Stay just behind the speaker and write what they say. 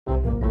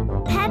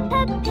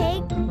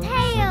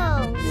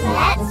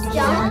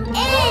jump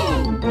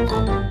in!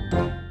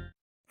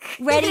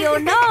 Ready or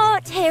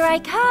not, here I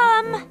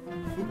come.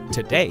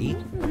 Today,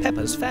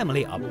 Peppa's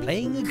family are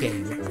playing a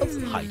game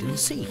of hide and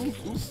seek.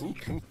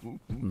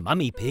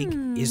 Mummy Pig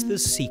is the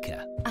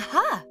seeker.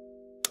 Aha!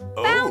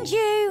 Found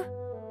you!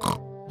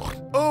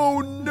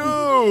 Oh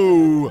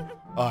no!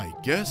 I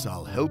guess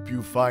I'll help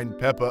you find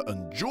Peppa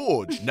and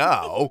George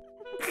now.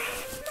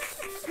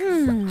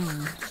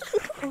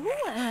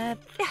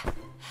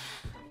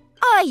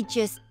 I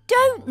just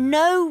don't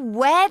know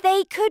where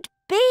they could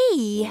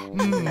be.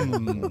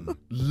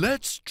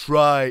 Let's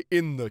try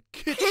in the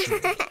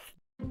kitchen.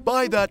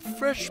 By that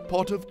fresh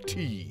pot of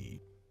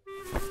tea.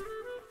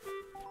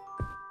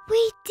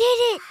 We did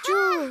it,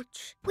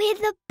 George. We're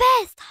the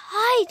best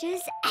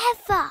hiders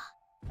ever.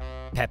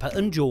 Peppa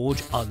and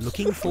George are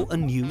looking for a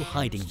new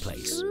hiding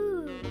place.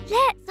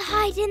 Let's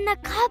hide in the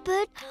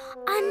cupboard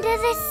under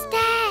the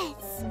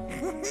stairs.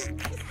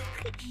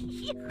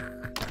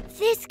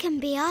 This can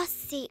be our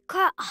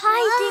secret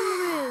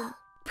hiding room.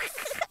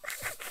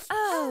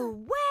 Oh,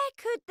 where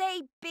could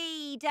they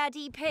be,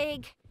 Daddy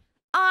Pig?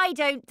 I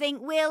don't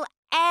think we'll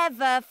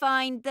ever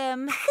find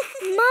them.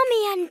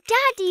 Mummy and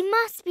Daddy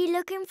must be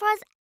looking for us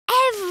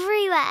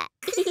everywhere.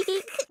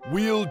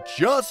 We'll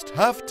just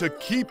have to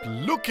keep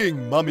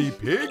looking, Mummy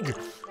Pig.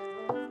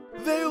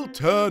 They'll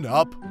turn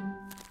up.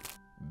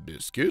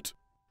 Biscuit?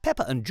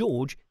 Peppa and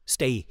George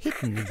stay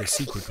hidden in the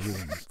secret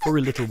room for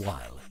a little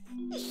while.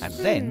 And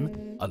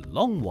then a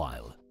long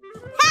while.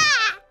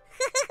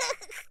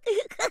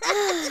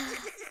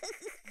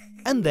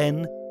 And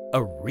then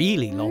a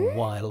really long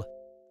while.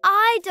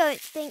 I don't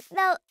think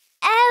they'll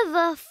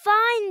ever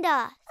find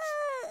us.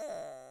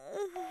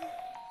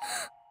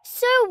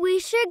 So we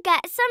should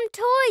get some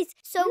toys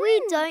so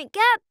we don't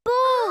get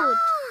bored.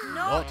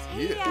 Not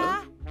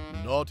here.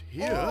 Not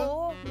here.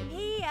 Or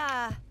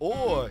here.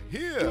 Or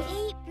here.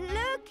 Keep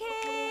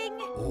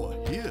looking. Or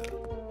here.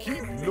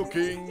 Keep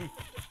looking.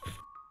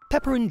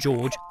 Peppa and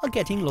George are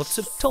getting lots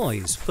of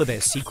toys for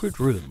their secret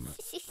room.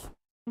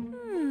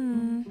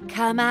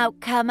 Come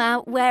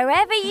out,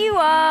 wherever you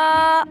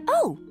are.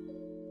 Oh,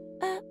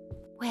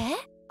 where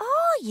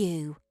are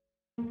you?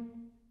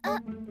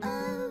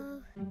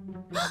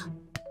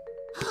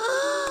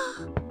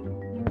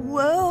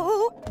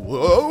 Whoa!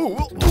 Whoa!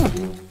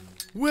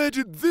 Where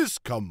did this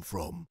come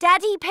from?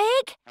 Daddy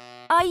Pig,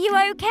 are you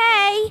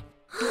okay?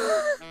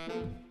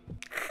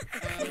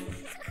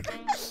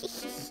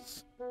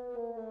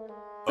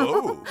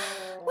 Oh!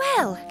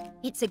 Well,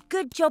 it's a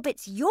good job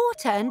it's your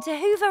turn to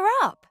hoover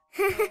up.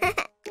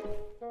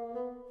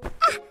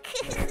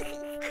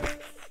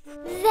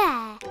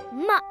 There,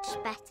 much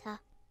better.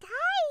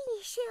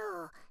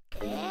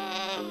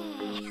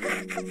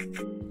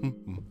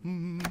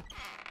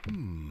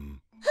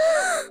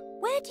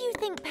 Where do you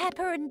think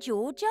Peppa and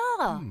George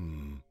are?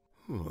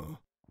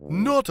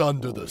 Not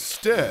under the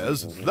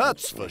stairs,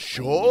 that's for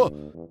sure.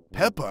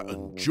 Peppa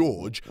and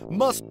George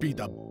must be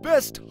the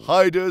best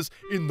hiders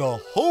in the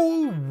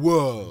whole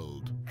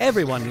world.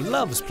 Everyone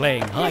loves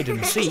playing hide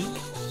and seek.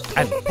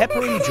 And Peppa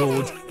and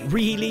George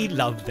really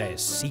love their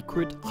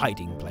secret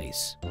hiding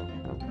place.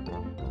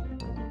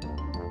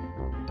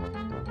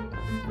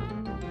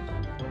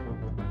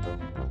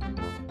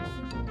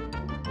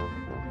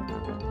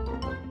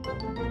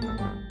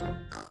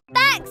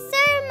 Back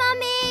soon,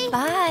 Mummy.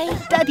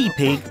 Bye. Daddy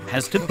Pig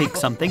has to pick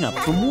something up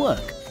from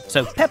work,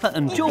 so Peppa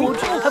and George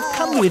have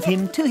come with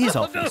him to his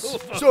office.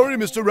 Sorry,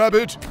 Mr.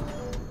 Rabbit.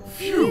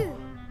 Phew.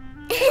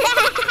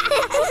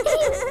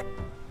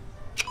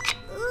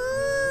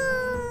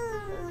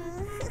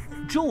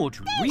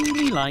 George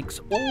really likes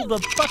all the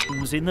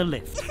buttons in the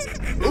lift.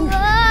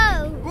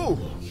 Whoa!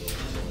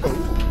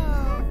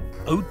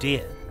 Oh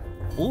dear,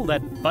 all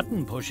that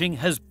button pushing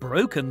has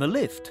broken the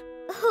lift.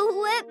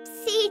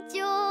 Whoopsie,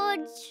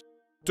 George.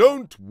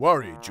 Don't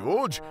worry,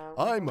 George.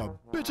 I'm a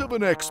bit of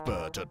an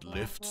expert at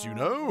lifts, you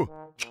know.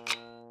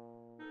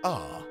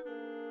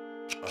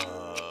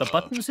 The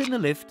buttons in the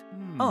lift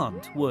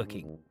aren't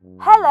working.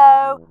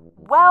 Hello,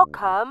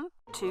 welcome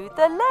to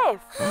the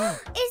lift.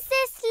 Is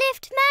this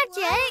lift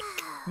magic?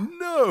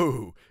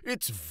 No,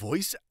 it's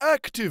voice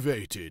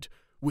activated,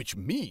 which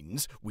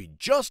means we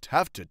just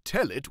have to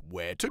tell it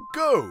where to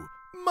go.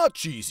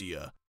 Much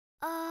easier.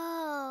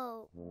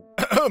 Oh.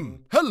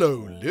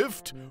 Hello,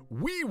 lift.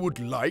 We would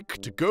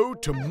like to go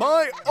to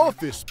my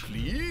office,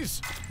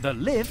 please. The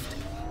lift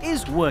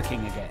is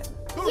working again.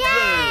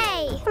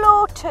 Yay!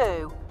 Floor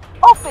 2,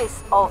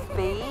 office of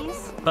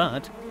bees.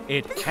 But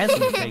it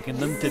hasn't taken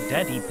them to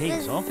Daddy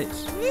Pig's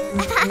office.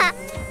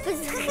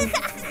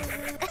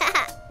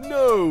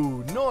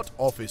 No, not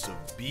office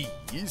of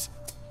bees.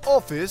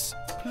 Office,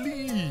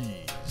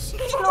 please.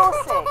 Floor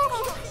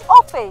 6,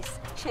 office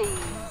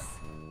cheese.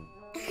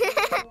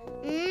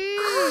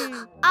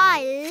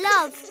 I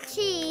love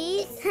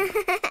cheese.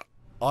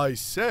 I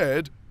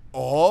said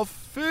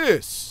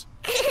office.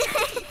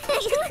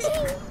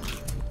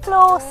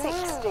 Floor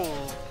 16,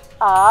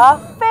 a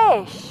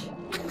fish.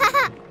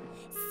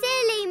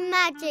 Silly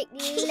magic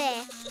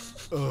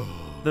lift.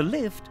 The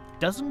lift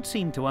doesn't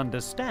seem to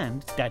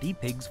understand Daddy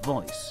Pig's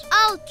voice.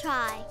 I'll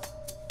try.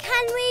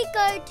 Can we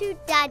go to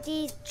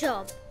Daddy's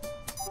job?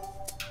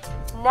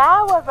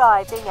 Now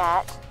arriving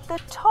at the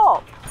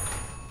top.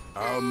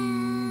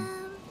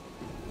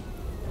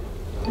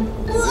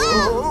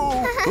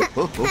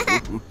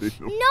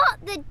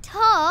 Not the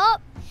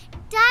top.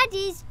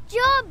 Daddy's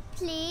job,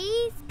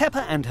 please.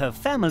 Peppa and her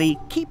family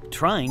keep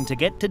trying to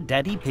get to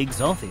Daddy Pig's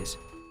office,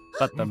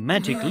 but the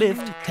magic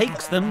lift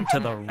takes them to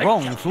the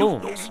wrong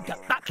floors.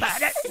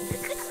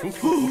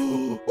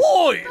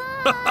 Oi!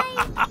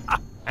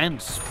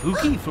 And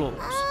spooky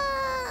floors.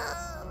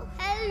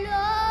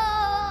 Hello.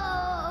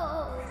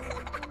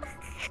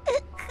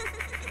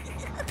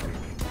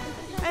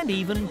 And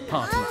even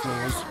party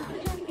floors.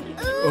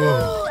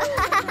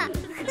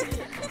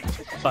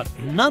 But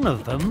none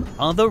of them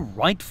are the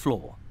right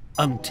floor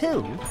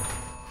until...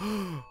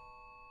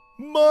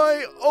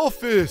 My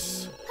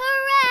office!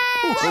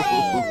 Hooray!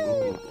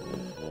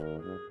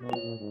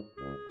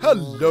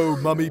 Hello,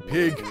 Mummy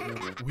Pig.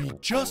 We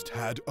just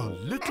had a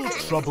little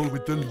trouble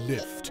with the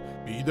lift.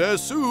 Be there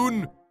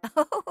soon.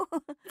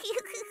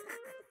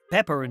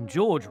 Peppa and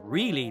George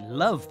really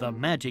love the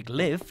magic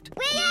lift.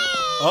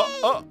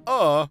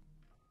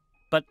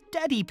 But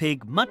Daddy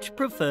Pig much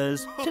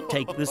prefers to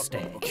take the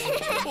stairs.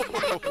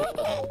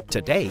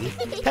 Today,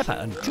 Peppa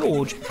and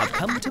George have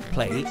come to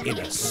play in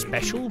a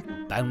special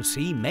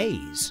bouncy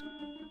maze.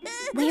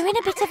 We're in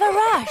a bit of a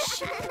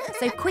rush.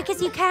 So quick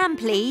as you can,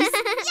 please.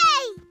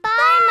 Yay!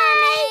 Bye,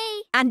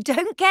 Mummy. And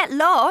don't get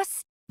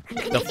lost.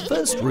 The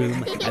first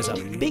room has a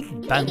big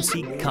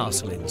bouncy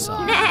castle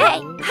inside.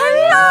 Nay!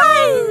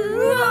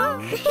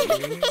 Hello!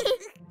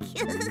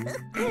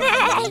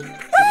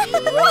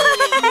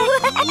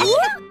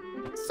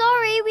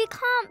 Sorry, we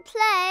can't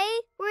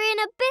play. We're in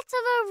a bit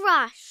of a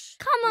rush.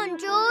 Come on,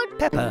 George.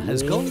 Peppa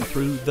has gone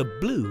through the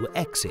blue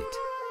exit.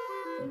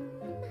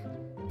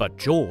 But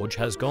George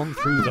has gone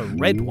through the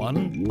red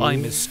one by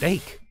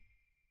mistake.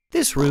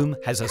 This room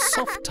has a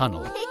soft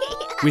tunnel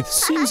with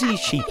Susie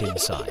Sheep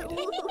inside.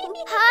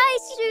 Hi,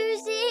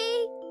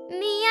 Susie.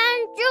 Me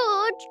and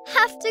George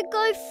have to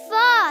go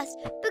fast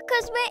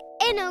because we're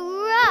in a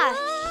rush.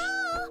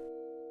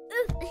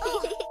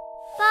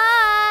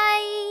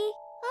 Bye.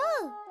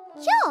 Oh,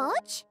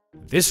 George?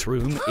 This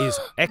room is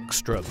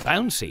extra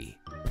bouncy.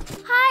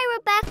 Hi,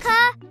 Rebecca.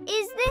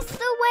 Is this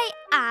the way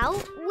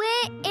out?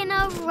 We're in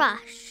a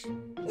rush.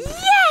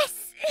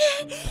 Yes!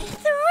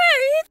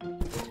 Through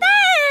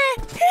there!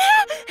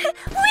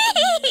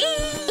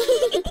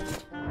 Whee!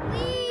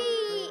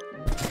 Whee!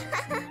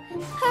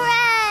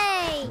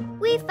 Hooray!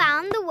 We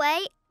found the way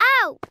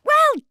out.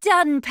 Well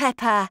done,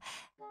 Peppa.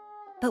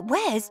 But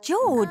where's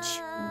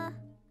George?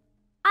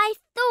 I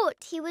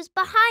thought he was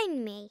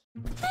behind me.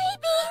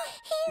 Maybe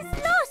he's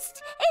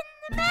lost in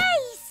the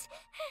maze.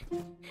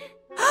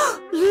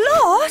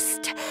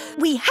 Lost?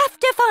 We have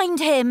to find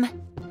him.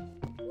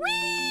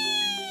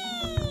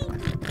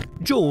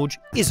 George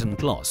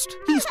isn't lost.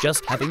 He's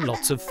just having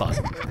lots of fun.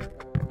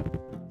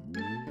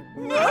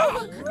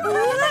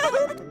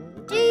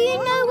 Do you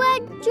know where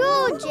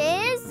George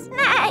is?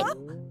 No,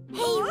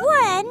 he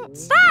went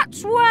that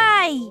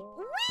way.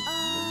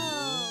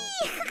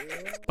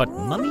 But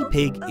Mummy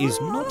Pig is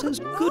not as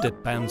good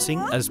at bouncing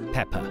as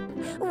Peppa.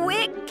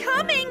 We're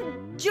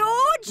coming,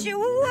 George.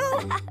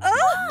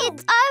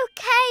 It's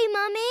okay,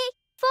 Mummy.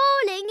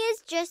 Falling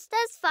is just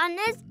as fun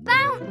as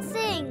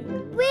bouncing.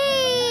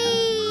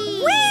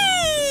 Whee!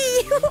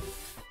 Whee!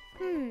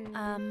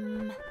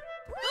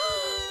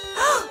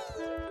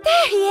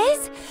 There he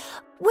is.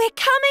 We're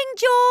coming,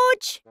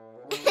 George.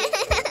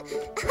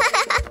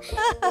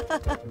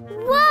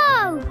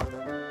 Whoa!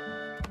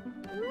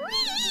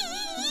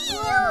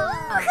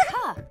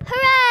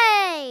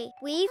 Hooray!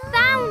 We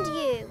found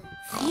you.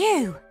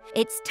 Phew.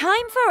 It's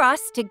time for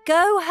us to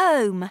go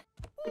home.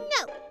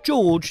 No.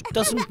 George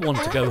doesn't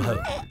want to go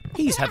home.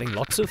 He's having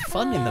lots of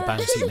fun in the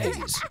bouncy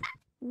maze.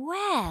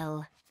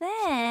 Well,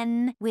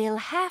 then we'll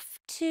have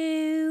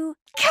to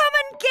come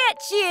and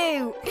get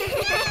you.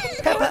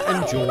 Peppa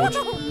and George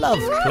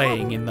love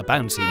playing in the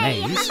bouncy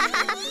maze.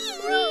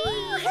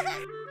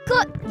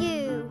 Got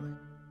you.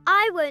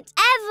 I won't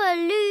ever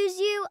lose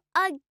you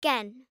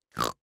again.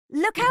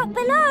 Look out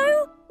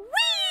below. Whee!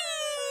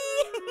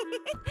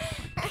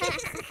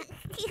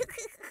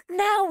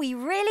 Now we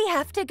really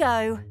have to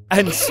go.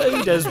 And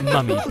so does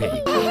Mummy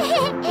Pig.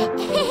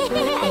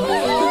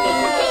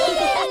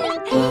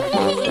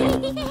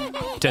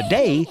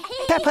 Today,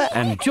 Peppa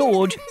and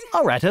George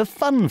are at a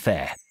fun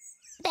fair.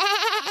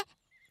 Hi,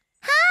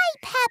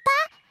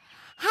 Peppa.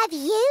 Have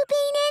you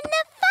been in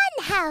the fun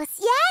house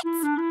yet?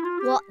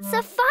 What's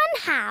a fun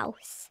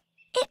house?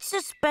 It's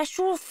a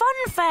special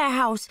fun fair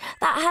house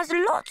that has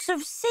lots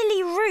of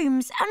silly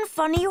rooms and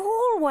funny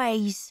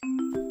hallways.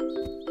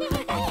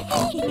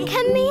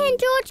 Can me and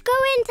George go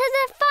into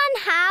the fun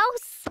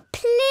house?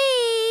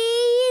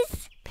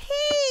 Please?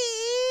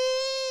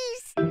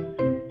 Please?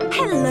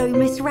 Hello,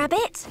 Miss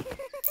Rabbit.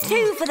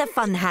 2 for the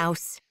fun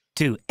house.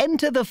 To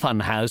enter the fun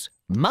house,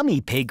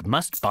 Mummy Pig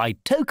must buy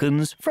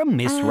tokens from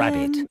Miss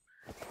Rabbit.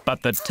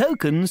 But the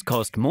tokens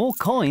cost more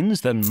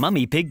coins than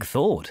Mummy Pig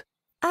thought.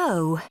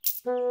 Oh.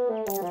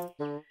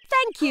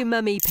 Thank you,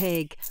 Mummy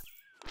Pig.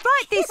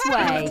 Right this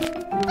way.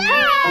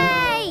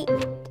 Hooray!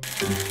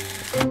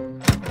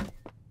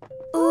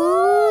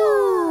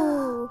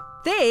 Ooh!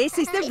 This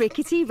is the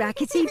Rickety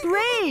Rackety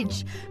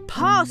Bridge.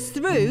 Pass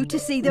through to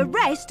see the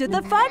rest of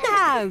the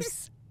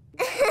funhouse.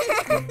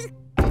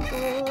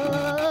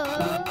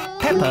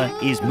 Peppa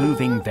is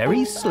moving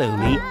very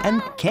slowly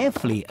and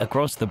carefully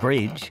across the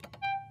bridge.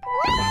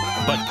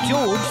 But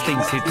George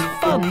thinks it's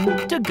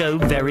fun to go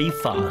very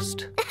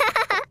fast.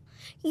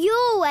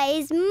 Your way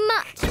is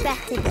much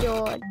better,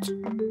 George.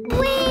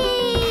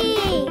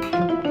 Whee!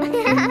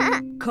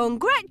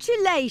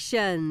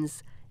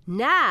 Congratulations!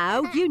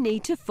 Now you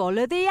need to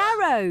follow the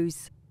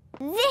arrows.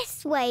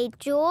 This way,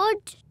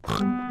 George.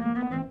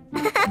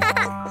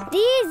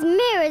 These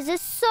mirrors are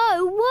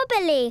so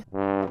wobbly.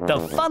 The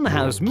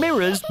funhouse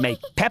mirrors make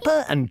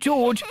Peppa and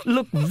George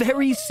look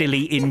very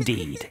silly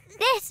indeed.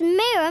 This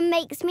mirror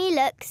makes me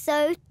look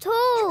so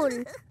tall.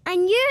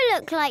 And you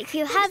look like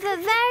you have a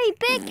very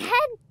big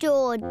head,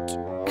 George.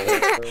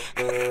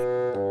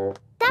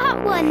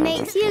 That one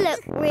makes you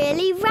look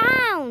really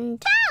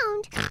round.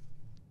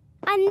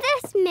 And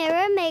this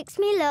mirror makes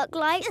me look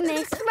like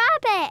Miss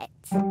Rabbit.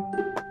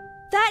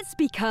 That's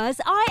because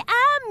I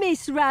am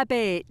Miss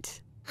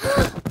Rabbit.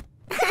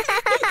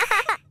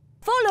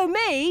 Follow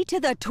me to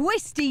the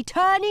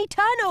twisty-turny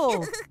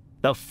tunnel.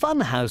 The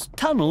funhouse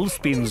tunnel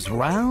spins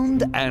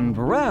round and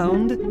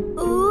round.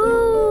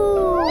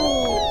 Ooh!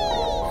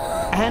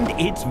 And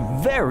it's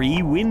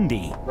very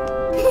windy.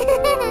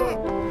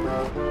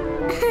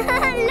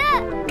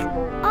 Look!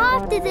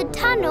 After the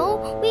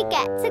tunnel, we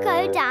get to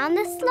go down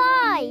the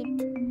slide.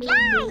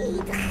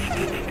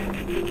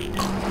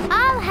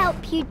 I'll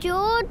help you,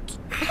 George.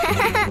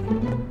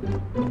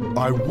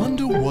 I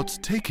wonder what's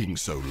taking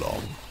so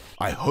long.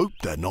 I hope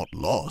they're not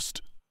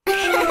lost.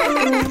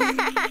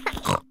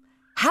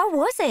 How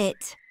was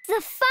it?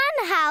 The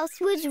fun house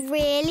was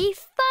really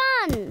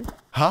fun.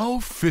 How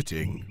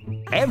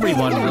fitting.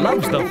 Everyone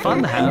loves the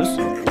funhouse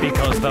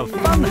because the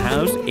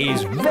funhouse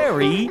is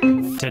very...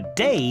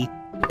 Today,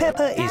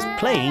 Peppa is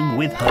playing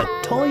with her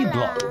toy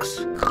blocks.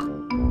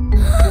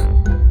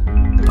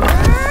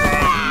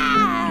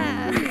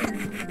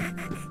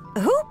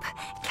 Oop!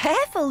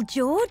 Careful,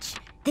 George.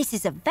 This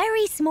is a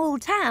very small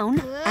town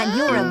and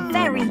you're a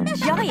very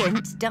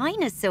giant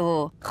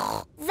dinosaur.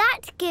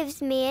 That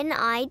gives me an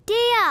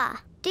idea.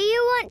 Do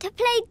you want to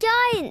play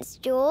giants,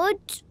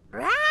 George?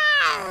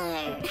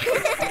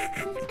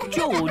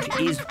 George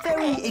is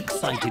very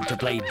excited to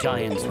play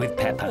giants with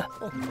Peppa.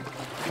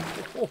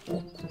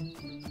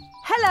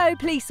 Hello,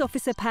 Police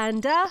Officer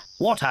Panda.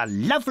 What a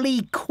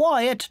lovely,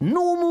 quiet,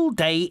 normal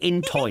day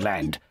in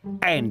Toyland.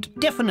 And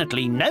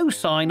definitely no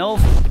sign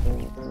of...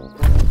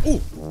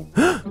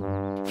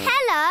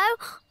 Hello,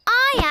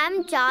 I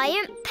am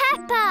Giant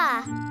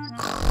Peppa.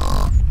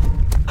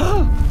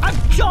 A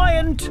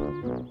giant!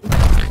 2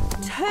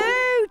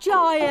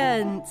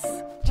 giants.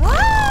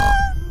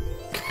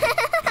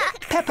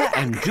 Peppa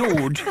and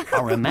George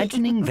are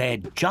imagining they're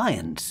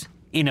giants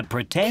in a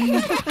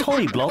pretend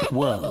toy block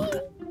world.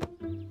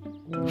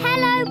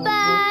 Hello,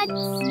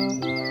 birds.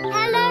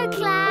 Hello,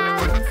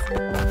 clouds.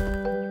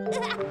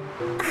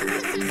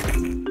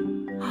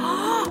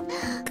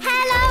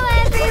 Hello,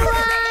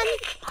 everyone.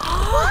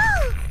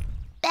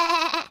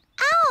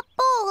 Our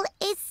ball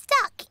is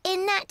stuck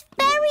in that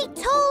very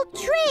tall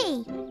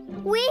tree.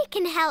 We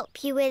can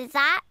help you with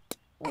that.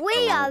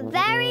 We are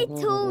very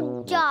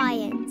tall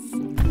giants.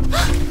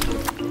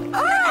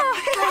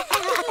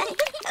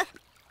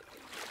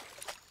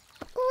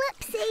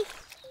 Whoopsie.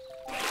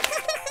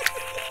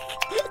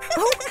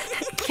 Oh,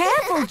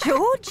 careful,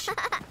 George.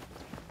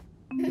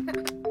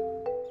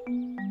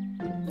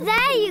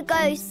 There you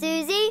go,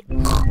 Susie.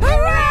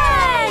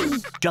 Hooray!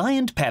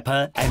 Giant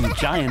Peppa and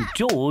Giant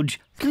George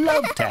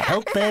love to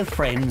help their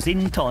friends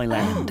in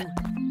Toyland.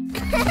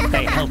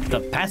 They help the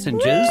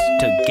passengers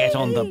to get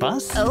on the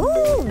bus.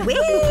 Oh,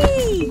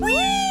 wee!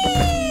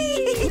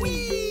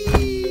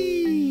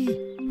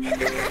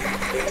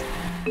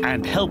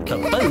 And help the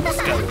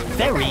boats go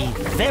very,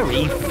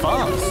 very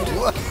fast.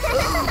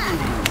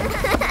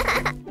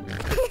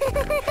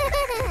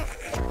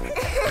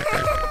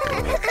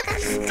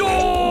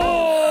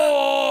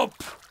 Stop!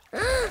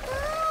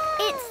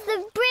 It's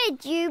the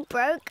bridge you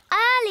broke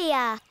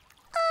earlier.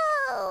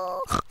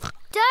 Oh.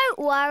 Don't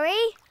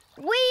worry.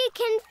 We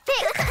can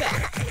fix it.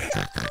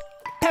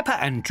 Peppa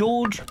and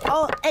George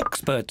are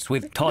experts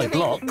with toy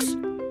blocks.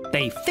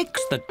 They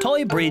fix the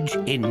toy bridge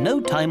in no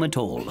time at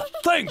all.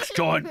 Thanks,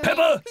 Giant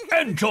Peppa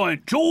and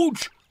Giant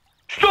George.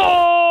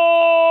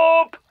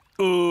 Stop!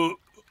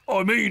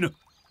 I mean,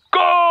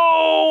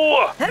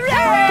 go!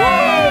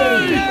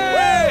 Hooray!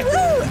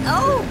 Woo-hoo!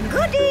 Oh,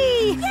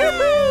 goody!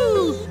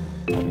 Hoo-hoo!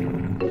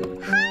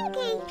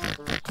 Hungry.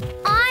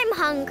 I'm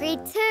hungry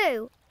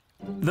too.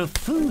 The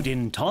food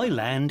in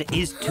Toyland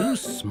is too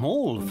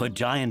small for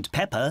Giant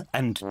Peppa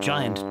and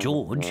Giant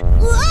George.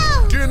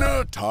 Whoa!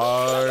 Dinner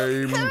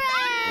time.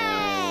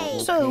 Hooray!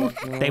 So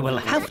they will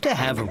have to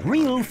have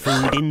real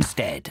food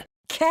instead.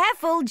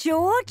 Careful,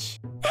 George.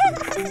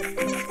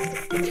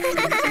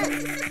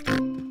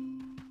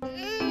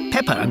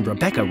 Peppa and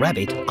Rebecca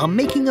Rabbit are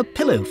making a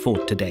pillow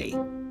fort today.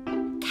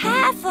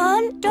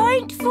 Careful,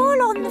 don't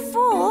fall on the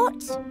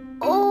fort.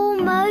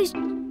 Almost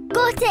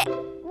got it.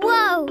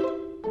 Whoa!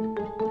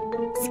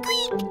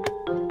 Squeak!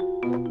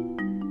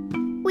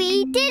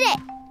 We did it.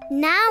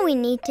 Now we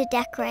need to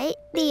decorate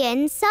the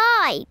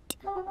inside.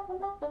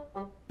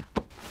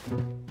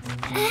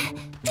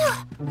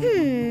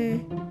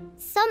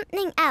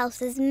 Something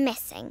else is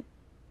missing.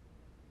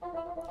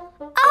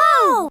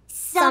 Oh!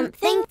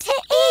 Something to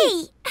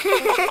eat!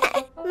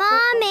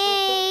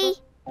 Mommy!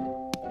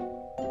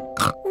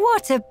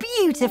 What a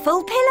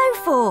beautiful pillow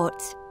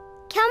fort.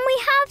 Can we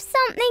have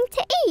something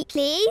to eat,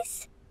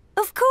 please?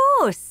 Of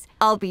course.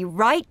 I'll be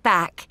right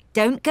back.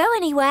 Don't go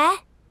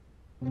anywhere.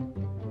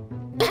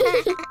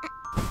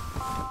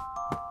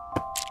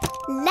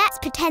 Let's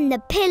pretend the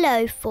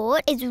pillow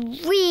fort is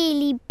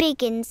really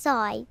big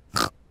inside.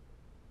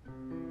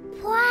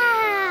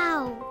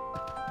 Wow!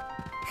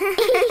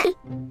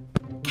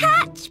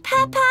 Catch,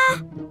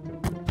 Peppa!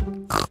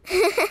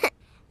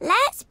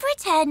 Let's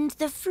pretend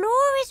the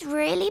floor is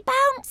really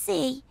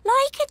bouncy,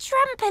 like a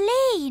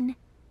trampoline.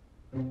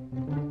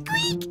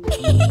 Squeak!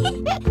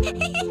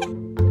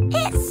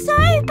 It's so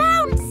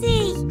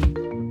bouncy!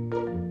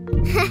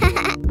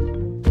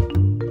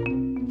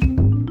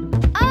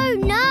 Oh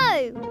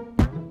no!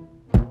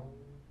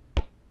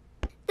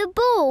 The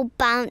ball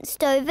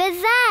bounced over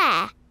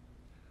there.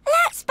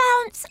 Let's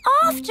bounce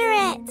after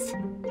it.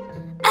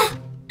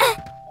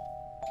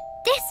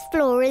 This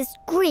floor is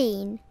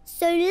green,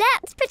 so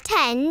let's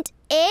pretend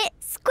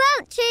it's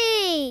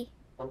squelchy.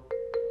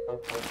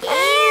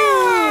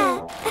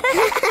 Ew!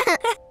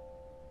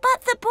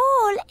 But the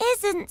ball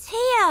isn't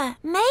here.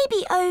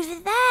 Maybe over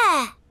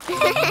there.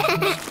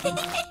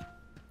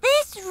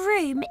 This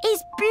room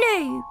is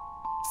blue,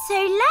 so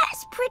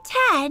let's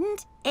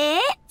pretend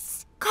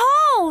it's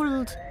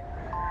cold.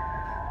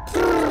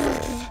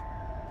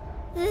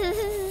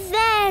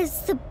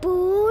 There's the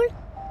ball.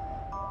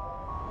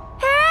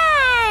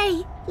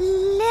 Hooray!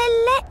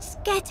 Let's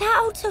get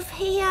out of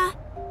here.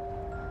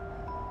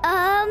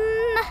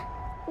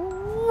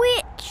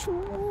 Which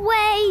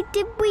way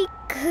did we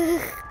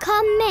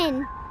come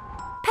in?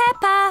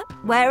 Peppa,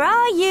 where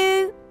are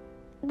you?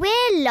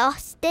 We're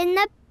lost in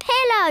the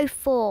pillow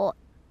fort.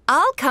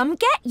 I'll come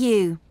get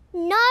you.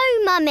 No,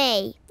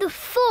 Mummy. The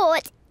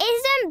fort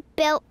isn't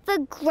built for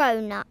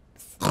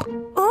grown-ups.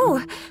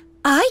 Oh,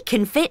 I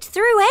can fit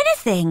through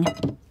anything.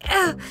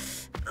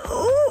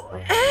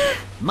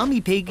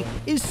 Mummy Pig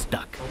is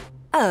stuck.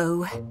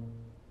 Oh.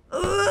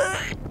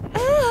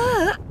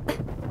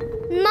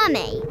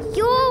 Mummy,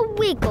 your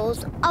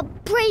wiggles are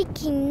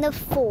breaking the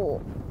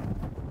fort.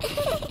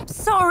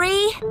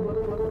 Sorry.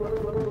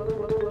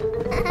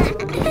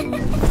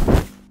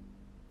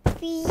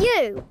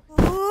 You.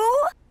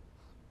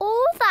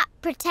 All that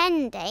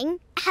pretending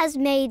has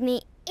made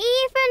me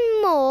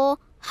even more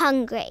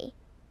hungry.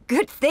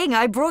 Good thing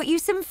I brought you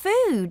some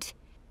food.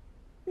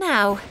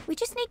 Now, we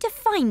just need to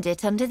find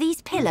it under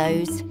these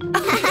pillows.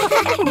 Woohoo!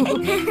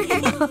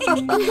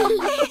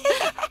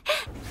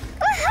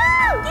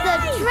 The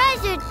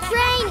treasure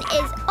train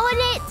is on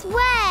its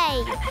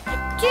way!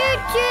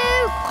 Choo-choo!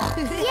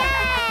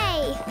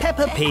 Yay!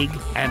 Peppa Pig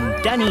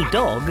and Danny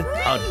Dog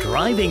are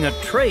driving a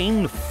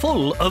train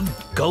full of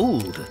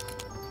gold,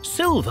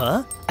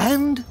 silver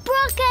and...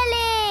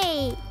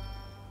 Broccoli!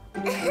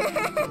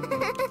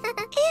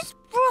 Is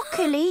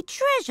broccoli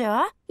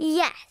treasure?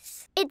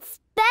 Yes, it's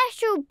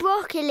special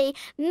broccoli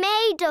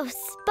made of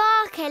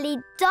sparkly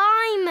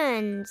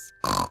diamonds.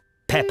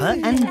 Peppa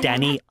and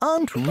Danny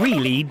aren't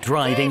really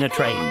driving a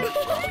train.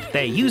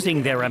 They're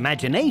using their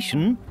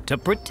imagination to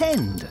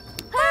pretend.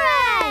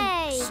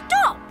 Hooray!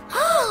 Stop!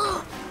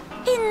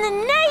 In the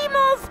name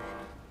of...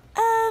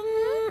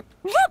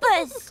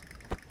 robbers!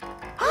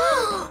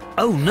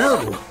 Oh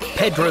no!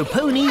 Pedro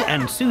Pony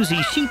and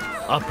Susie Sheep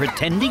are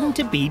pretending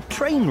to be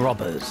train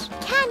robbers.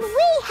 Can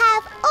we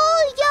have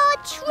all your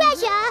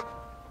treasure,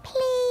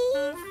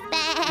 please?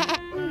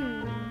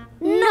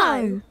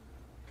 No.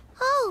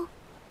 Oh,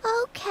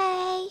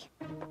 okay.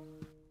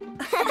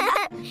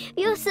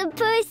 You're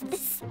supposed to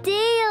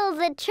steal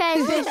the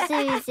treasure,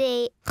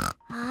 Susie.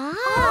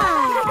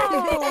 Ha-ha!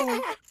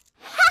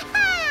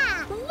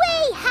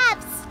 We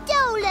have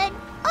stolen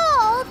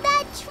all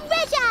the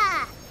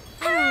treasure!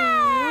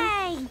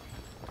 Hooray!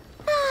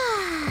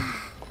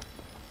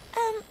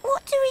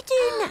 What do we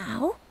do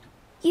now?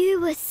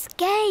 You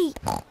escape.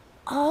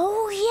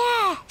 Oh,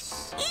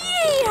 yes.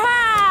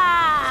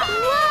 Yee-haw!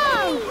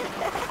 Whoa!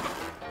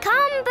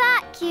 Come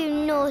back, you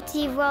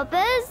naughty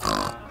robbers.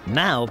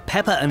 Now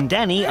Peppa and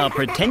Danny are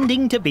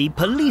pretending to be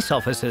police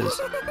officers.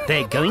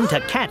 They're going to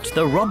catch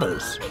the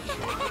robbers.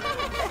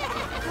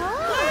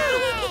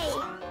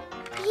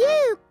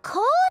 You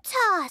caught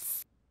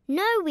us.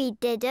 No, we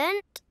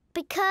didn't.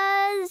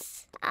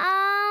 Because,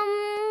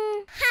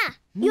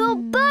 your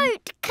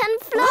boat can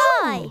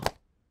fly.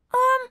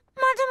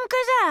 Madame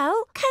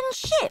Gazelle, can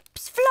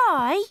ships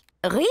fly?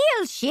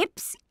 Real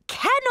ships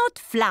cannot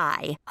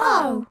fly.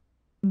 Oh.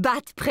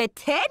 But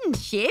pretend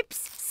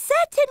ships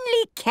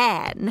certainly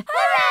can.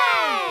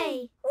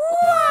 Hooray!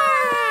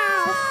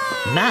 Wow!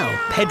 Now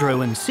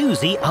Pedro and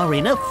Susie are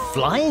in a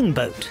flying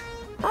boat.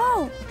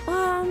 Oh,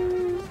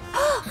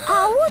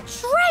 our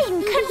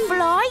train can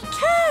fly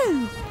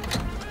too.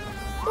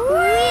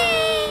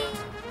 Whee!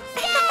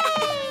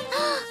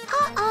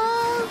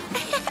 Uh-oh!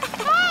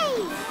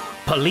 Hey!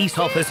 Police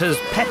officers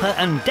Peppa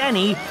and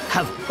Danny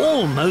have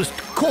almost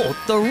caught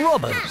the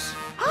robbers.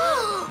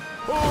 Home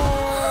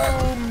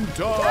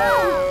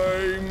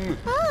time!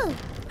 Oh.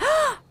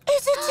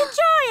 Is it a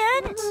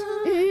giant?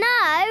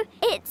 No,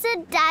 it's a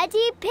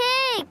Daddy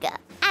Pig.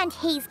 And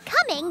he's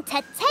coming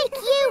to take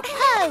you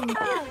home.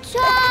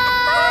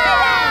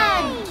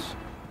 Challenge!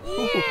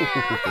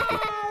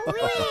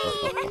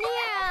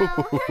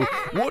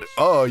 What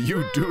are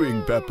you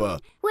doing, Peppa?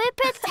 We're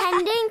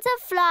pretending to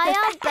fly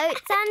our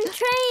boats and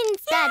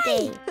trains,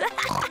 Daddy.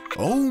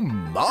 Oh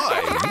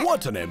my!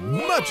 What an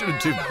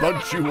imaginative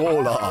bunch you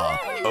all are!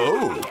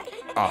 Oh!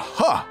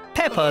 Aha!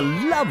 Peppa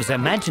loves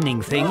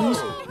imagining things.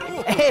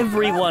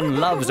 Everyone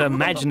loves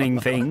imagining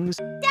things.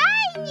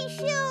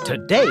 Dinosaur!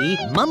 Today,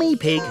 Mummy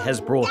Pig has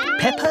brought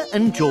Peppa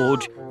and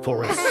George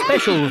for a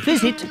special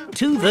visit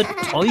to the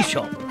toy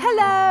shop.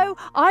 Hello,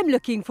 I'm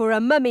looking for a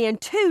mummy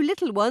and 2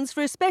 little ones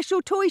for a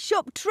special toy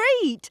shop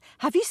treat.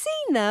 Have you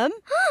seen them?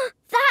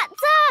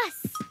 That's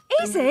us!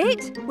 Is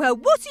it? Well,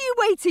 what are you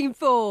waiting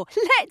for?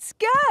 Let's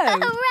go!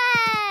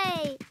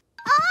 Hooray!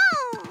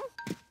 Oh!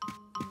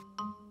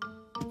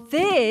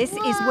 This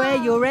is where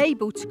you're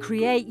able to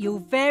create your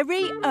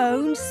very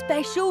own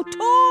special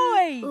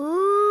toy.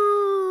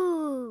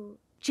 Ooh!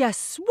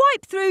 Just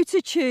swipe through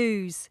to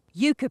choose.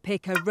 You could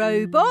pick a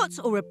robot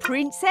or a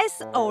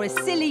princess or a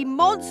silly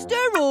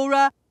monster or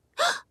a...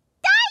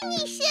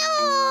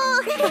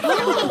 Dinosaur!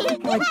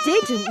 I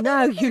didn't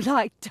know you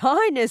liked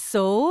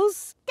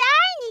dinosaurs.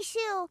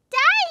 Dinosaur!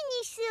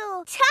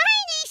 Dinosaur!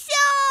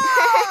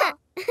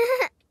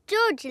 Dinosaur!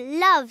 George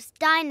loves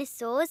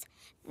dinosaurs.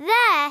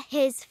 They're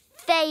his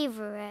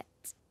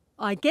favourite.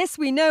 I guess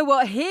we know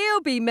what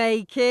he'll be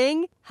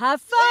making.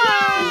 Have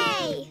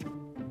fun! Yay!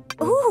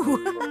 Ooh,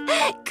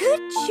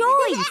 good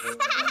choice.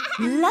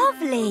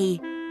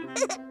 Lovely.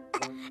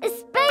 A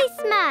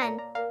spaceman!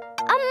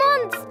 A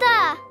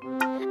monster!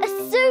 A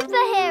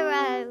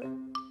superhero!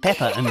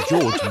 Peppa and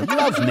George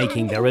love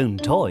making their own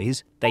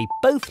toys. They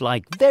both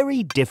like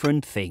very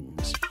different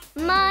things.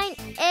 Mine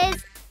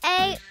is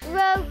a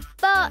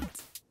robot.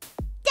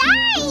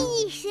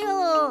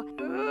 Dinosaur!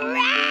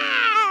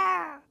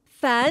 Rawr!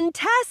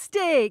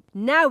 Fantastic!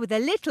 Now with a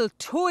little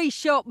toy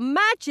shop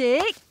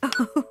magic,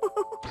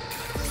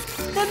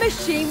 the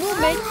machine will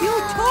make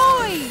your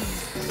toys.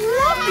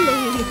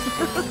 Lovely.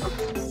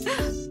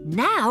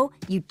 Now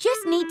you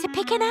just need to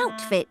pick an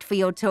outfit for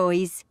your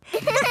toys.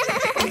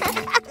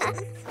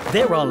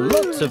 There are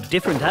lots of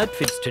different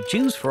outfits to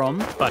choose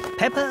from, but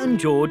Peppa and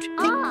George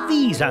think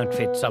these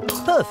outfits are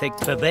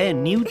perfect for their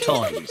new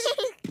toys.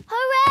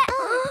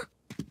 Hooray!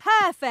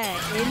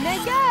 Perfect! In they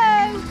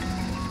go!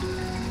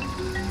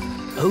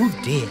 Oh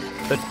dear,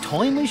 the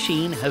toy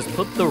machine has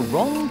put the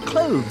wrong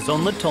clothes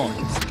on the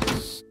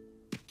toys.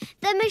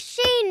 The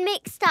machine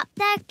mixed up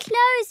their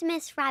clothes,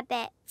 Miss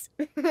Rabbit.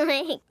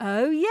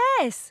 Oh,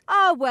 yes.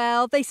 Oh,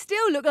 well, they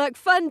still look like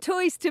fun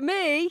toys to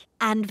me.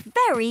 And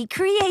very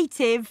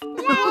creative.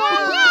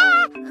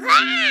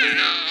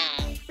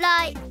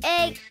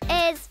 Flying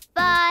is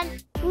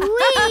fun.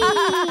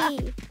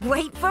 Whee!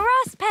 Wait for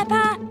us,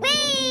 Peppa.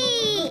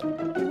 Whee!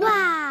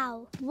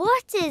 Wow!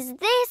 What is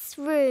this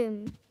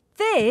room?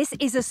 This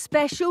is a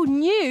special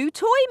new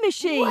toy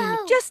machine.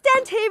 Whoa. Just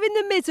stand here in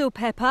the middle,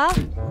 Peppa.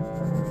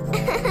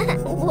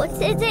 What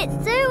is it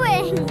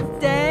doing?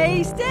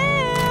 Stay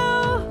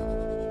still.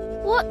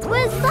 What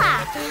was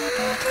that?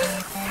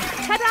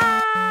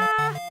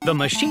 Ta-da! The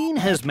machine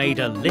has made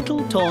a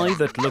little toy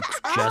that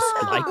looks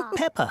just like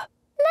Peppa.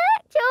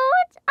 Look,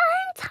 George,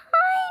 I'm tiny.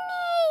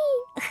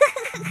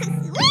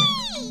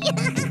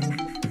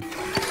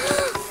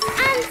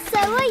 And so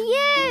are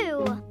you.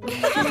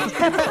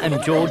 Peppa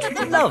and George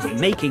love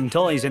making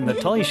toys in the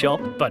toy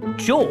shop, but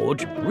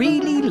George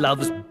really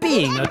loves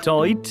being a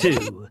toy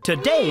too.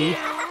 Today,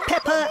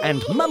 Peppa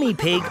and Mummy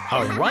Pig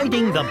are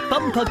riding the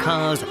bumper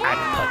cars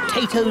at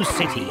Potato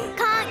City.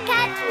 Can't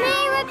catch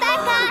me,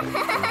 Rebecca.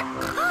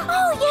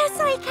 Oh, yes,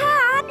 I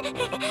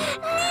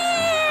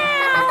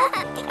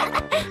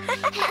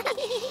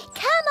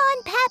Come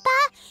on, Peppa.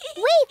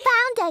 We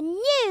found a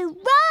new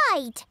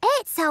ride.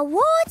 It's a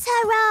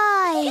water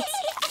ride.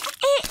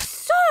 It's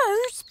so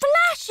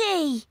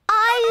splashy.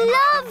 I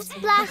love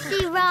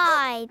splashy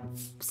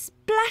rides.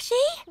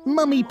 Splashy?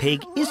 Mummy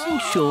Pig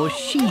isn't sure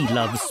she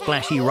loves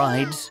splashy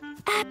rides.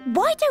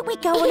 Why don't we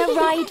go on a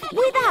ride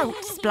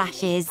without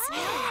splashes?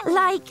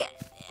 Like,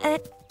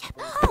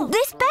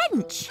 this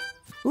bench.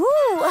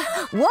 Ooh,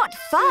 what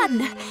fun!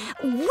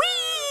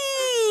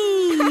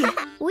 Whee!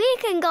 We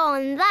can go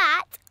on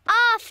that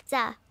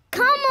after.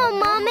 Come on,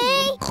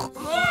 Mummy.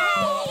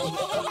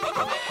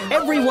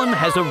 Everyone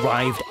has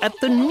arrived at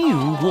the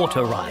new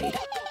water ride.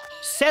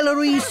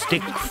 Celery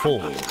Stick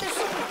Falls.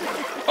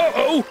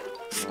 Uh-oh!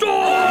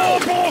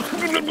 Stop!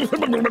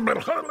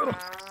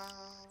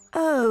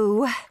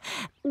 Oh,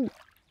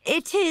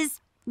 it is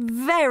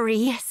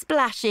very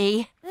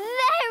splashy.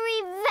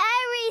 Very,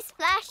 very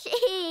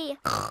splashy.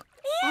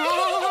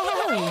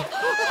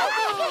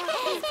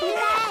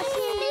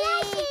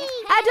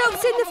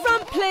 Adults in the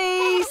front,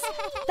 please.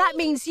 That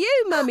means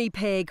you, Mummy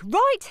Pig,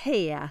 right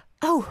here.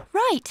 Oh,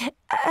 right.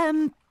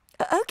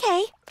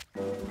 Okay.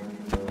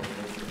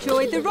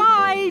 Enjoy the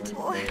ride.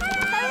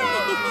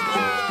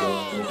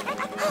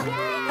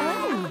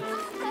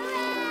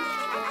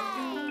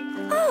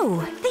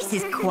 Oh, this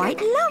is quite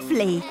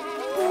lovely.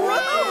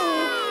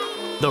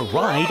 The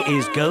ride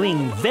is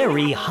going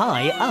very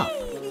high up.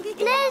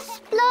 Splish,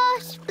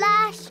 splosh,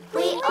 splash.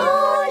 We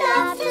all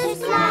love to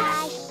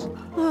splash.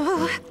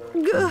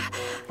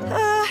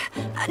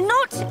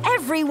 Not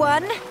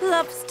everyone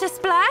loves to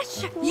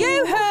splash.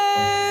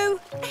 Yoo-hoo!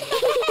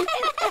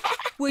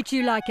 Would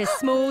you like a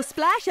small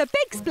splash, a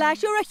big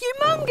splash, or a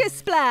humongous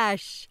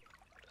splash?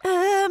 A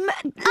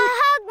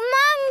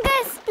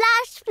humongous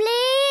splash,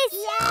 please.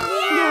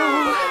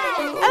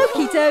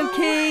 Okie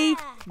dokie.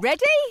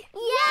 Ready?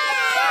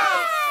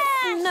 Yes!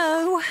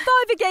 No. 5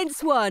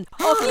 against 1.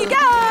 Off you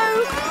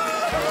go!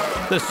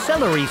 The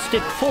Celery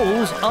Stick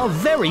Falls are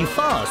very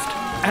fast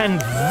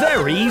and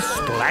very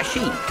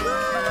splashy.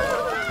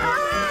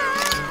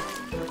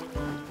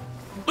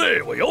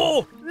 There we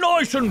are,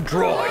 nice and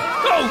dry.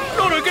 Oh,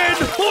 not again!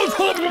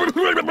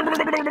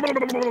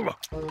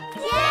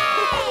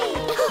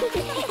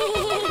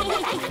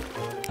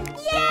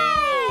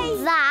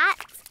 Yay! That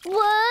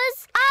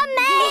was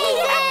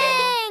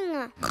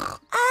amazing!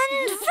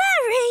 And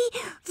very,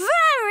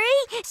 very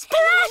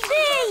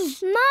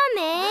splashy!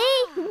 Mummy,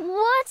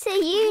 what are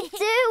you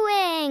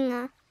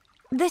doing?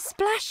 The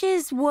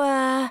splashes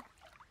were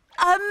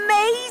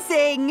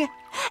amazing!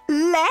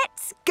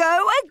 Let's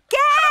go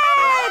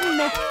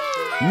again!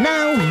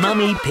 Now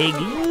Mummy Pig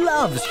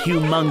loves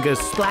humongous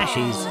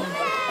splashes.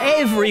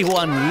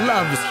 Everyone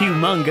loves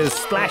humongous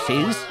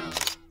splashes.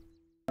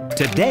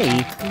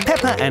 Today,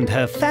 Peppa and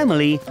her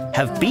family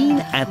have been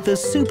at the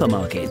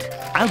supermarket.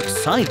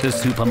 Outside the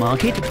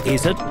supermarket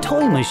is a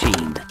toy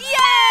machine.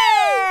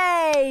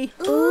 Yay!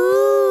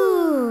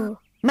 Ooh!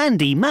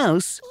 Mandy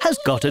Mouse has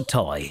got a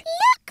toy.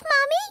 Look,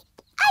 Mummy!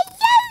 A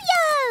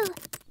yo-yo!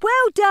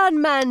 Well done,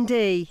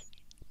 Mandy.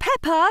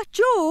 Peppa,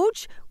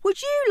 George,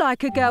 would you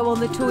like a go on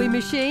the toy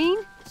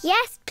machine?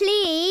 Yes,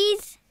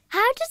 please.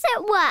 How does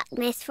it work,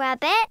 Miss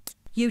Rabbit?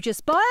 You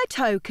just buy a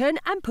token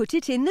and put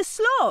it in the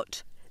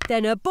slot.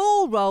 Then a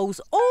ball rolls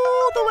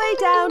all the way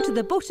down to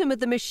the bottom of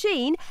the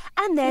machine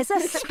and there's a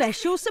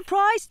special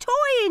surprise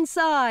toy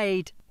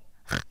inside.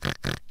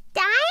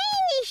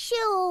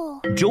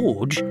 Dinosaur!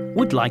 George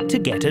would like to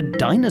get a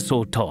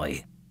dinosaur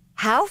toy.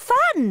 How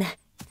fun!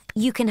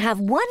 You can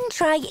have one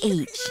try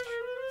each.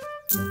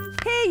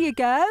 Here you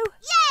go.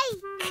 Yay!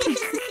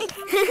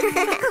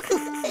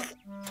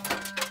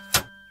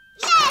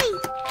 Yay!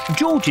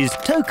 George's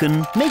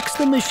token makes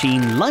the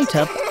machine light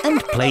up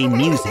and play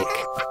music.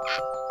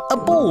 A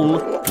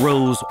ball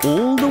rolls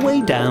all the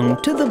way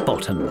down to the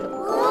bottom.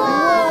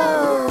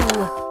 Whoa!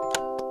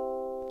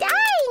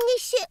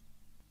 Dinosaur!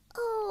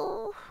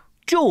 Oh.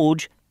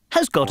 George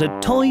has got a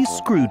toy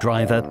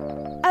screwdriver.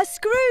 A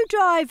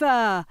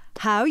screwdriver.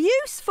 How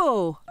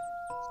useful.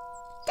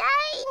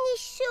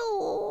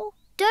 Dinosaur!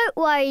 Don't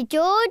worry,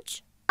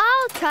 George.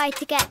 I'll try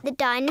to get the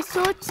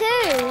dinosaur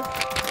too.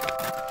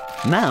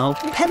 Now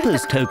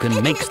Peppa's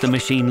token makes the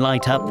machine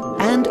light up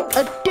and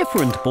a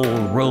different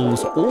ball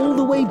rolls all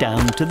the way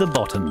down to the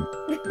bottom.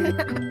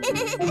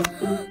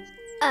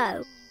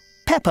 Oh.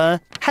 Peppa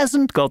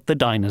hasn't got the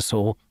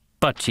dinosaur,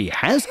 but she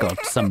has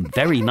got some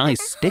very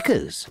nice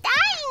stickers.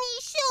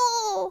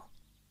 Dinosaur!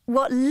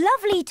 What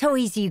lovely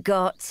toys you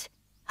got.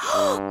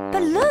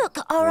 But look,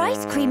 our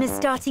ice cream is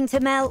starting to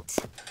melt.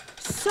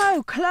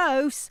 So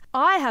close.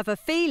 I have a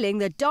feeling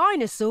the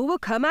dinosaur will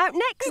come out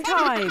next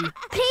time.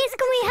 Please,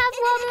 can we have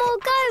one more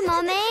go,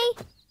 Mummy?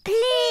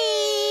 Please?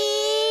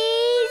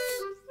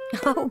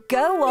 Oh,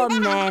 go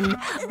on then.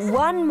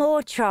 One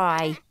more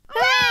try.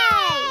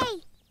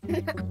 Hooray!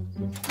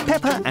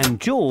 Peppa and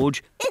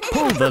George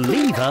pull the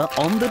lever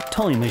on the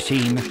toy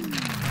machine.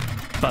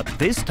 But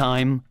this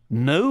time,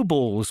 no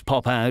balls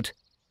pop out.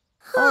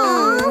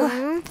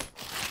 Oh.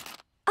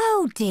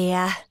 Oh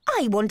dear.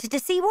 I wanted to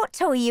see what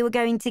toy you were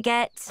going to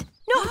get.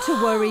 Not to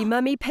worry,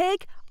 Mummy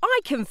Pig. I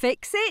can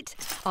fix it.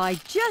 I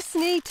just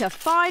need to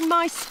find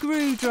my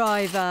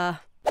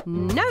screwdriver.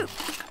 Nope.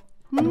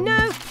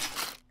 Nope.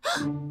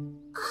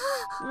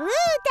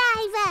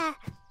 Screwdriver!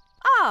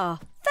 Ah,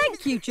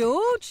 thank you,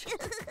 George.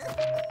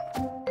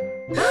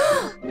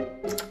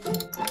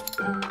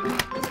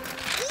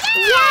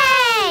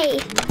 Yay!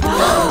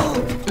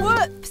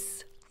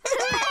 Whoops.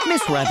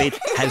 Miss Rabbit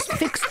has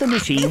fixed the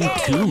machine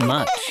too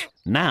much.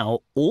 Now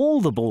all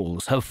the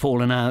balls have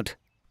fallen out.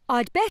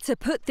 I'd better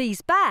put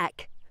these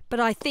back. but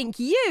I think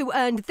you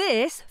earned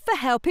this for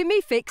helping me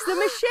fix the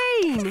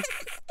machine.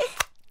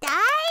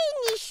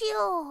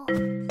 Dinosaur!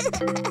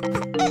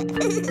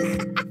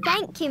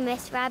 Thank you,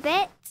 Miss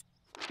Rabbit.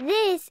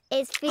 This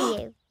is for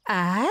you.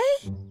 Eh?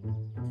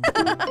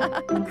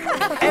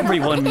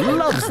 Everyone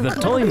loves the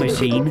toy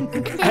machine,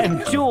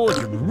 and George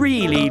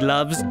really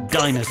loves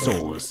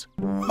dinosaurs.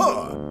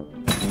 Wow!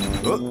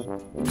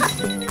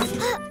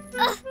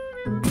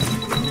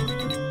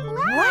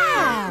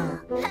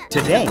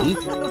 Today,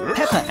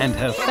 Peppa and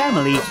her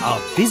family are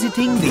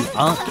visiting the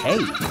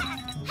arcade.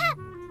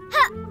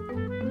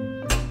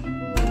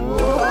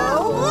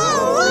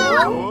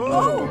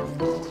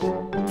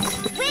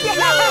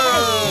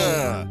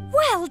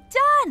 Well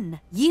done!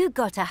 You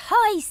got a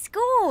high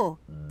score.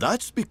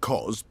 That's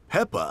because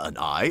Peppa and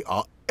I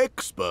are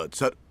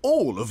experts at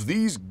all of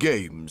these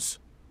games.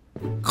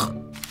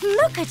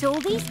 Look at all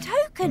these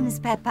tokens,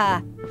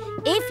 Peppa.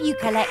 If you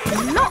collect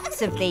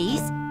lots of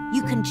these,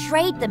 you can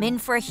trade them in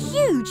for a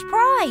huge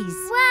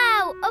prize.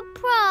 Wow, a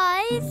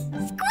prize!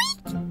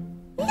 Squeak!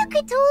 Look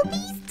at all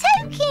these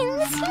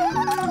tokens!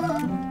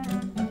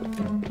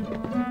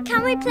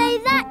 Can we play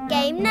that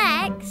game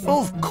next?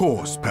 Of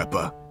course,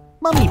 Peppa.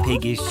 Mummy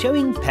Pig is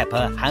showing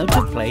Peppa how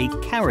to play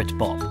Carrot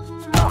Bop.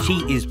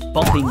 She is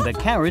bopping the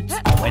carrots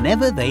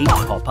whenever they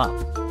pop up.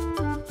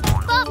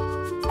 Bop!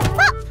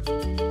 Bop!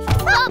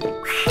 Bop!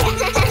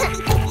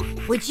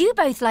 Would you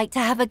both like to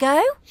have a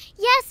go?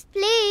 Yes,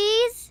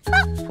 please.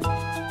 Bop!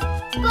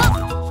 Bop!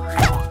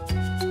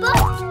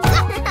 Bop!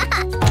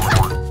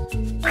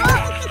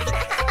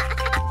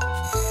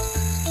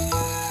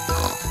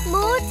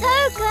 More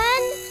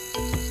tokens.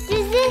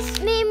 Does this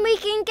mean we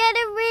can get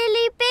a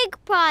really big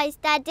prize,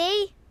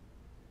 Daddy?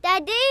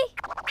 Daddy?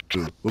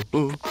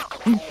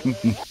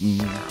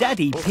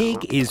 Daddy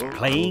Pig is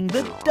playing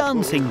the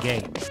dancing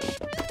game.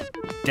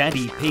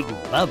 Daddy Pig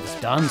loves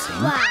dancing.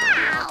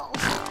 Wow!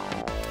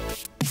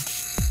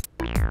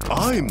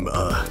 I'm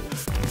a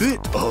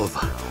bit of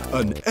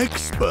an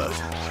expert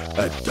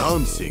at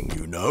dancing,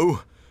 you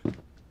know.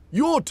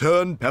 Your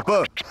turn,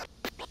 Peppa.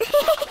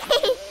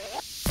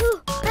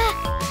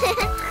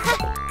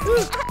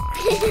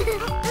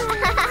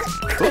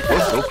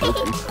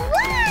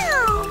 Wow!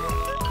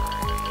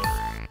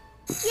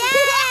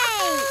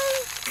 Yay!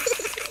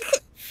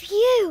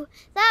 Phew,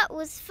 that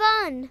was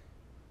fun.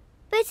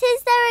 But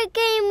is there a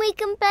game we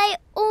can play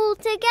all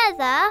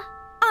together?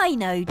 I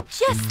know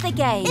just the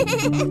game.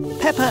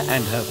 Peppa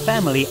and her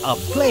family are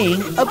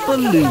playing a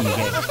balloon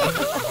game.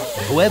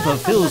 Whoever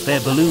fills their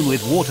balloon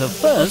with water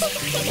first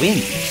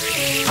wins.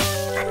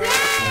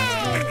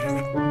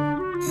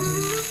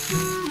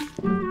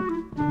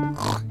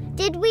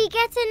 Did we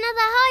get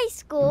another high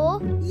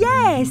score?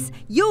 Yes,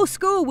 your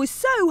score was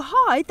so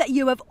high that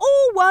you have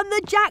all won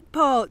the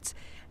jackpot.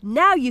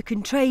 Now you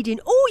can trade in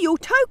all your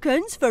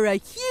tokens for a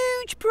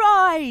huge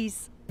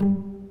prize.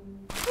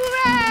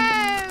 Hooray!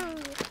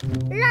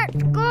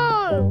 Let's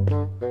go!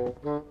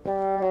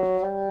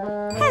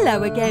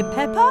 Hello again,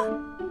 Peppa.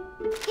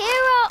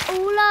 Here are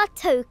all our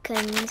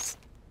tokens.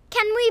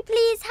 Can we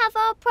please have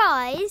our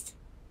prize?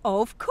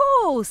 Of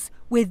course.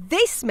 With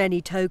this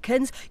many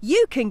tokens,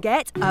 you can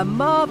get a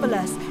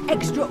marvellous,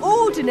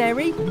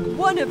 extraordinary,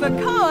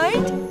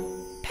 one-of-a-kind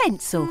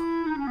pencil.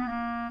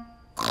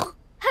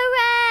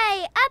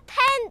 Hooray! A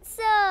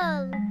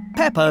pencil!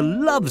 Peppa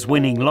loves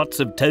winning lots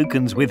of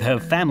tokens with her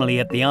family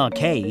at the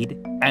arcade,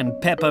 and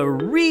Peppa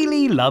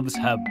really loves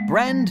her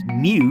brand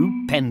new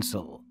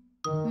pencil.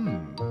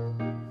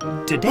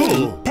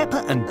 Today,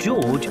 Peppa and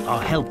George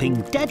are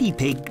helping Daddy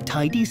Pig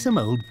tidy some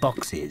old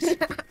boxes.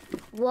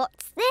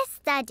 What's this,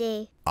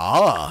 Daddy?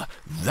 Ah,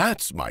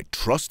 that's my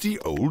trusty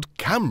old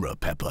camera,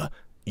 Peppa.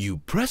 You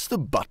press the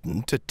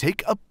button to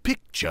take a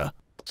picture.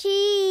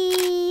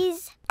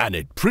 Cheese! And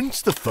it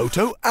prints the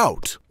photo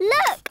out.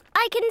 Look,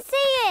 I can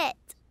see it.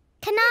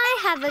 Can I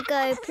have a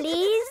go,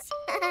 please?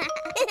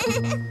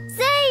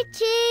 Say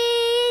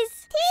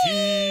cheese!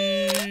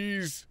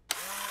 Cheese!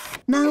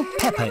 Now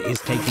Peppa is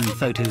taking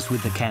photos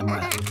with the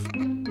camera.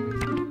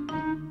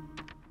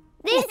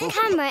 This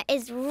camera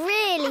is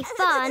really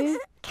fun.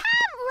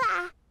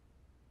 Camera!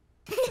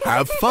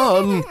 Have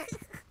fun!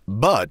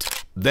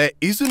 But there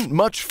isn't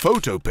much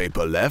photo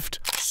paper left,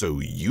 so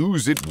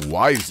use it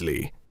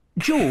wisely.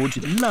 George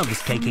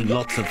loves taking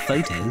lots of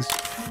photos.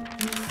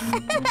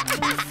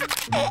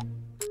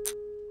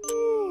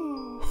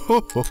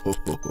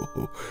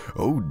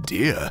 Oh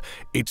dear,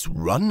 it's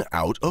run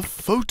out of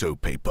photo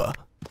paper.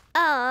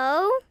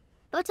 Oh,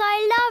 but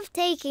I love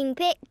taking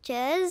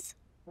pictures.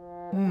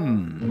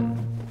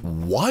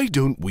 Why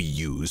don't we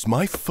use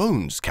my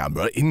phone's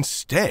camera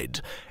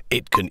instead?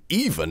 It can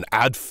even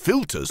add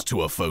filters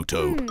to a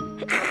photo.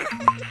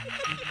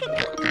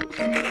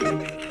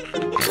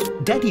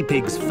 Daddy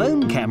Pig's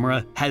phone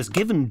camera has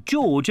given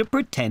George a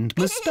pretend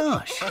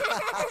moustache.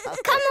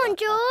 Come on,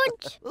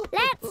 George.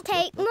 Let's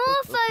take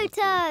more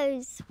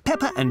photos.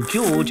 Peppa and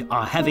George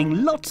are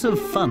having lots of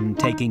fun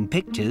taking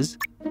pictures.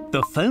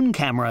 The phone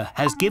camera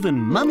has given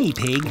Mummy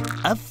Pig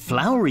a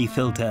flowery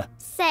filter.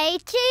 Say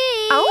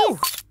cheese. Oh!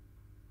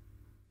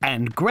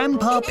 And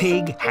Grandpa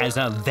Pig has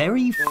a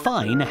very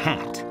fine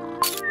hat.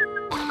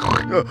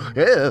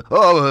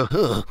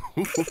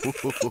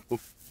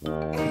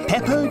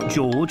 Peppa,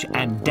 George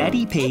and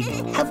Daddy Pig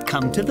have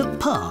come to the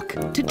park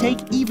to take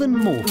even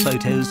more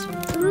photos.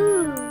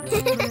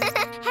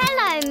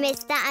 Hello,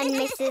 Mr. and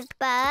Mrs.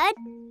 Bird.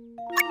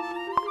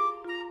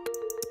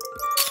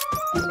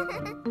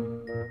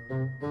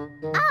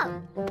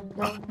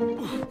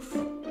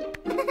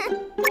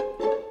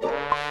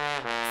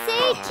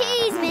 Say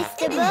cheese,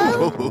 Mr.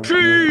 Bull.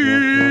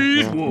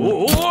 Cheese!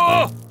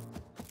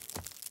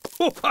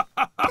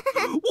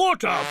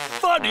 What a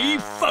funny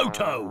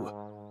photo!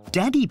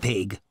 Daddy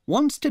Pig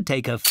wants to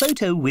take a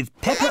photo with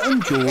Peppa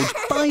and George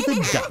by the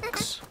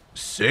ducks.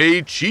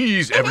 Say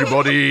cheese,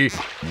 everybody.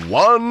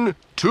 1,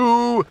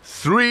 2,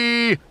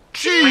 3,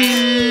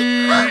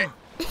 cheese!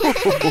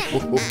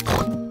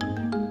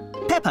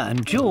 Peppa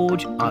and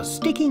George are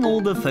sticking all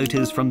the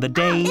photos from the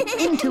day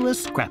into a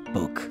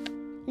scrapbook.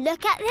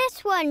 Look at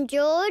this one,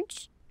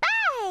 George.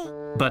 Bye.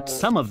 But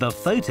some of the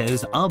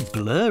photos are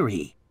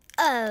blurry.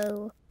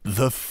 Oh.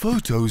 The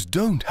photos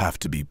don't have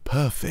to be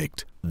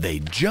perfect. They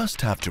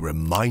just have to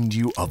remind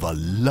you of a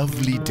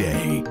lovely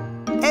day.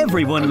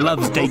 Everyone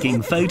loves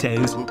taking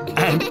photos,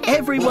 and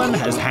everyone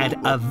has had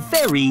a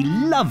very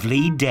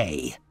lovely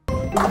day.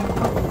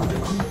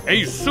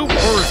 A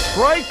super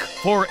strike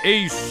for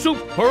a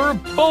super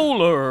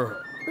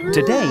bowler.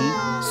 Today,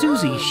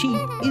 Susie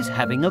Sheep is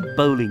having a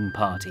bowling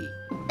party.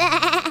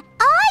 I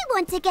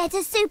want to get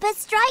a super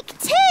strike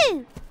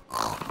too.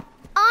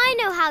 I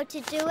know how to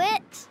do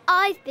it.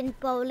 I've been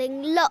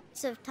bowling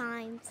lots of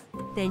times.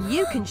 Then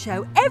you can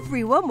show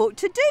everyone what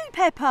to do,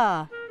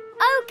 Peppa.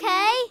 OK.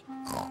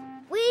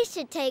 We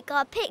should take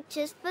our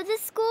pictures for the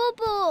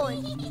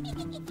scoreboard.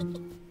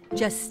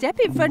 Just step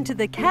in front of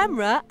the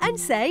camera and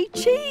say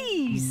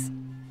cheese.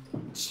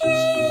 Cheese!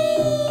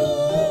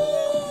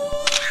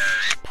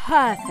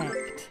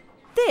 Perfect.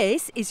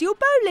 This is your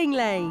bowling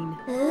lane.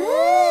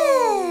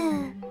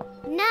 Ooh.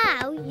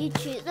 Now you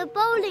choose a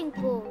bowling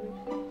ball.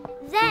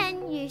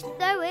 Then you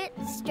throw it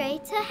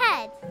straight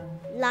ahead,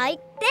 like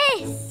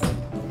this.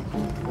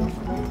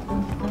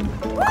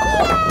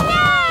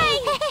 Yay!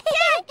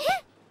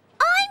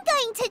 I'm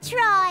going to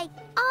try.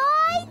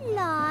 I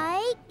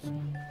like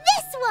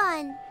this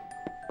one.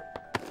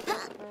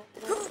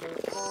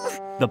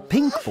 The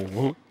pink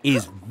ball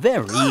is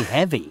very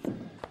heavy.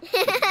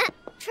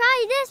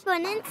 Try this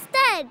one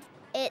instead.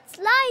 It's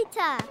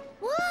lighter.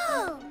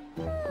 Whoa!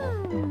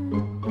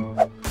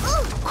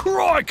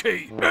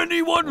 Crikey!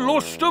 Anyone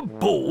lost a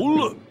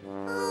ball?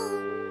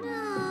 Oh,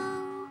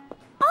 no.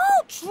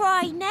 I'll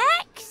try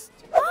next.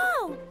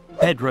 Oh.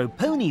 Pedro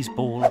Pony's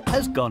ball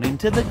has gone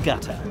into the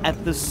gutter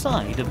at the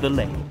side of the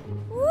lane.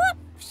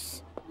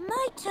 Whoops.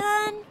 My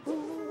turn.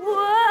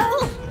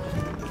 Whoa.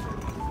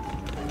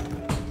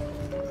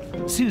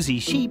 Susie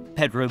Sheep,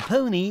 Pedro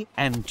Pony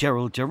and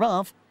Gerald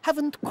Giraffe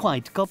haven't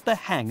quite got the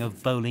hang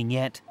of bowling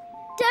yet.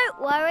 Don't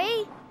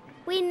worry.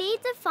 We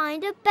need to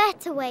find a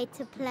better way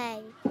to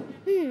play.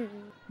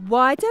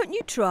 Why don't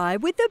you try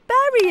with the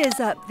barriers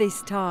up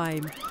this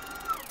time?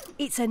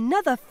 It's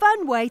another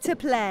fun way to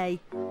play.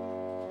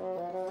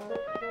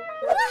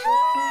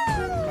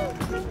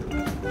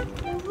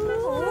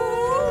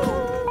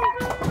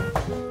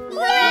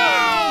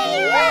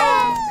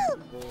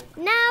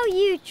 Now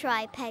you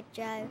try,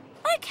 Pedro.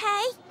 OK,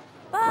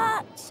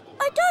 but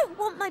I don't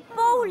want my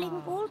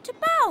bowling ball to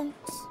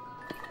bounce.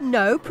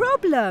 No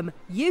problem.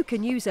 You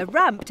can use a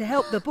ramp to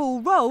help the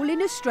ball roll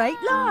in a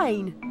straight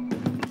line.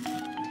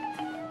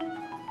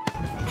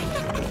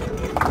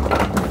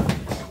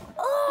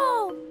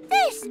 Oh,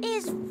 this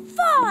is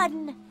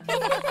fun!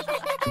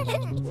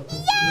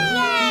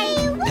 Yay!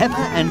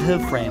 Peppa and her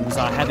friends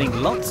are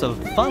having lots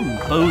of fun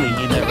bowling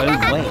in their own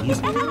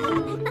ways.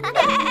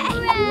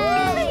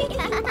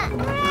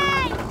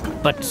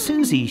 But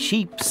Susie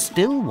Sheep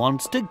still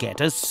wants to get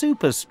a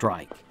super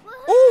strike.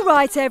 All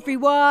right,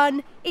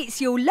 everyone.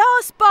 It's your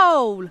last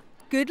bowl.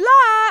 Good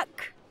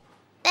luck.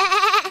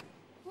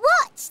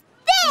 What's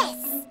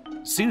this?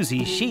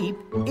 Susie Sheep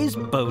is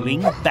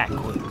bowling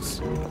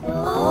backwards.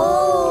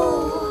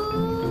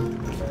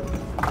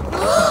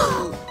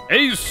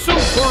 A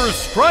super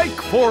strike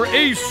for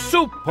a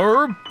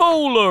super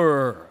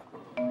bowler.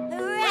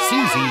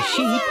 Susie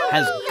Sheep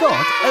has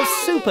got a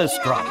super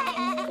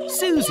strike.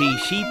 Susie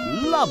Sheep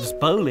loves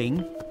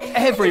bowling.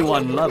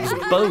 Everyone loves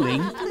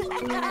bowling.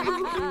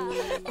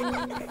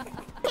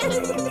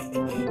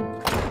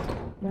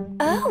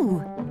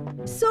 Oh,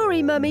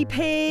 Sorry, Mummy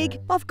Pig.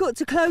 I've got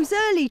to close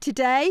early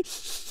today.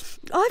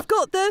 I've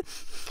got the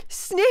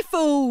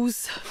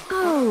sniffles.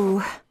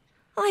 oh,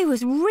 I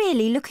was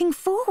really looking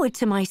forward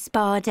to my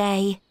spa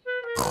day.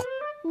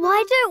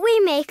 Why don't we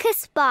make a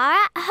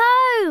spa at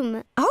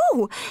home?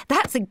 Oh,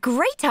 that's a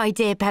great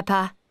idea,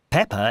 Peppa.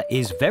 Peppa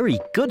is very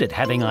good at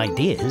having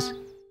ideas.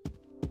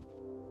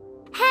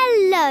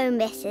 Hello,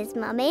 Mrs.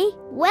 Mummy.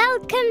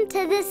 Welcome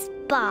to the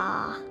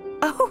spa.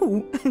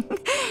 Oh,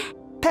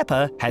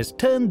 Peppa has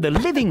turned the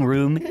living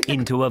room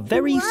into a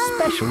very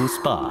special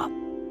spa.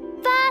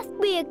 First,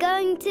 we are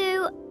going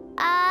to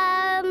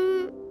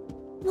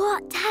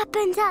What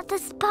happens at the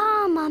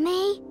spa,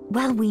 Mummy?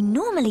 Well, we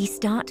normally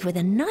start with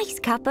a nice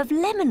cup of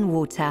lemon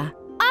water.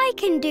 I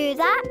can do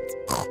that.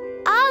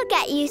 I'll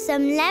get you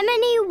some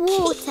lemony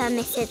water,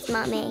 Mrs.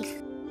 Mummy.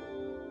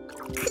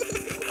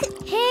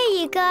 Here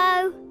you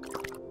go.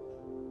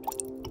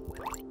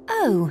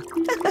 Oh.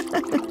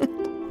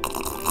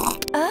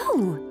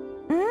 Oh.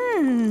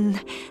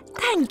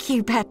 Thank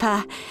you,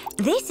 Peppa.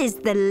 This is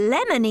the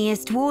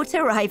lemoniest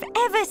water I've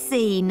ever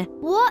seen.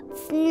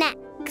 What's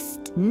next?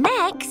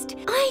 Next,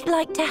 I'd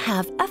like to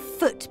have a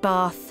foot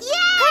bath.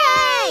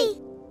 Yay!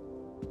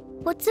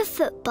 What's a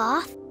foot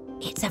bath?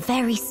 It's a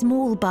very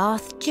small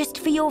bath just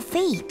for your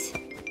feet.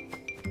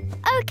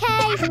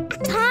 OK,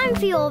 time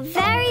for your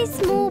very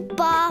small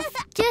bath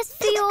just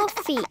for your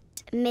feet,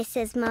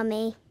 Mrs.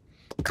 Mummy.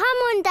 Come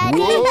on,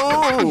 Daddy.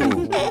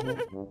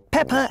 Whoa!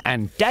 Peppa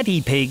and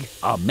Daddy Pig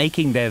are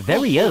making their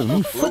very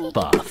own foot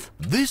bath.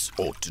 This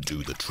ought to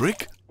do the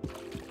trick.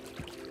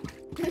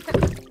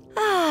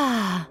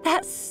 Ah,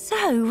 that's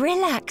so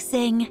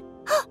relaxing.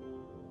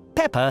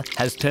 Peppa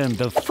has turned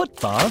the foot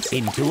bath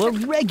into a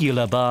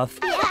regular bath.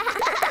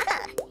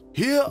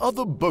 Here are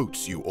the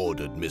boats you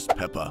ordered, Miss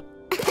Peppa.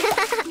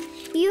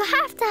 You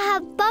have to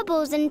have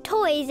bubbles and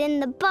toys in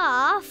the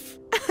bath.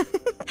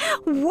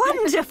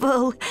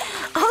 Wonderful!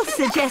 I'll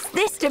suggest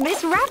this to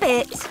Miss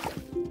Rabbit.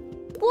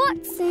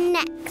 What's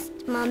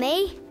next,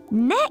 Mummy?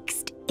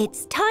 Next,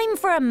 it's time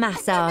for a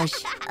massage.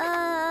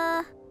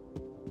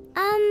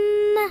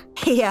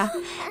 Here,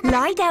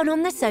 lie down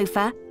on the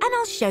sofa and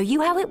I'll show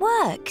you how it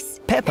works.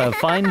 Peppa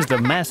finds the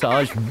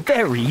massage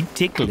very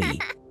tickly.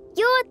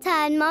 Your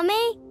turn,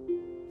 Mummy.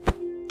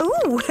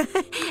 Ooh,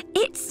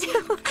 it's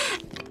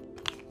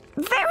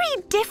very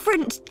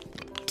different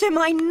to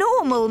my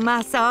normal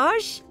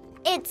massage.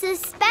 It's a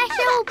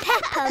special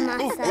Peppa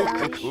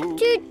massage.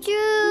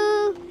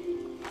 Choo-choo.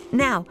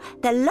 Now,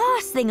 the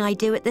last thing I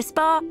do at the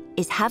spa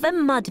is have a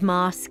mud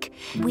mask,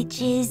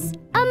 which is...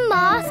 A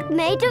mask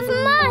made of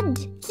mud.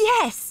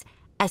 Yes,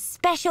 a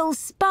special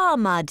spa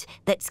mud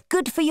that's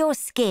good for your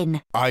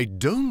skin. I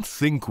don't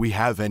think we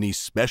have any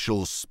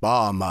special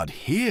spa mud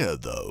here,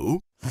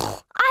 though.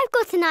 I've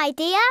got an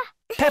idea.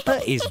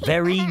 Peppa is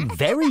very,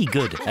 very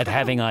good at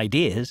having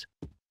ideas.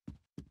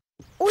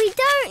 We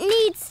don't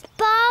need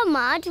spa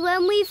mud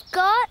when we've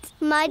got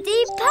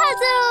muddy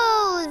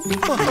puddles.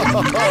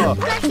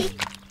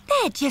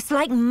 They're just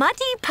like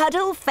muddy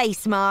puddle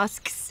face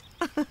masks.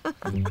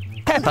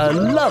 Peppa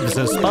loves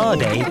a spa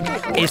day,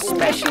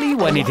 especially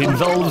when it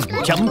involves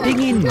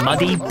jumping in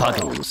muddy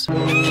puddles.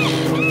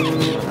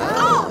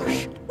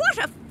 Gosh, what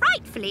a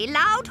frightfully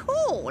loud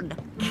horn.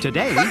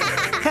 Today,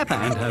 Peppa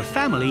and her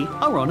family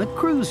are on a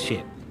cruise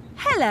ship.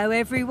 Hello,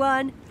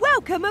 everyone.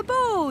 Welcome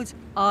aboard.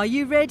 Are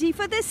you ready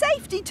for the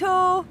safety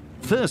tour?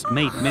 First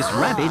mate Miss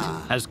Rabbit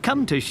has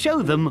come to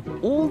show them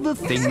all the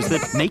things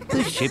that make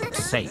the ship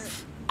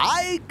safe.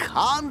 I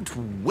can't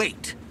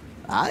wait.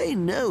 I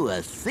know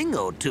a thing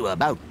or two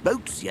about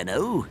boats, you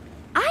know.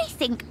 I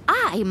think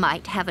I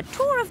might have a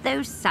tour of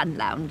those sun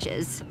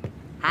loungers.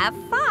 Have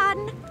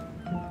fun.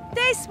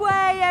 This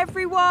way,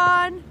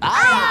 everyone.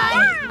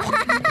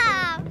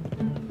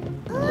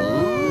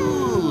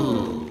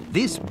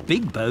 This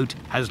big boat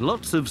has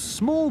lots of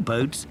small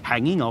boats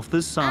hanging off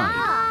the side.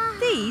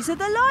 These are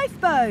the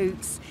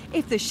lifeboats.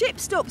 If the ship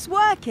stops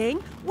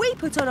working, we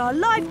put on our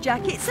life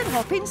jackets and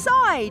hop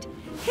inside.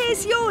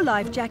 Here's your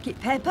life jacket,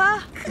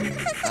 Peppa.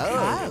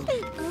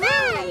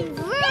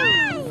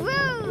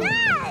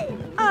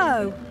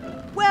 Oh,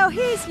 well,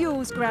 here's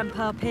yours,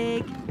 Grandpa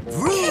Pig.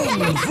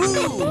 Vroom,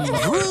 vroom,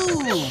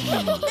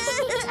 vroom.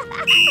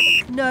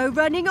 No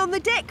running on the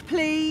deck,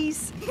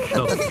 please.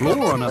 The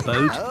floor on a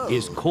boat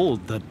is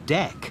called the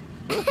deck.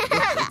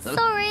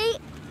 Sorry.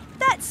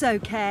 That's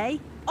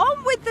okay.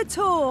 On with the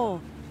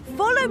tour.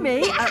 Follow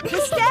me up the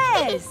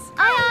stairs.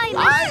 Aye,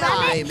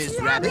 Aye, Miss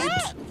Rabbit.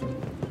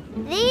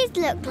 These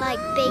look like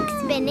big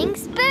spinning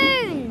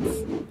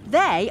spoons.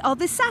 They are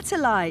the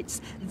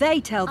satellites. They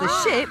tell the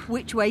ship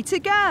which way to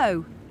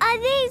go. Are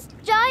these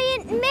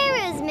giant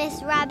mirrors,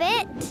 Miss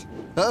Rabbit?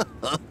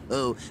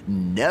 Oh,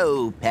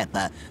 no,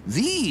 Peppa.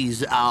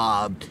 These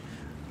are...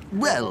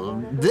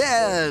 Well,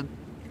 they're...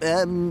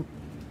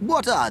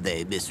 what are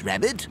they, Miss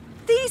Rabbit?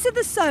 These are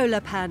the solar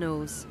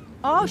panels.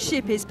 Our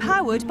ship is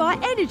powered by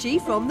energy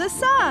from the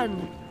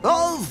sun.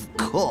 Of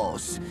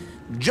course.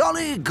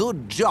 Jolly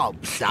good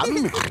job,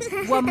 son.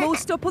 One more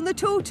stop on the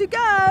tour to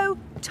go.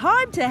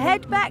 Time to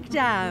head back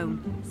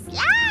down.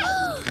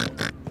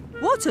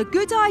 What a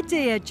good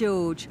idea,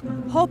 George.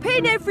 Hop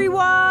in,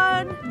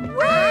 everyone.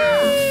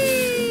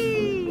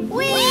 Whee!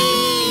 Whee!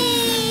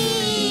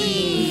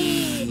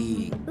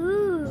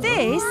 Ooh.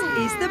 This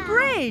is the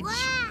bridge.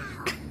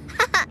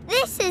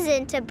 This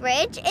isn't a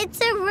bridge, it's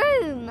a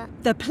room.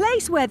 The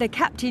place where the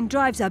captain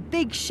drives a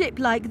big ship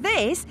like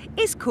this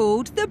is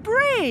called the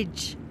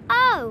bridge.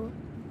 Oh,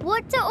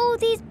 what do all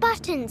these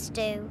buttons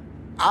do?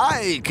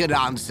 I can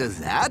answer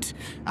that.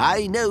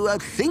 I know a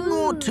thing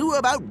or two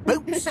about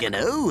boats, you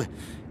know.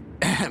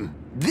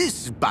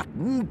 This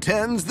button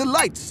turns the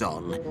lights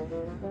on.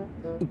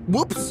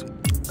 Whoops!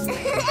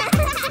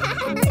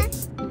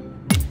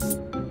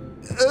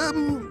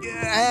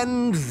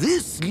 And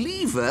this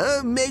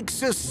lever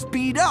makes us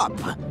speed up.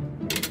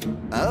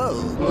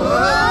 Oh.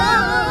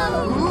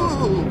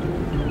 Whoa.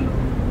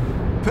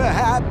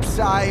 Perhaps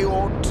I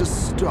ought to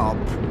stop.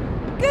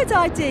 Good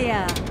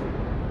idea.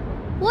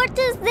 What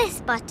does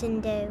this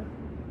button do?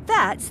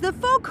 That's the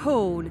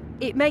foghorn.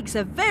 It makes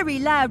a very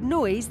loud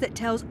noise that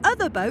tells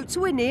other boats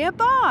we're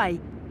nearby.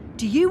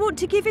 Do you want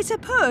to give it a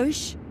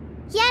push?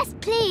 Yes,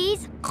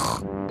 please.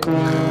 Gosh!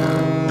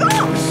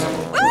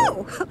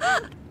 Oh!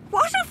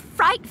 What a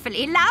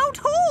frightfully loud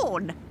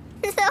horn!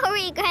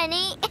 Sorry,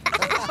 Granny.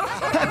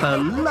 Peppa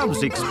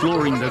loves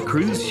exploring the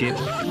cruise ship,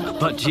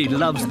 but she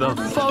loves the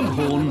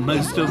foghorn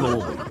most of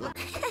all.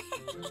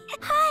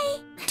 Hi!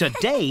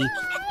 Today,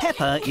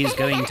 Peppa is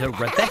going to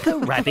Rebecca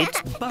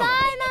Rabbit's burrow.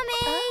 Bye,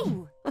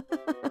 Mummy.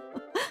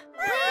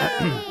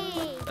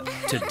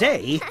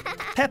 Today,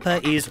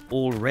 Peppa is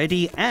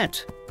already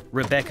at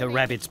Rebecca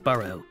Rabbit's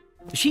burrow.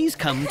 She's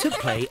come to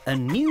play a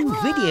new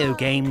video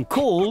game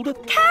called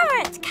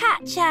Carrot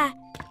Catcher!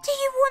 Do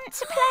you want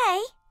to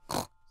play?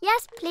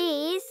 Yes,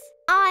 please.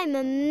 I'm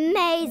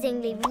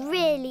amazingly,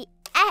 really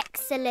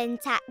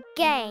excellent at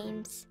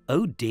games.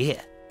 Oh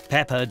dear,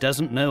 Peppa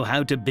doesn't know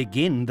how to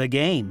begin the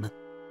game.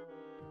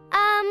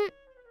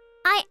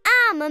 I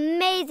am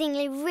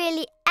amazingly,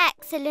 really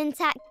excellent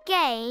at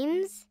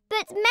games,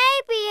 but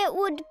maybe it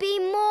would be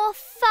more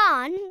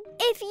fun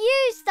if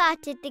you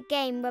started the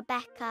game,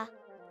 Rebecca.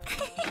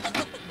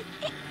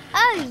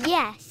 Oh,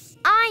 yes,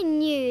 I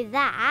knew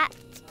that.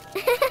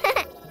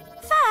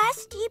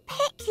 First, you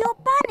pick your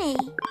bunny.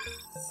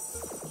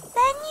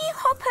 Then you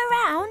hop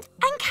around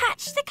and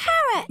catch the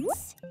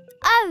carrots.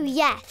 Oh,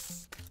 yes.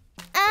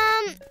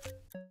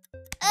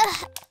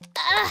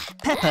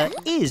 Peppa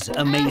is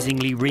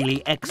amazingly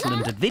really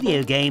excellent at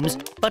video games,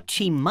 but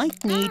she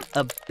might need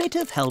a bit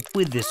of help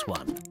with this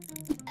one.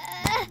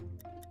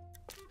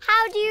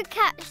 How do you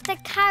catch the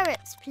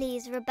carrots,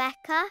 please,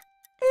 Rebecca?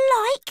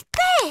 Like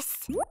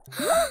this.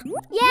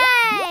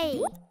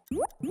 Yay!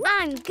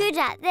 I'm good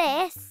at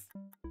this.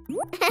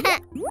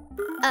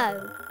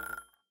 Oh.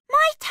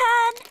 My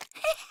turn.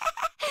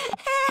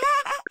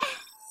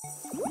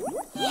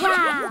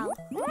 Wow.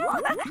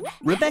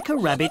 Rebecca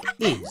Rabbit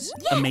is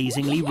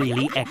amazingly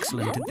really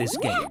excellent at this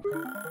game.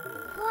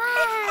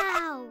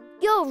 Wow.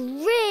 You're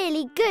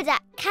really good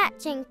at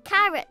catching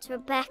carrots,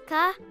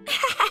 Rebecca.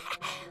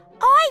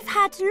 I've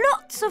had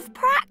lots of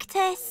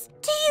practice.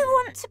 Do you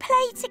want to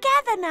play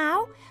together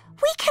now?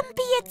 We can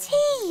be a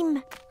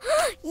team.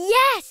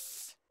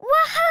 Yes!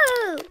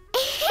 Woohoo!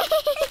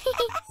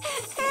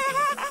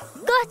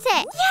 Got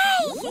it!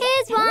 Yay!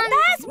 Here's one.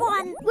 There's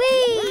one.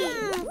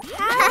 Whee!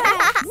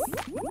 Carrots.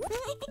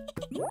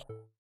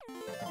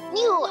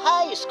 New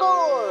high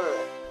score!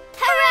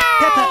 Hooray!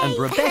 Peppa and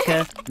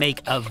Rebecca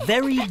make a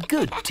very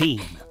good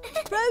team.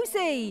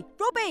 Rosie!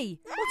 Robbie!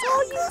 What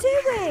are you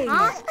doing?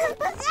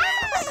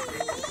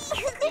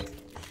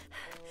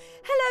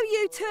 Hello,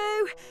 you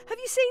two. Have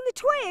you seen the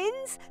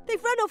twins?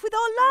 They've run off with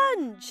our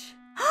lunch.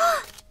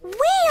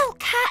 We'll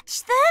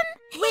catch them.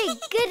 We're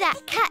good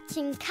at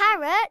catching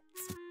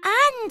carrots.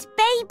 And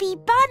baby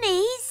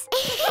bunnies.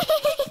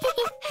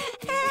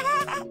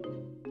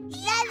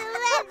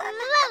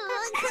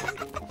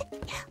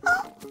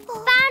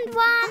 Found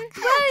one.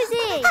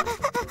 Rosie.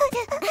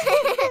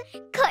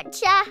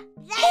 Gotcha.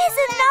 Here's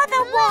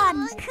another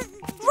one.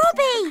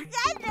 Robbie,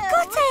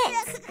 got it.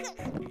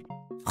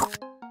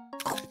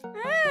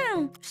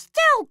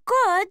 Still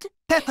good.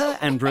 Peppa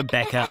and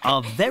Rebecca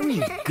are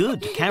very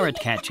good carrot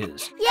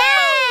catchers.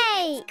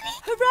 Yay!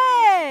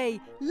 Hooray!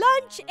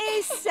 Lunch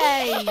is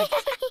saved.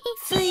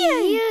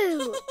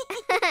 Phew.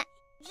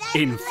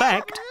 In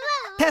fact,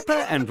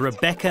 Peppa and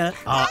Rebecca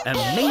are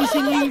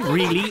amazingly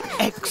really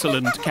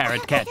excellent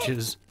carrot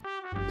catchers.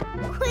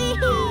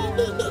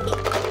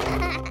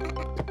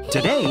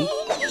 Today,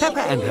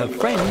 Peppa and her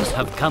friends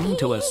have come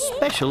to a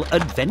special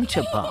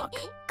adventure park.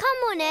 Come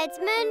on,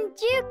 Edmund.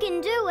 You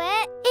can do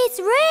it. It's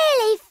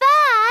really fun.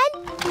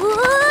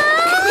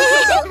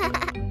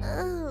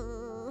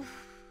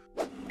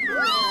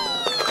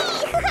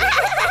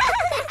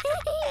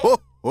 Ho,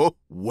 ho,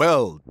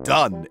 well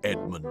done,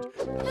 Edmund.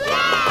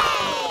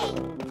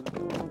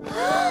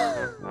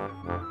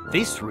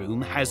 This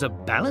room has a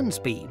balance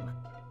beam.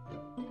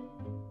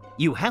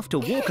 You have to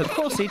walk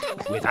across it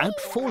without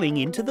falling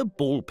into the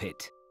ball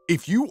pit.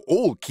 If you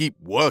all keep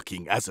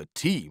working as a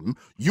team,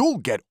 you'll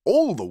get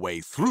all the way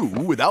through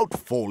without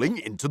falling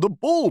into the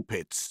ball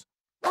pits.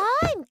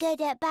 I'm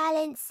good at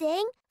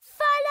balancing.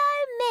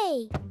 Follow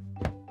me.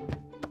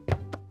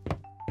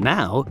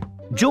 Now,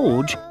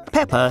 George,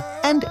 Peppa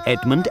and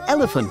Edmund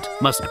Elephant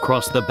must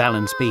cross the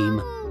balance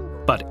beam.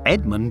 But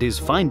Edmund is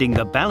finding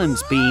the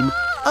balance beam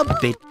a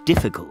bit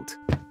difficult.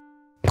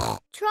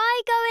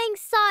 Try going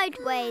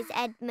sideways,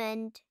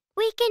 Edmund.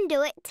 We can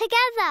do it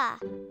together.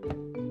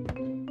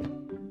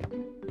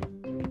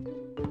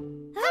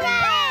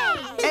 Hooray!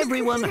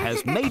 Everyone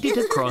has made it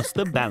across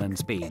the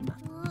balance beam.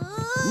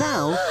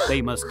 Now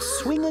they must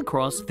swing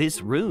across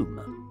this room.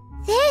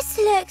 This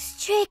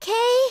looks tricky.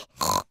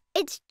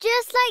 It's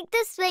just like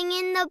the swing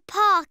in the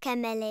park,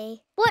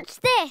 Emily. Watch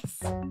this.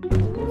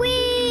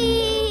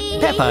 Whee!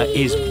 Peppa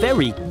is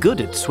very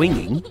good at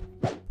swinging.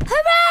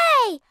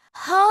 Hooray!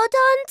 Hold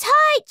on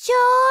tight,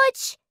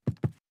 George.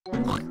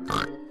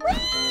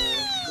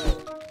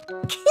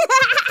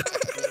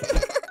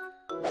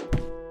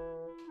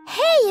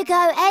 Here you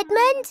go,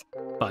 Edmund.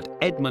 But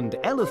Edmund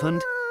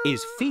Elephant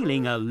is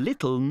feeling a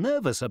little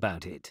nervous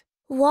about it.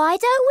 Why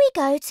don't we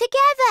go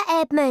together,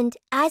 Edmund,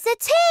 as a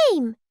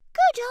team?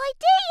 Good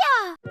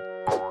idea!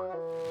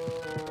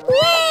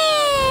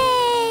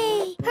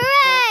 Whee!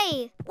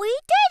 Hooray! We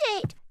did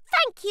it!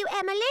 Thank you,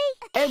 Emily.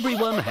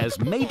 Everyone has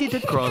made it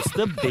across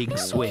the big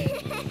swing.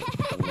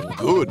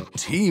 Good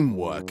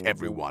teamwork,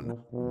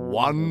 everyone.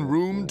 One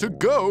room to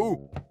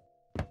go.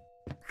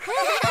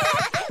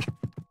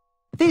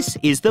 This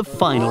is the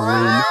final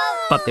room,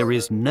 but there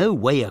is no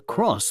way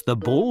across the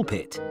ball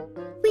pit.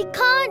 We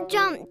can't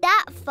jump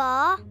that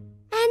far.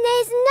 And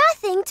there's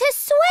nothing to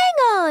swing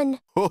on.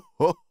 Ho,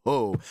 ho,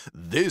 ho.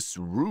 This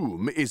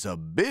room is a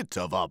bit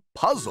of a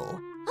puzzle.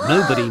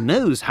 Nobody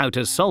knows how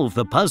to solve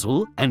the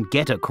puzzle and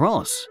get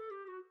across.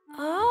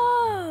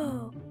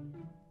 Oh.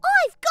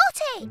 I've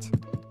got it.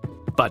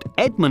 But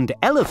Edmund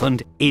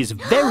Elephant is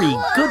very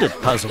good at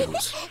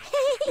puzzles.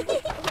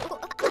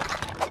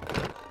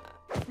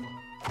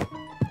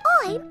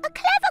 I'm a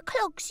clever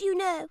clogs, you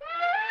know.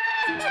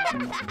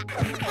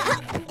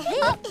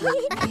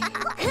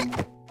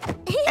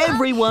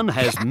 Everyone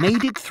has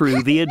made it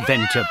through the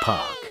adventure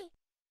park.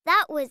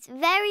 That was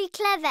very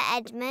clever,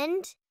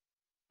 Edmund.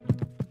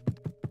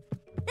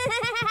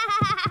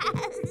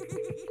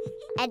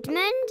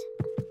 Edmund?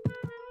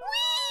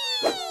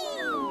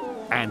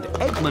 And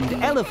Edmund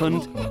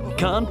Elephant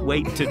can't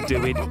wait to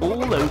do it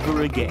all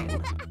over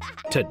again.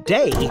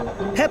 Today,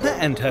 Peppa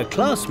and her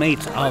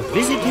classmates are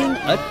visiting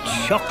a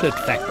chocolate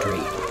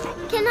factory.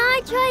 Can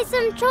I try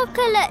some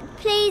chocolate,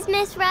 please,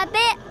 Miss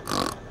Rabbit?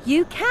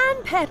 You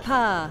can,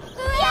 Peppa.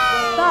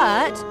 Yay!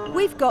 But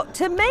we've got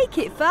to make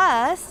it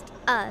first.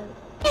 Oh.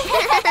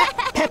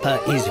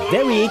 Peppa is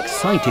very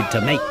excited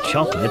to make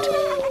chocolate.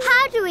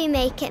 How do we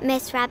make it,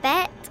 Miss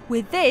Rabbit?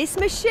 With this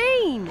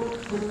machine.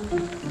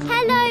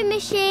 Hello,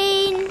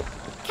 machine.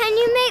 Can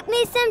you make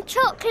me some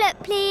chocolate,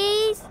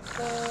 please?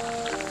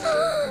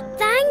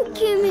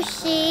 Thank you,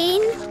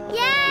 machine.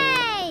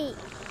 Yay!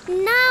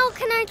 Now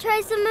can I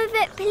try some of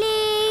it,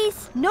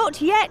 please?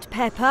 Not yet,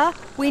 Peppa.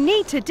 We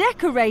need to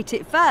decorate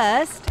it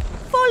first.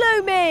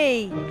 Follow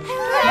me.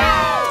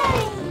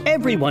 Hooray!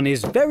 Everyone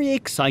is very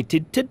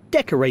excited to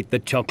decorate the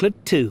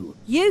chocolate too.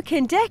 You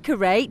can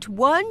decorate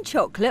one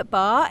chocolate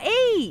bar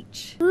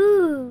each.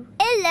 Ooh,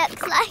 it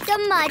looks like a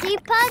muddy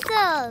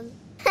puzzle.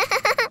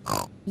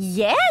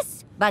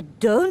 Yes, but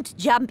don't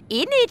jump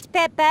in it,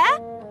 Peppa.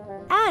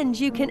 And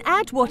you can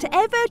add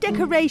whatever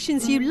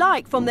decorations you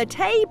like from the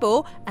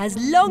table as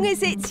long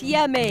as it's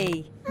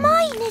yummy.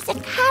 Mine is a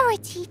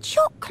carroty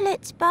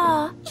chocolate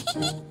bar.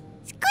 Squeak!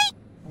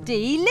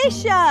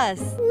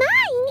 Delicious!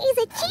 Mine is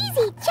a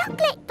cheesy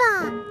chocolate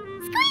bar.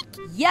 Squeak!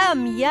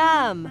 Yum,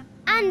 yum.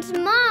 And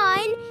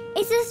mine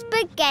is a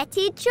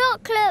spaghetti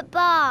chocolate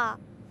bar.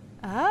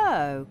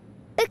 Oh.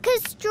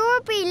 Because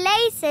strawberry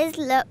laces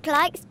look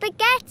like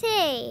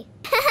spaghetti.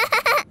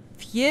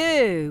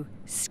 Phew.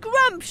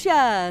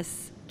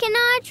 Scrumptious. Can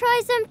I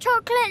try some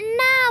chocolate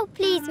now,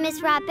 please,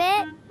 Miss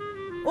Rabbit?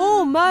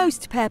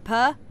 Almost,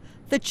 Peppa.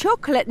 The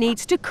chocolate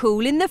needs to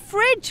cool in the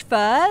fridge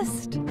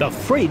first. The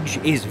fridge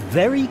is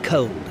very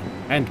cold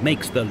and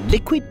makes the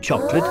liquid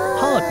chocolate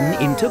harden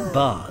into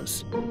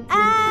bars.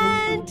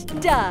 And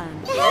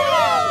done.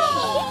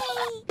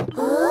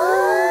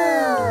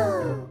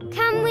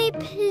 Can we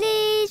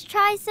please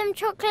try some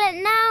chocolate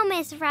now,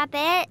 Miss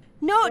Rabbit?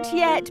 Not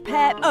yet,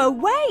 Pep. Oh,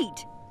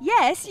 wait.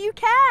 Yes, you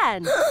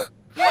can.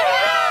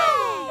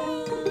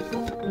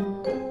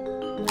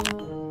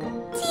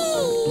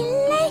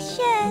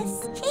 Delicious!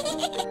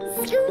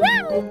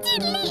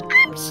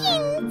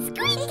 Scrum-diddly-option!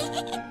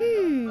 Squeak!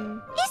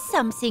 Is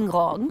something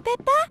wrong,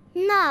 Peppa?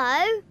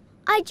 No,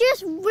 I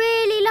just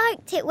really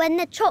liked it when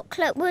the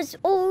chocolate was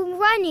all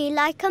runny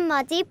like a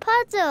muddy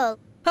puddle.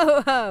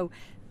 Ho, ho.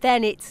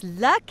 Then it's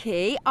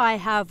lucky I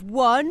have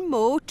one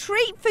more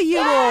treat for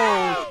you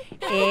all.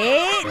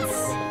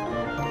 It's...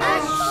 A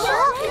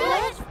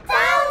chocolate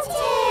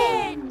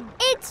fountain!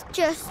 It's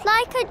just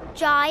like a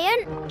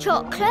giant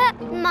chocolate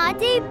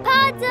muddy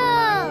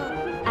puddle.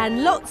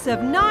 And lots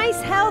of nice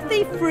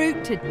healthy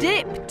fruit to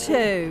dip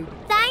too.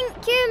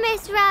 Thank you,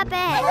 Miss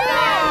Rabbit.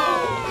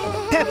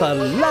 Peppa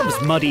loves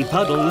muddy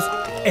puddles,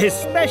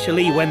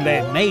 especially when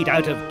they're made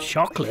out of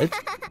chocolate.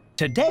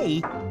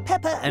 Today,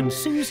 Peppa and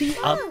Susie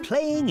are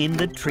playing in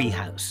the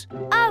treehouse.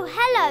 Oh,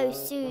 hello,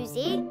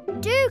 Susie.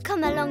 Do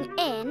come along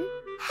in.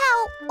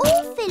 How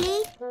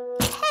awfully,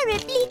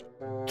 terribly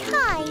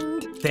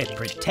kind. They're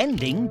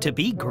pretending to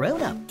be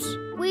grown-ups.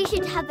 We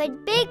should have a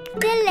big,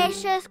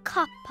 delicious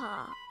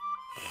cuppa.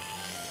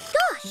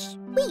 Gosh,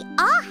 we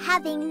are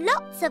having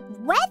lots of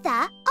weather,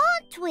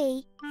 aren't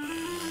we?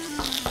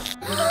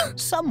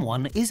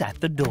 Someone is at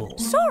the door.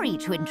 Sorry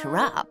to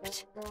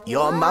interrupt.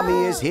 Your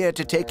mummy is here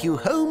to take you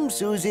home,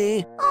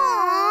 Susie.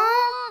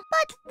 Aww,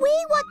 but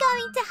we were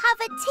going to have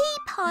a tea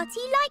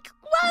party like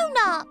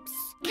grown-ups.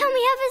 Can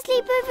we have a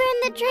sleepover in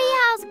the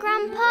treehouse,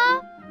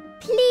 Grandpa?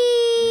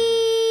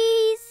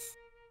 Please?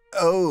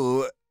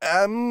 Oh,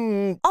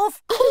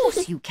 Of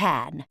course you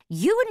can.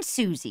 You and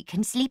Susie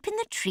can sleep in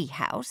the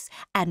treehouse,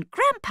 and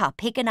Grandpa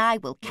Pig and I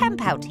will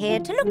camp out here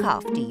to look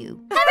after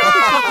you.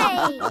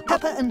 Hooray!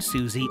 Peppa and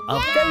Susie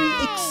are very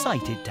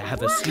excited to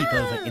have a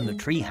sleepover in the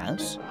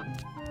treehouse.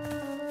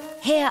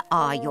 Here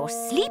are your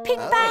sleeping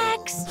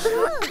bags,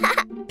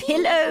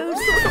 pillows,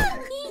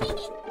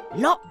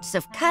 lots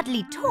of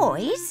cuddly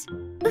toys,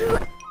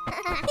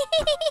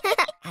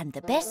 and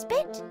the best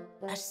bit,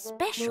 a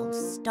special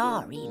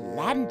starry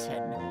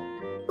lantern.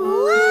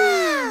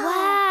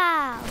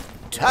 Wow!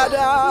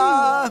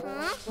 ta-da!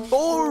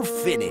 All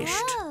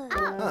finished.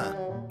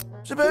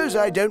 Suppose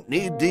I don't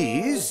need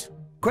these.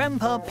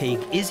 Grandpa Pig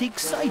is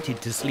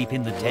excited to sleep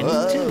in the tent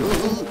too.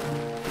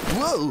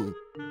 Whoa!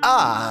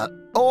 Ah,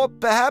 or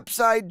perhaps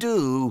I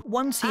do.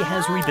 Once he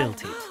has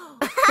rebuilt it.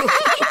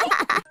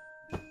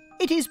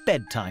 It is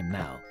bedtime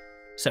now,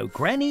 so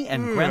Granny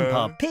and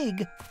Grandpa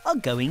Pig are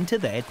going to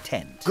their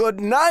tent. Good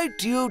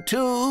night, you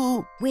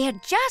two. We're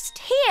just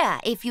here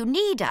if you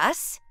need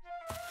us.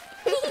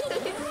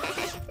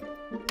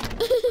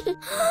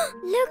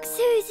 Look,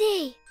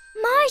 Susie.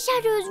 My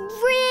shadow's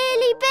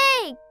really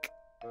big.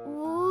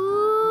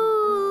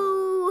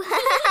 Ooh.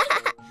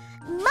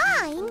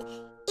 Mine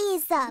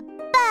is a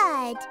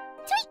bird.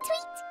 Tweet,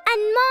 tweet.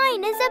 And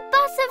mine is a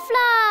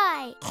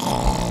butterfly.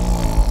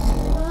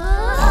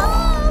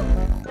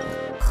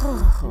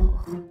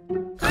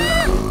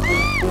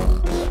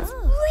 It's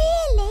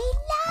really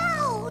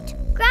loud.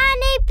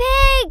 Granny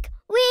Pig,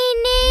 we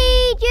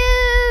need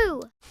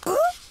you.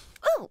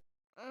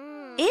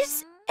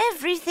 Is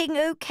everything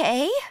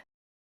okay?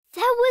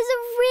 There was a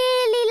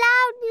really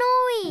loud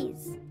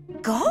noise.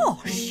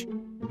 Gosh!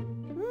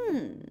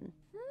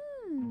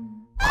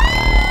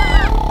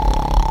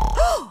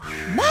 Oh,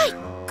 my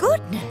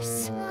goodness!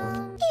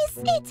 Is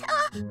it a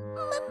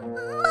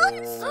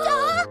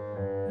monster?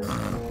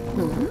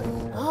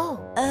 Oh.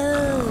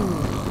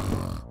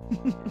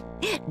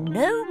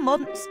 No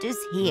monsters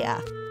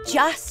here.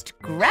 Just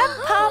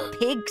Grandpa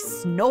Pig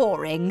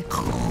snoring.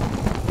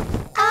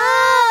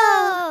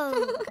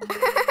 Oh!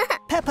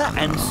 Peppa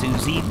and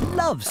Susie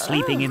love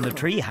sleeping in the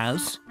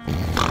treehouse.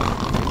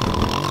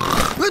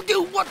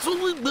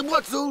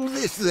 What's all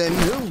this then?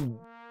 Oh,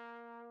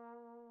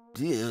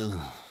 dear.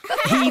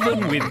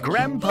 Even with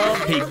Grandpa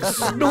Pig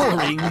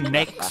snoring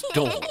next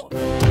door.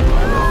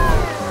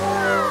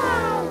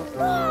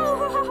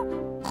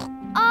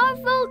 Are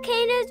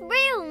volcanoes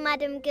real,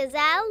 Madam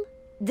Gazelle?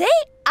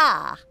 They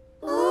are.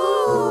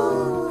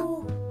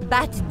 Ooh.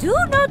 But do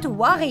not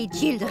worry,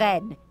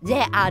 children.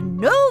 There are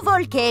no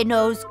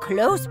volcanoes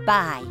close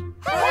by.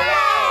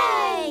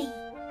 Hooray!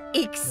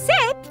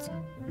 Except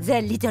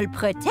the little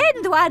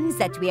pretend ones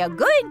that we are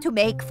going to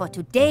make for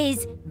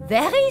today's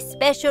very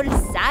special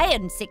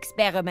science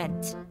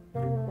experiment.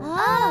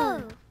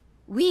 Oh!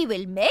 We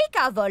will make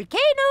our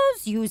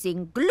volcanoes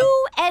using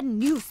glue and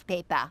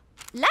newspaper,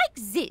 like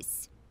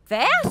this.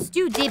 First,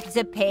 you dip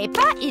the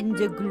paper in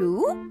the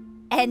glue,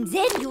 and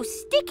then you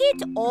stick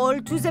it all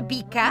to the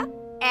beaker,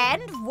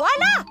 and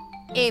voila!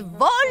 A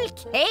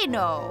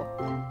volcano!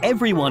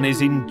 Everyone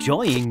is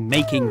enjoying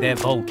making their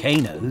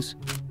volcanoes.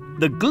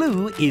 The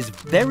glue is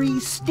very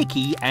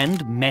sticky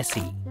and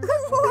messy.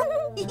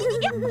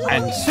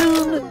 And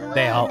soon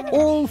they are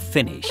all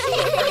finished.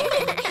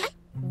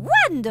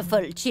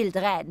 Wonderful,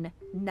 children.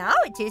 Now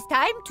it is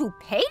time to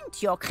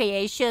paint your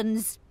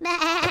creations.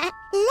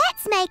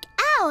 Let's make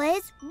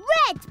ours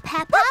red,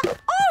 Peppa.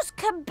 Ours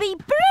can be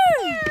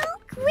blue.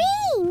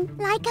 Green,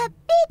 like a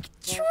big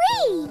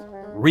tree.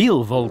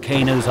 Real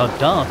volcanoes are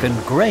dark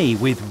and grey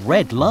with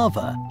red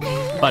lava.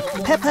 But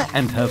Peppa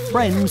and her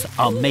friends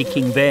are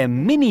making their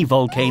mini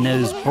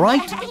volcanoes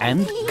bright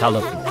and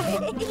colourful.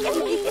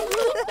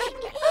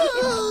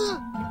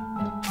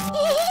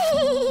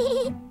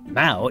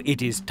 Now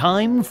it is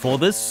time for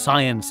the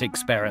science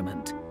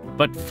experiment.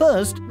 But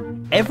first,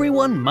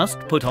 everyone must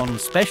put on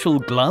special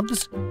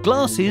gloves,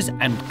 glasses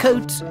and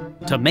coats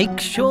to make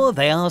sure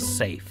they are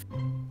safe.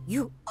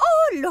 You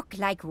all look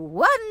like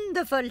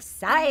wonderful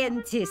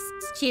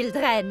scientists,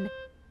 children.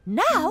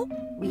 Now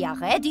we are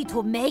ready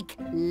to make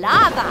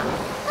lava.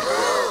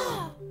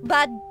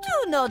 But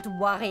do not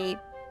worry.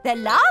 The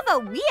lava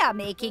we are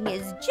making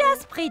is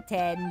just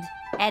pretend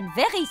and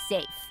very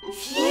safe.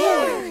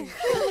 Phew!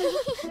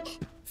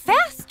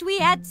 First, we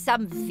add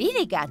some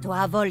vinegar to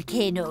our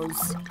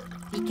volcanoes.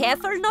 Be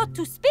careful not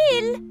to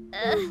spill.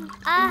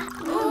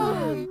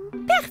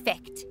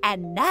 Perfect.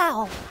 And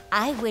now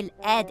I will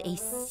add a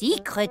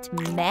secret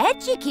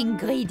magic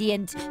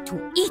ingredient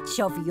to each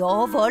of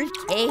your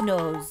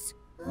volcanoes.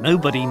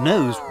 Nobody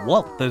knows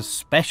what the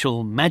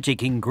special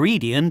magic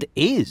ingredient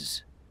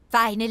is.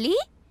 Finally,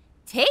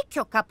 take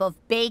your cup of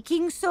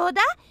baking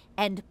soda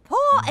and pour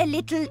a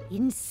little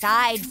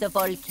inside the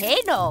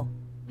volcano.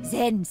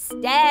 Then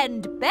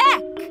stand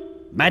back.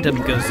 Madame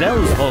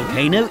Gazelle's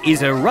volcano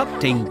is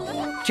erupting,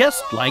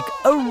 just like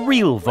a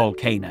real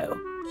volcano.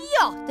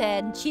 Your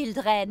turn,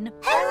 children.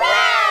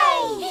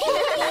 Hooray!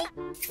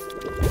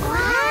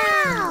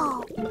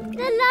 Wow!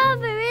 The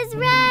lava is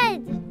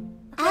red.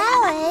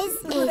 Ours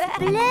is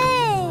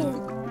blue.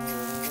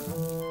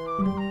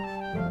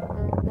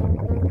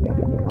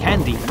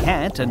 Candy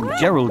Cat and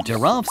Gerald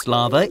Giraffe's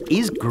lava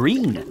is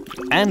green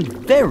and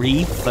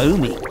very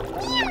foamy.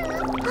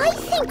 I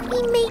think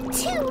we made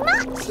too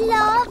much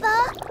lava.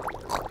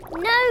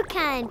 No,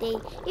 Candy.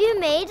 You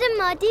made a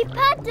muddy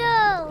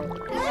puddle.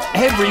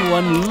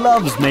 Everyone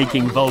loves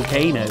making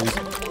volcanoes,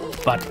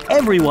 but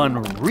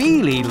everyone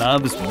really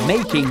loves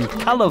making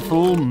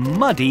colourful,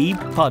 muddy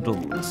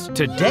puddles.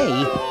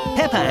 Today,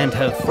 Peppa and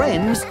her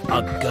friends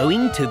are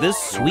going to the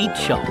sweet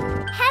shop.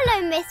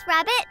 Hello, Miss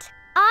Rabbit.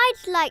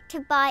 I'd like to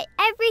buy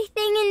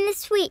everything in the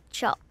sweet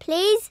shop,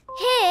 please.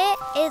 Here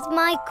is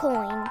my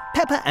coin.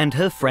 Peppa and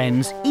her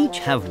friends each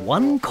have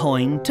 1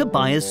 coin to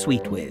buy a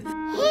sweet with.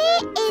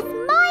 Here is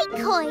my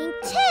coin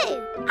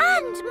too.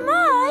 And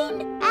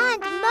mine.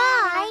 And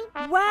mine.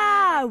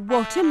 Wow,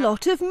 what a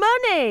lot of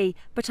money.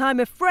 But I'm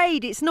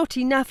afraid it's not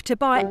enough to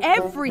buy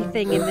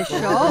everything in the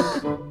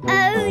shop.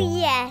 Oh,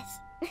 yes.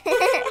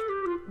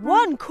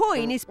 1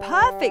 coin is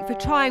perfect for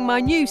trying my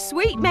new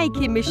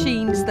sweet-making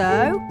machines,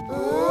 though.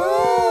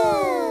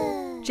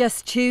 Ooh.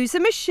 Just choose a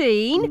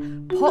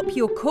machine, pop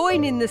your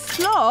coin in the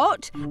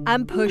slot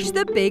and push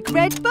the big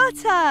red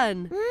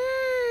button.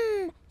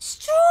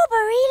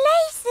 Strawberry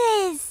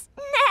laces.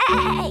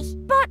 Nay,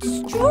 but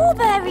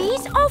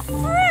strawberries are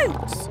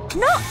fruits,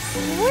 not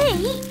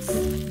sweets.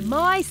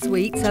 My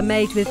sweets are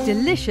made with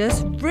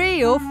delicious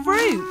real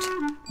fruit.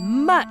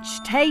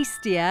 Much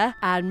tastier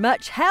and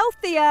much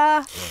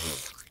healthier.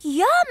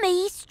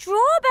 Yummy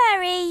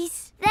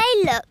strawberries.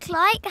 They look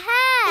like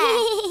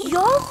hair.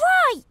 You're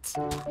right.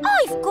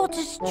 I've got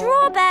a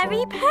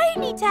strawberry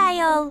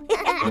ponytail.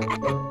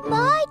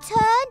 My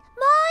turn,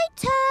 my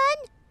turn.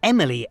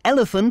 Emily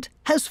Elephant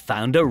has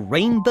found a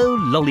rainbow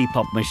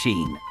lollipop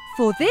machine.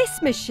 For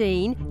this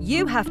machine,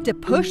 you have to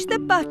push the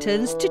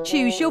buttons to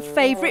choose your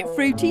favourite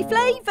fruity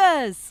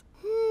flavours.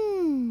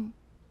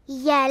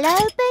 Yellow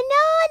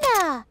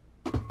banana.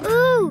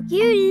 Ooh,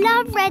 you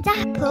love red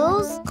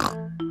apples.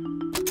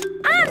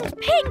 And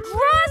pink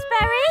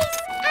raspberries.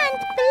 And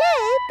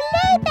blue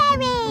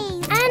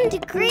blueberries. And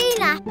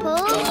green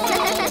apples.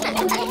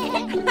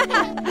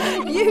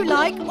 You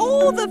like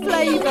all the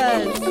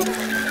flavours.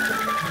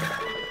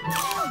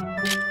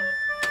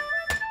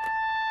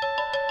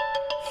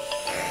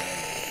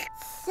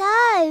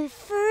 So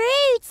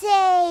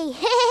fruity.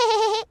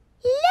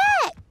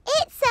 Look,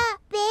 it's a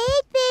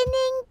big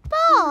spinning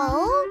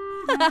ball.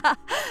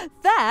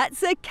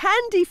 That's a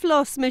candy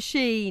floss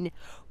machine.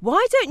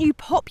 Why don't you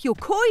pop your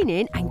coin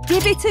in and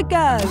give it a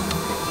go?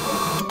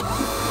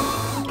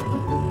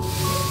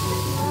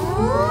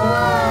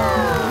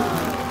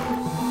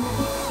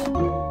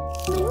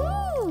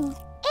 Ooh,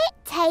 it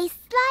tastes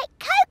like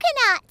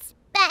coconuts.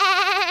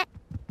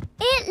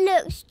 It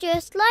looks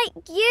just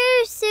like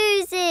you,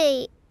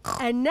 Susie.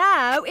 And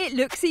now it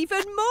looks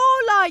even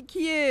more like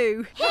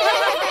you.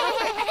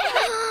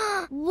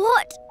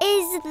 What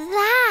is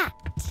that?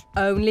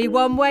 Only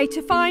one way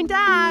to find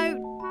out.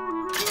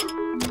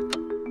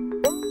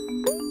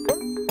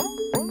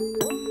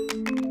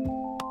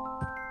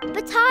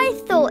 But I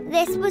thought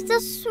this was a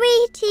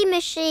sweetie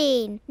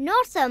machine,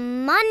 not a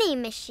money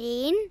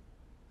machine.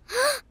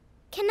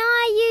 Can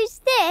I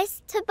use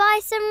this to buy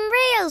some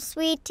real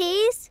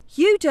sweeties?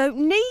 You don't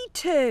need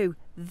to.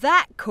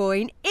 That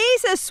coin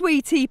is a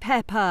sweetie,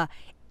 Peppa.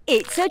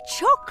 It's a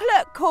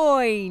chocolate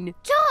coin.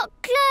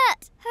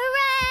 Chocolate!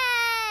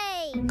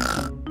 Hooray!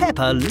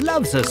 Peppa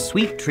loves a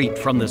sweet treat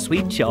from the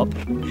sweet shop.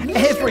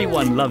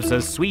 Everyone loves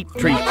a sweet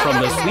treat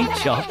from the sweet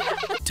shop.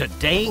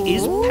 Today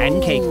is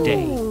Pancake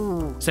Day.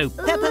 So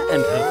Peppa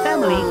and her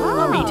family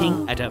are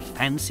eating at a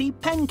fancy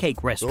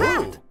pancake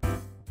restaurant.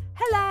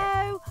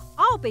 Hello,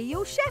 I'll be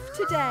your chef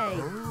today.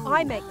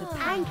 I make the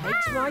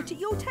pancakes right at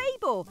your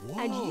table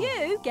and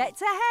you get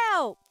to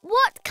help.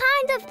 What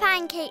kind of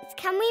pancakes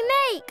can we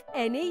make?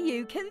 Any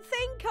you can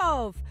think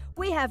of.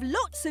 We have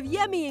lots of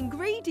yummy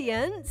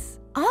ingredients.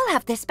 I'll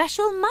have the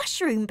special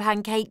mushroom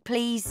pancake,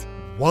 please.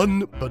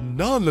 1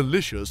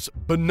 banana-licious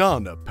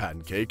banana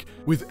pancake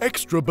with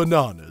extra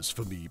bananas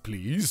for me,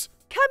 please.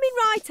 Coming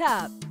right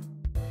up.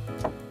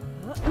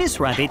 Miss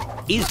Rabbit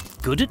is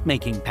good at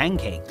making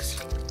pancakes.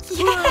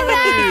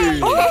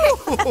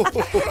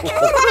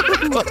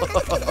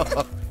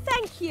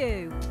 Thank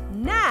you.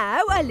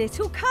 Now a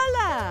little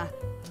colour.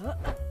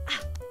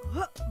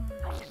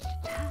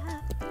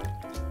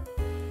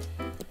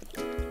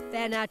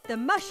 Then add the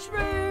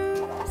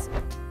mushrooms.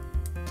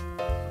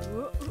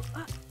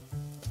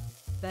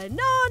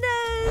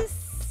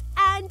 Bananas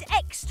and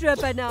extra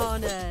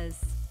bananas.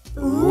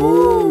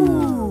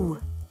 Ooh!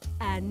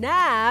 And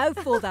now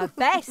for the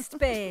best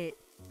bit.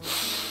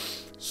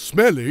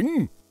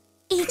 Smelling?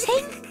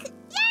 Eating?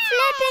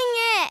 Flipping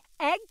it!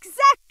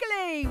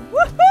 Exactly!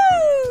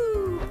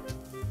 Woohoo!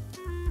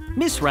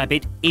 Miss Miss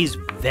Rabbit is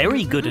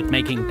very good at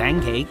making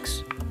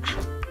pancakes.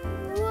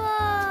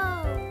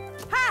 Whoa!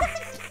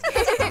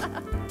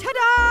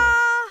 Ta-da!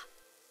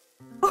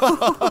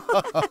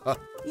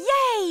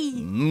 Yay!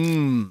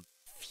 Mmm.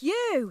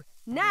 Phew!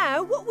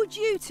 Now, what would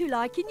you two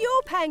like in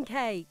your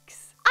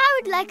pancakes? I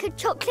would like a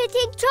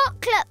chocolatey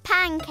chocolate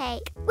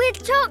pancake.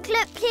 With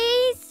chocolate,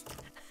 please.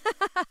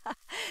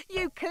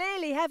 You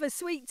clearly have a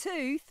sweet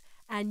tooth.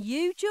 And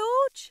you,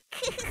 George?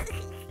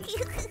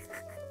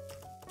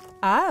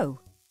 Oh,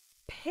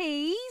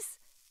 peas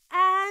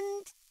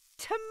and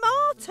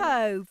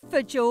tomato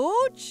for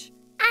George.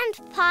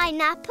 And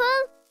pineapple,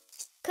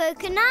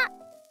 coconut,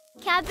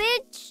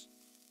 cabbage.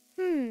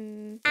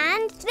 And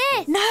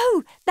this.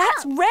 No,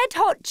 that's red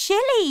hot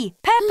chili.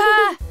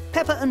 Peppa!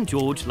 Peppa and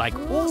George like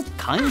all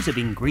kinds of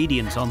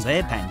ingredients on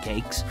their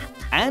pancakes,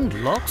 and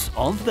lots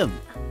of them.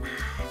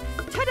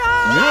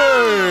 Ta-da!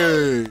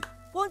 Yay!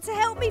 Want to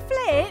help me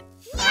flip?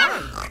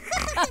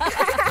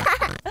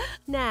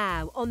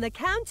 Now, on the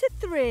count of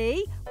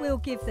 3, we'll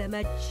give them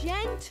a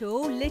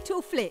gentle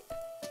little flip.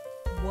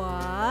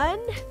 1,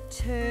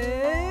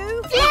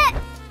 2...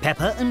 Flip!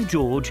 Peppa and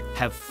George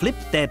have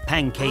flipped their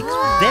pancakes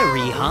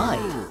very high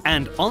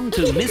and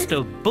onto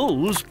Mr.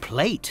 Bull's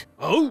plate.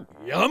 Oh,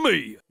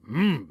 yummy.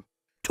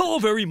 Ta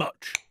very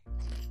much.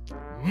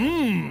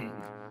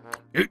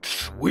 It's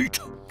sweet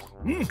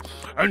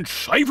and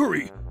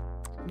savoury,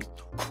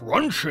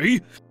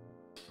 crunchy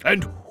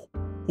and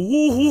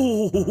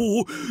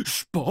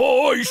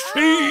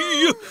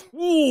spicy.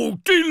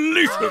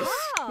 Delicious.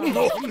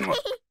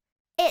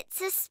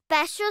 It's a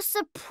special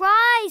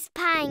surprise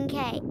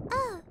pancake.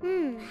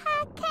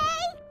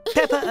 Pancake?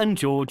 Peppa and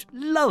George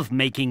love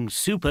making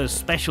super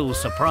special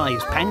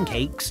surprise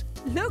pancakes.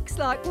 Looks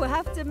like we'll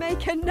have to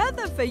make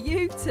another for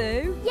you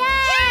two.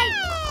 Yay!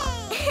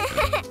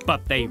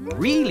 But they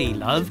really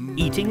love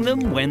eating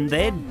them when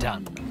they're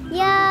done.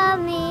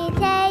 Yummy,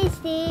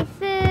 tasty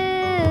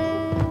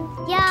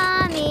food.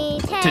 Yummy,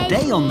 tasty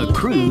Today on the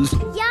cruise,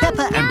 food. Yum,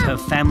 Peppa and yum. her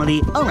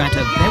family are at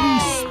a very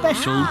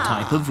special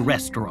type of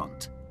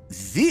restaurant.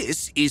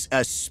 This is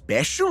a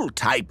special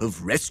type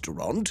of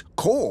restaurant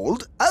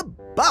called a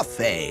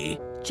buffet.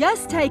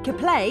 Just take a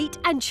plate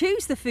and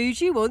choose the food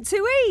you want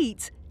to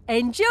eat.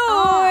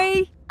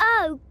 Enjoy!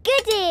 Oh,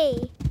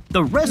 goody!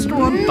 The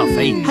restaurant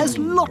buffet has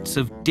lots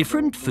of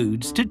different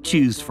foods to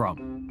choose from.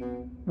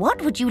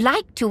 What would you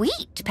like to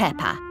eat,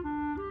 Peppa?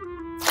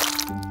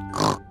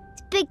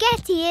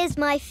 Spaghetti is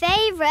my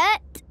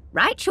favourite.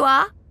 Right you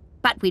are.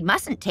 But we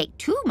mustn't take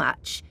too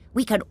much.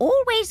 We can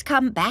always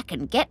come back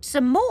and get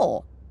some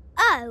more.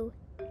 Oh,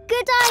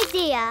 good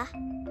idea.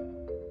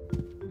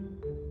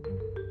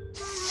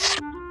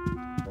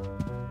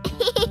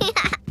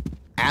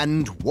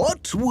 And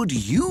what would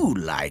you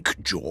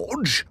like,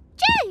 George?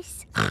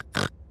 Juice.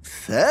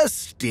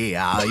 Thirsty,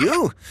 are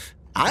you?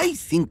 I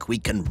think we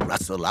can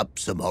rustle up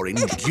some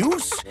orange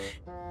juice.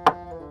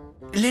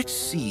 Let's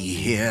see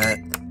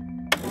here.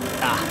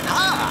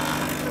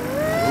 Aha!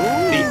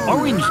 The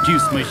orange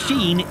juice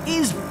machine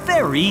is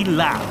very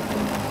loud.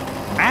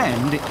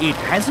 And it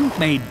hasn't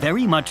made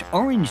very much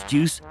orange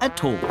juice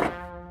at all.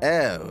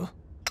 Oh.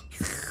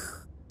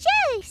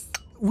 Juice.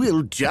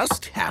 We'll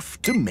just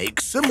have to make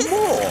some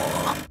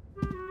more.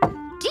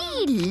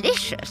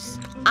 Delicious.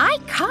 I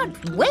can't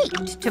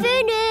wait to...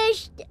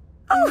 Finished.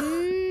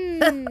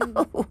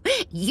 Oh,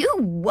 you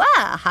were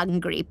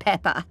hungry,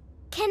 Peppa.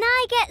 Can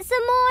I get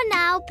some more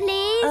now,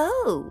 please?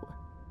 Oh.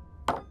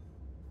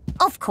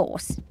 Of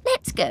course.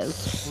 Let's go.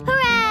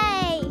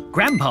 Hooray!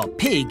 Grandpa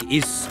Pig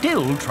is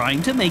still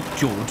trying to make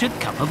George a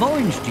cup of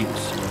orange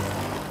juice.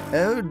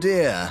 Oh,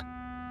 dear.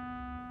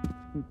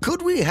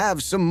 Could we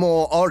have some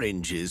more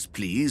oranges,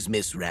 please,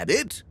 Miss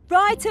Rabbit?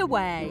 Right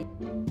away.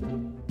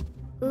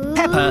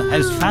 Peppa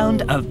has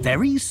found a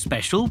very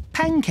special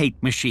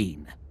pancake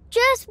machine.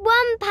 Just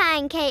one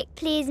pancake,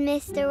 please,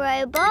 Mr.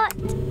 Robot.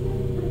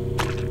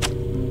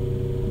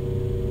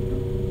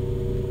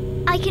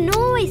 I can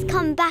always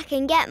come back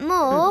and get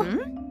more.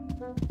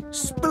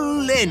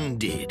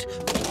 Splendid.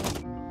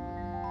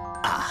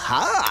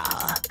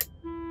 Aha!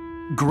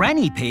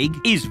 Granny Pig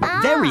is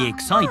very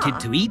excited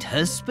to eat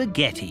her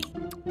spaghetti.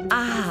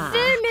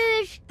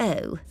 Finished.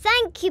 Oh.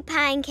 Thank you,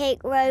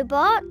 Pancake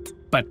Robot.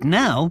 But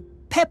now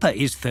Peppa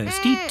is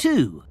thirsty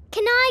too.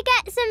 Can I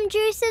get some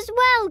juice as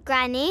well,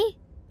 Granny?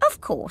 Of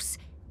course.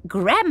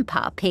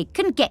 Grandpa Pig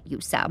can get you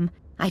some.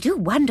 I do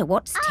wonder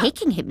what's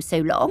taking him so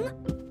long.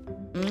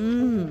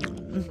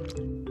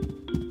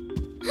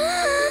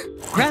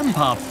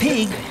 Grandpa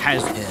Pig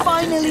has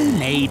finally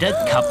made a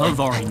cup of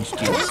orange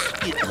juice.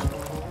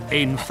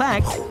 In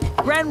fact,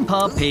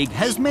 Grandpa Pig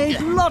has made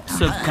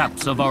lots of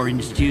cups of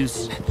orange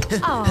juice.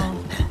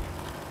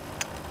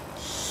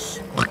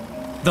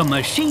 The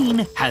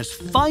machine has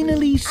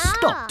finally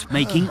stopped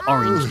making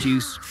orange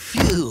juice.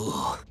 Phew.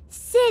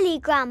 Silly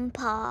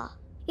Grandpa.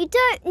 You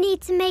don't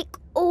need to make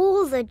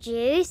all the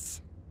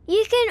juice.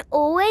 You can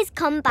always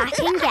come back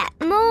and get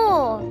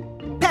more.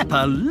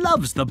 Peppa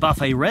loves the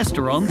buffet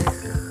restaurant.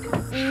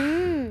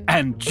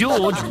 And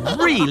George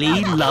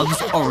really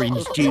loves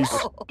orange juice.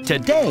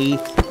 Today,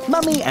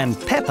 Mummy and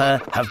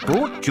Peppa have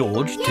brought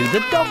George to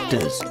the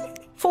doctor's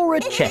for a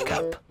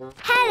checkup.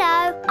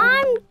 Hello,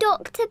 I'm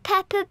Dr.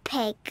 Peppa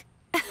Pig.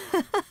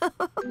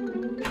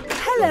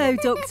 Hello,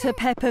 Dr.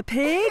 Peppa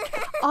Pig.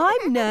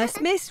 I'm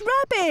Nurse Miss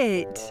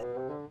Rabbit.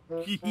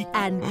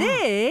 And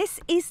this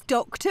is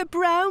Dr.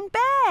 Brown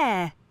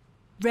Bear.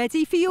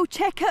 Ready for your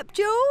checkup,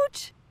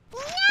 George?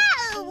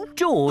 No!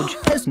 George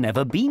has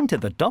never been to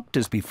the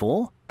doctor's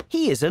before.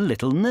 He is a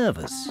little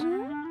nervous.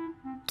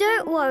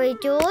 Don't worry,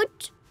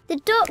 George. The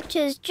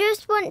doctors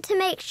just want to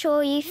make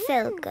sure you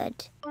feel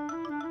good.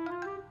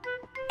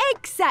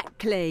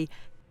 Exactly.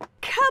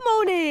 Come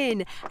on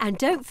in and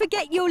don't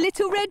forget your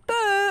little red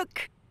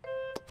book.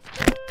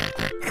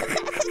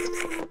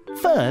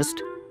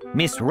 First,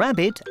 Miss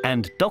Rabbit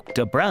and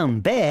Dr. Brown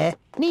Bear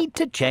need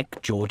to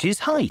check George's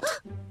height.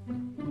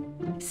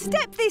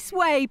 Step this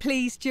way,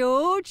 please,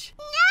 George.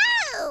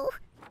 No!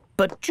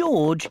 But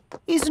George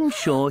isn't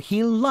sure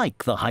he'll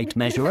like the height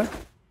measurer.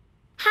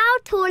 How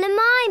tall am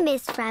I,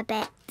 Miss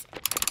Rabbit?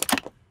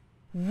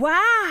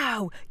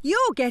 Wow,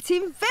 you're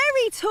getting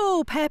very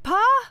tall,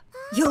 Peppa.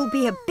 You'll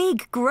be a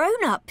big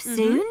grown-up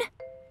soon.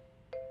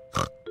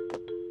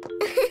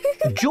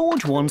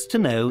 George wants to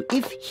know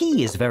if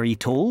he is very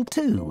tall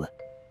too.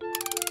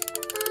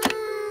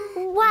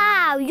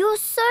 Wow, you're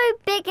so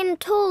big and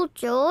tall,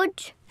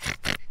 George.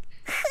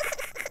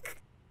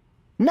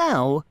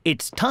 Now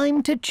it's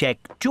time to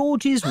check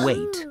George's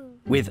weight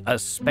with a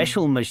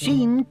special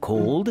machine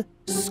called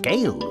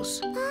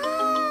scales.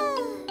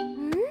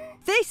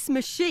 This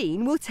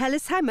machine will tell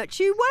us how much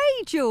you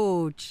weigh,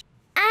 George.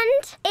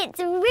 And it's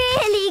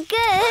really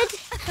good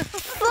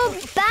for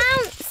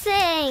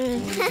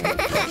bouncing.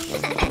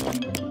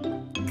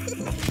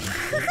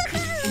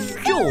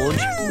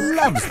 George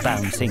loves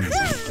bouncing.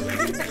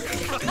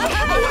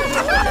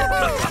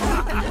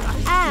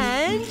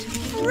 And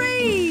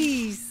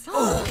freeze.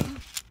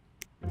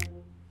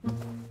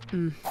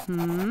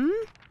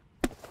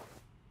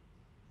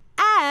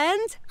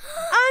 And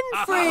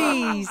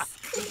unfreeze.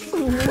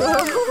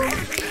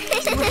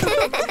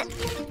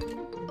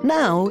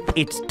 Now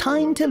it's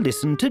time to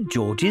listen to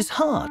George's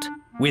heart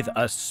with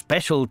a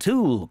special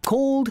tool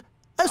called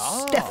a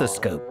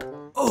stethoscope.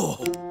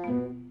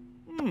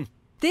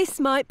 This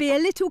might be a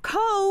little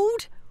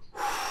cold.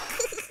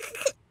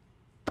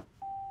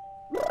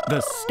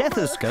 The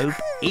stethoscope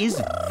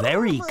is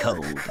very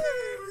cold.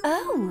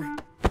 Oh.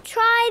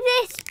 Try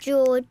this,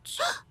 George.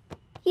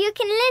 You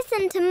can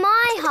listen to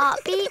my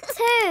heartbeat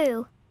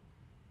too.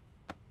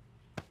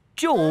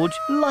 George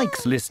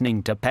likes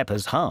listening to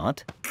Peppa's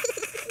heart.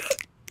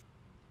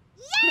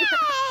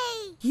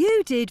 Yay!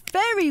 You did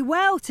very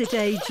well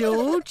today,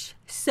 George.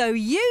 So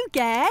you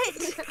get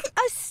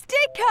a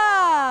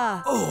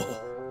sticker.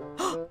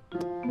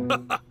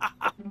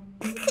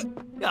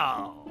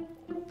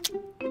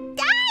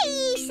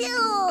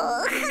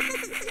 Dinosaur!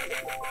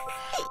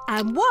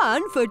 And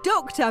one for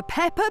Dr.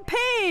 Peppa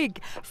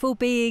Pig for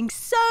being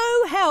so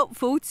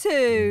helpful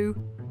too.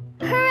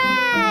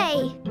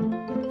 Hooray!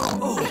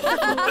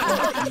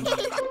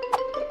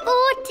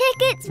 4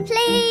 tickets,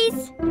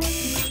 please.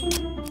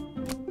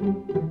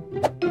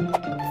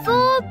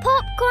 4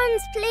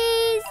 popcorns,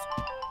 please.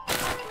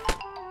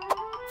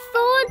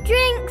 4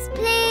 drinks,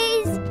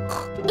 please.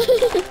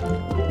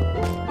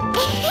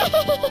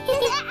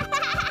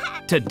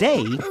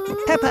 Today,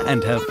 Peppa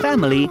and her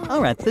family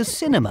are at the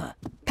cinema.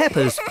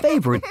 Peppa's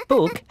favourite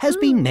book has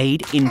been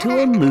made into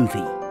a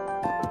movie.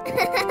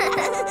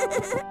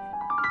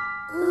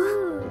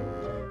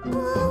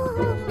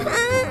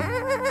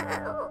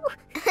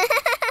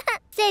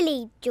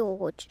 Silly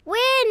George.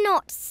 We're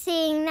not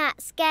seeing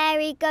that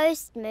scary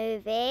ghost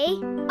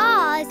movie.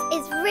 Ours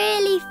is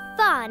really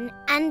fun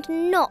and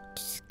not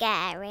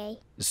scary.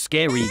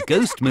 Scary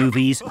ghost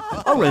movies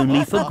are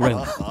only for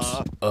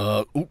grown-ups.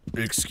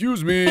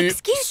 Excuse me.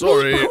 Excuse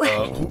Sorry.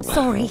 me.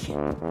 Sorry.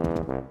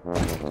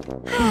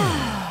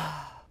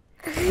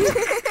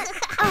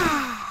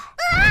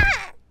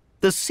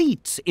 The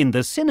seats in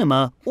the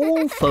cinema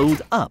all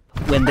fold up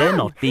when they're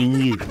not being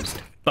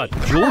used. But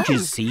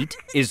George's seat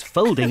is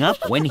folding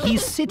up when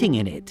he's sitting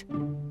in it.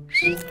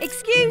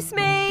 Excuse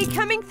me,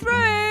 coming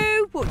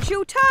through. Watch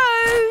your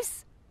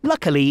toes.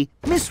 Luckily,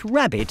 Miss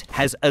Rabbit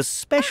has a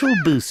special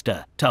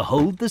booster to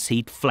hold the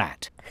seat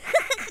flat.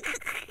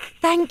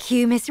 Thank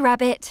you, Miss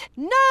Rabbit.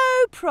 No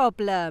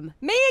problem.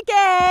 Me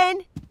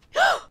again.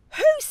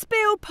 Who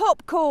spilled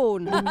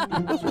popcorn?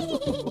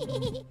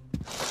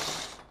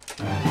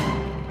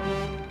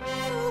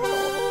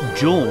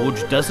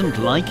 George doesn't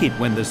like it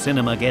when the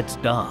cinema gets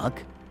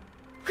dark.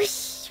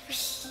 Whoosh,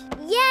 whoosh.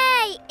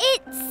 Yay!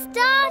 It's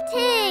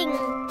starting!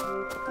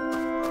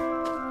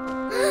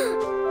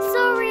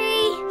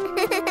 Sorry.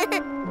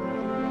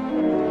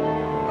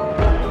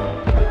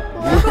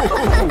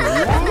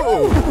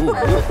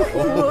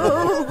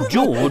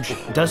 George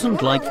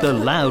doesn't like the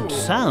loud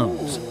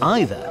sounds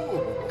either.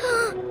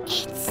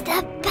 It's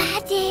the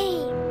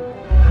baddie.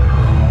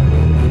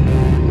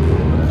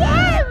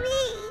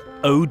 Yummy!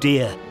 Oh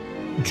dear,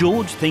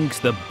 George thinks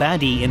the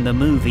baddie in the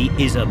movie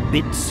is a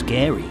bit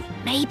scary.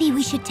 Maybe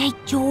we should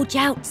take George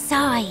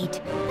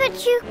outside.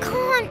 But you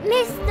can't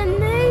miss the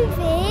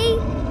movie.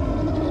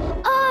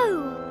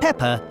 Oh!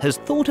 Peppa has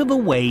thought of a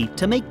way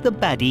to make the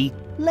baddie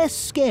less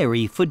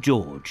scary for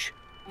George.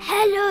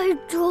 Hello,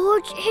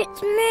 George,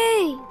 it's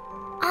me.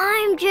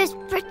 I'm just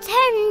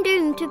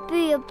pretending to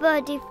be a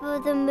buddy for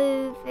the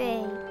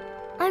movie.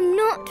 I'm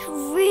not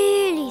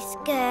really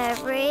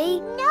scary.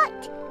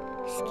 Not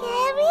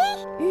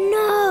scary?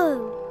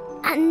 No.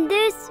 And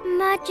this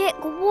magic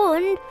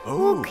wand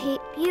will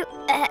keep you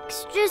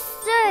extra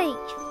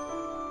safe.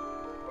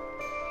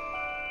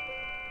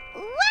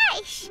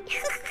 Whoosh!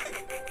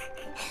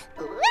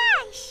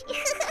 Whoosh!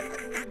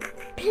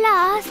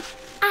 Plus,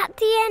 at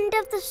the end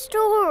of the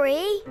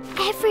story,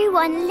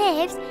 everyone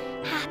lives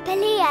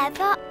happily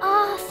ever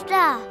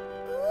after.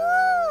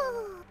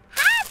 Ooh,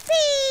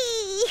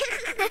 happy!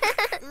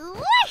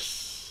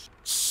 Whoosh!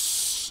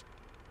 Shh!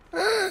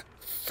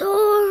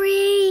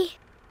 Sorry.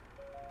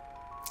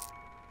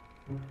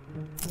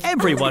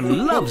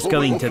 Everyone loves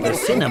going to the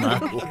cinema,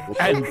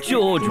 and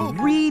George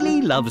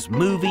really loves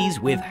movies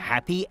with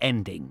happy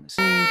endings.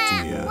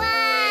 Dear.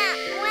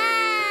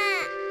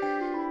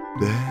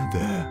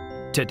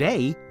 There.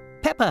 Today,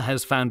 Peppa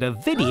has found a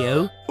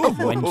video of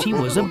when she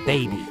was a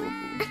baby.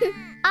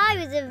 I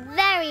was a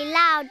very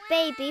loud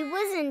baby,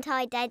 wasn't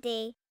I,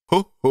 Daddy?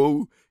 Ho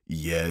ho,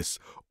 yes,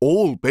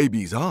 all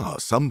babies are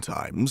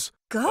sometimes.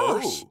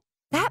 Gosh,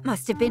 that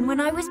must have been when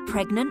I was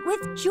pregnant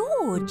with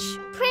George.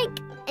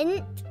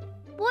 Pregnant?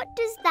 What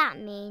does that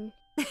mean?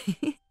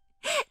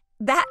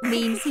 That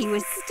means he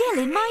was still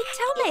in my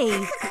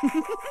tummy.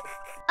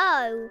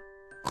 Oh,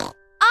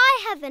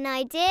 I have an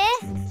idea.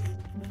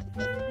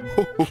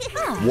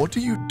 What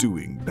are you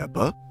doing,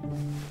 Peppa?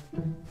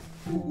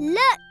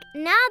 Look,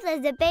 now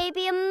there's a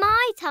baby in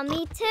my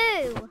tummy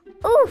too.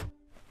 Ooh.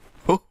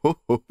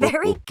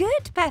 Very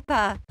good,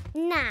 Peppa.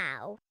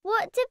 Now,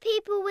 what do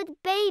people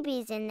with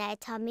babies in their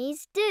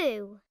tummies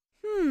do?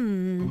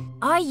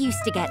 I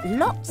used to get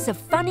lots of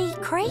funny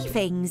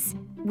cravings,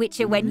 which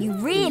are when you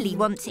really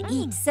want to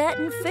eat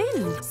certain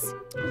foods.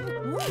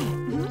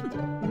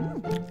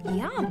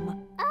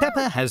 Yum.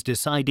 Peppa has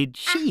decided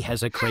she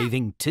has a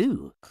craving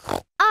too.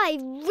 I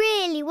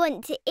really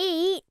want to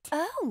eat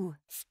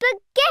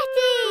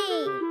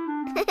spaghetti!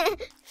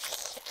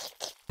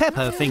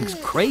 Peppa thinks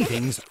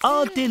cravings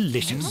are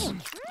delicious.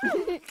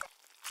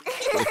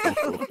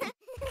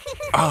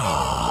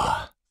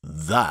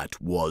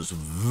 That was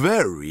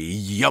very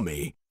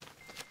yummy.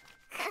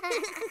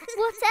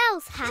 What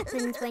else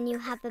happens when you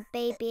have a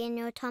baby in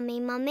your tummy,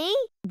 Mummy?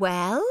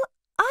 Well,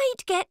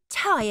 I'd get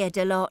tired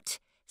a lot,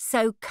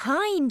 so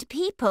kind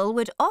people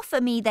would offer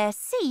me their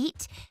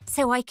seat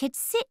so I could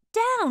sit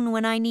down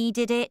when I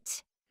needed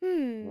it.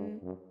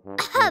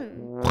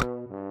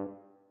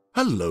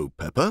 Hello,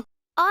 Peppa.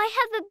 I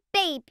have a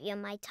baby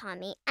in my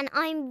tummy and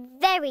I'm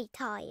very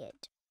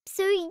tired.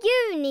 So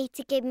you need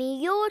to give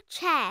me your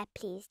chair,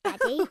 please,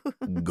 Daddy.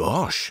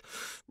 Gosh.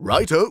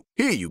 Righto,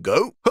 here you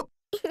go. Hup.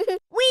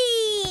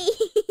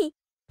 Whee!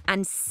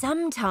 And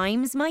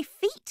sometimes my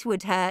feet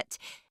would hurt,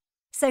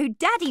 so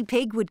Daddy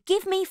Pig would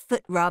give me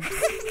foot rubs.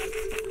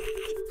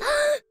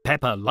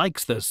 Peppa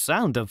likes the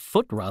sound of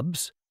foot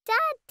rubs.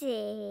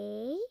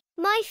 Daddy,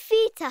 my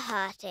feet are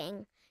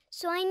hurting,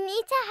 so I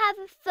need to have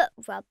a foot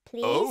rub,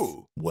 please.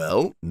 Oh,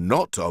 well,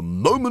 not a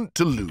moment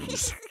to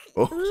lose.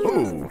 A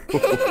little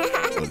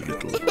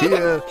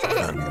here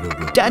and a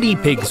little... Daddy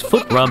Pig's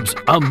foot rubs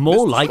are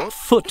more like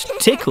foot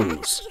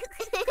tickles.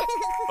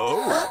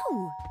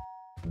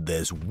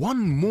 There's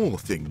one more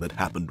thing that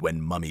happened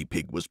when Mummy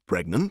Pig was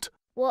pregnant.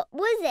 What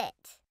was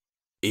it?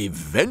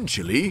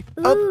 Eventually,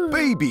 a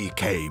baby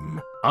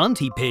came.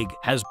 Auntie Pig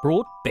has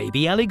brought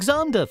baby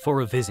Alexander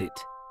for a visit.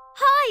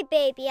 Hi,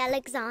 baby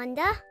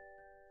Alexander.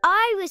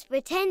 I was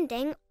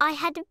pretending I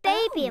had a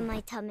baby in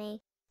my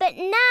tummy. But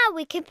now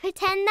we can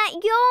pretend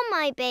that you're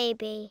my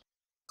baby.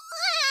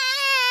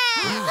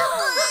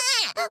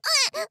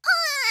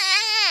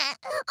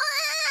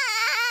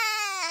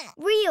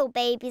 Real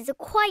babies are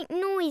quite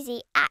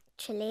noisy,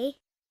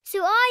 actually.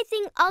 So I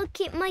think I'll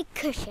keep my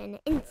cushion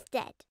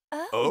instead.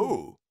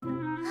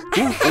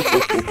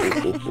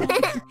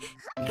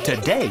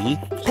 Today,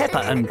 Peppa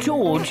and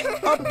George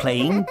are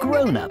playing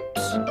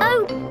grown-ups.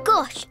 Oh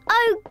gosh.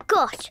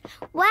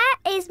 Where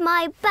is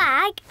my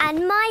bag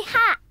and my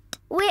hat?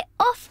 We're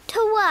off to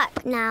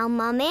work now,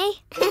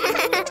 Mummy.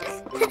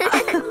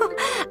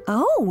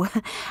 Oh,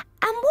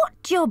 and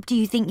what job do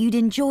you think you'd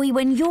enjoy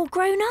when you're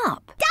grown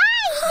up?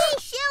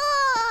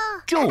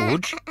 Dinosaur!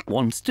 George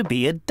wants to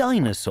be a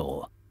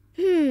dinosaur.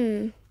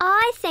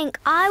 I think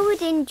I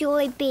would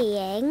enjoy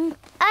being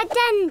a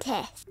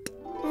dentist.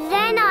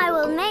 Then I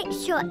will make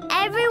sure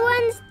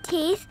everyone's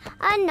teeth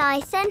are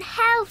nice and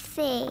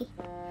healthy.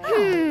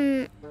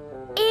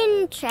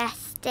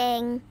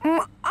 Interesting.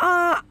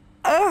 All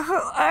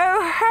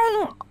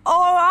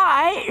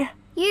right.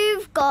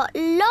 You've got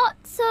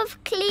lots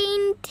of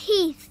clean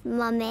teeth,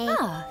 Mummy.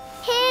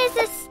 Here's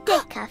a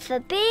sticker for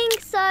being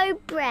so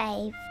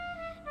brave.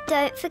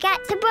 Don't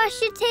forget to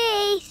brush your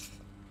teeth.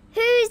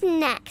 Who's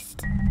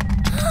next?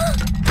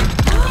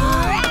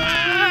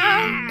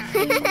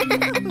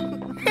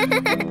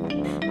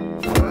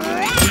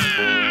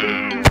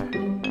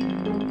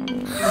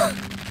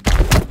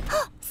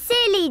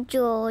 Silly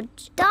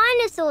George.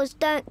 Dinosaurs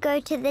don't go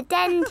to the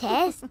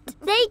dentist.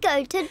 They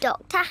go to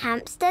Dr.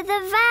 Hamster the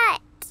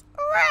vet.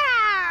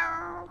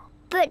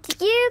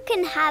 But you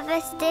can have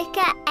a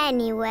sticker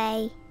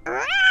anyway.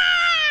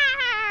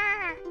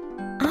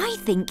 I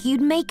think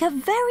you'd make a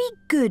very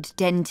good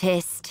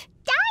dentist.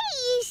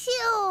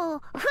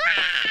 Dinosaur!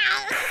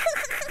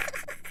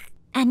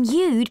 And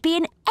you'd be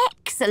an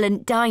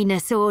excellent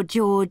dinosaur,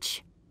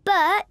 George.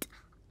 But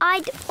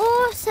I'd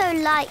also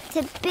like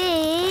to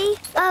be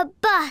a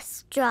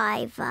bus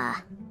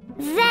driver.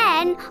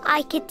 Then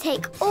I could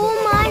take all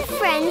my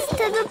friends to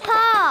the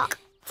park.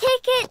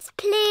 Tickets,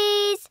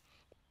 please.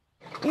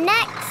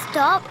 Next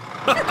stop,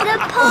 the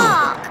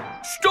park.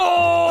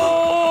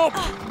 Stop!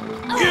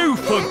 You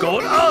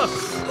forgot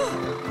us!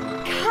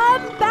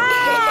 Come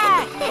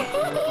back!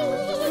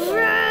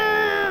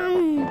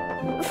 Vroom!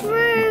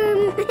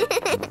 Vroom!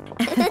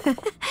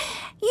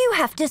 You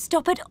have to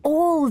stop at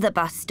all the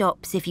bus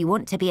stops if you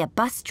want to be a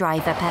bus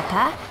driver,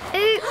 Peppa.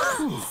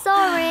 Oops,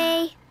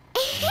 sorry.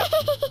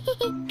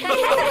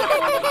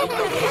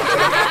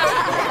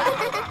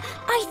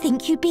 I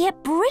think you'd be a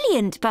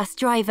brilliant bus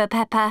driver,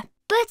 Peppa.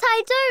 But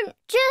I don't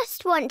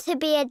just want to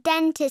be a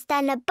dentist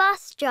and a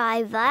bus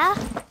driver.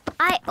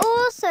 I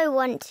also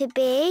want to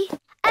be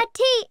a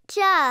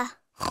teacher.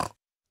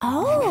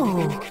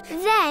 Oh.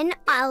 Then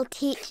I'll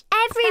teach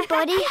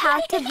everybody how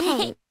to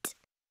paint.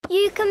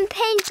 You can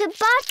paint a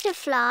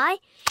butterfly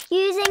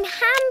using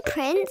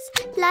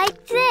handprints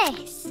like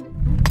this.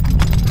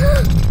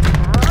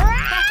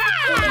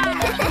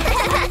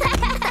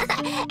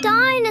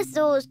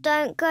 Dinosaurs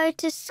don't go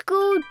to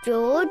school,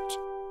 George.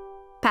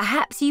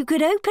 Perhaps you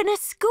could open a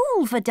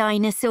school for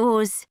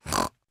dinosaurs.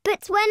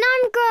 But when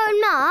I'm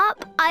grown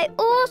up, I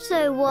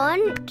also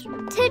want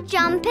to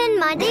jump in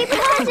muddy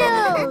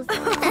puddles.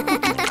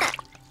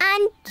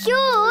 And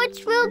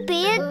George will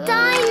be a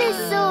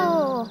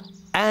dinosaur.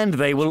 And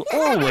they will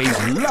always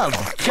love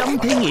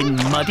jumping in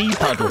muddy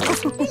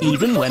puddles,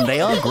 even when they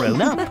are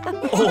grown up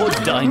or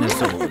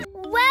dinosaurs.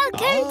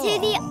 Welcome to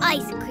the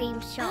ice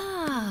cream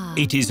shop.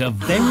 It is a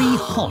very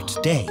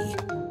hot day,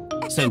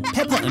 so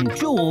Peppa and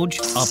George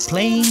are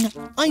playing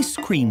ice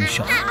cream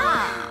shop.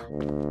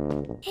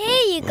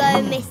 Here you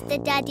go, Mr.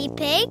 Daddy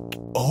Pig.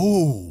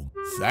 Oh,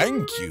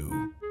 thank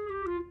you.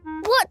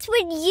 What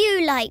would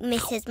you like,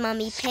 Mrs.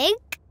 Mummy Pig?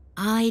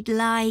 I'd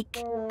like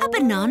a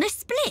banana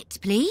split,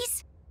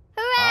 please.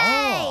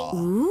 Hooray!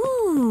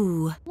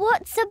 Ooh.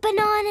 What's a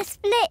banana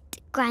split,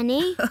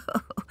 Granny?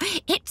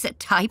 It's a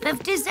type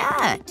of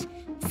dessert.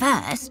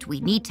 First,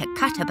 we need to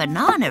cut a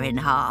banana in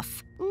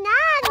half.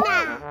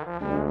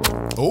 Nana!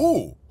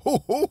 Oh,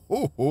 ho, ho,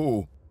 ho,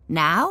 ho.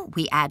 Now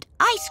we add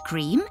ice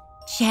cream,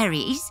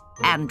 cherries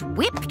and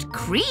whipped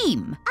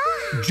cream.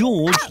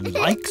 George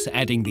likes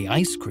adding the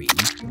ice cream.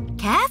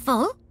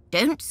 Careful,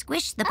 don't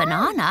squish the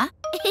banana.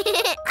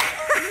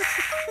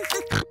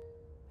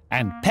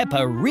 And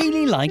Peppa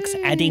really likes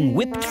adding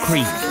whipped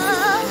cream.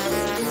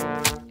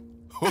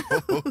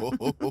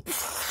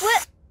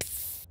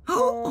 Whoops!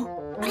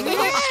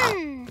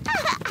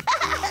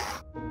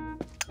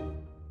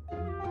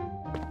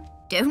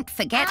 Don't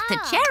forget the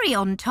cherry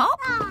on top.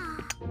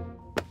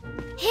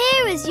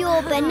 Here is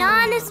your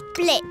banana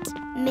split,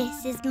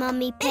 Mrs.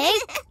 Mummy Pig.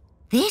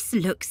 This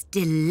looks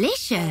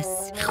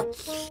delicious.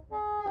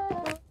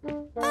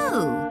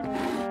 Oh,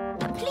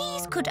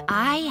 please could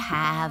I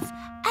have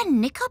a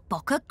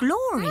Knickerbocker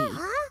Glory?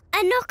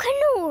 A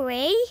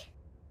knockanori?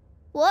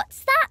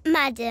 What's that,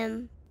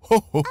 madam?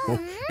 Ho, ho, ho.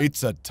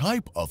 It's a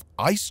type of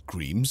ice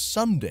cream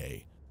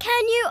sundae.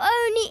 Can you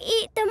only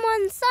eat them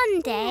on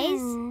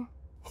Sundays?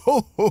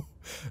 Ho, ho.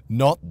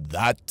 Not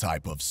that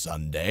type of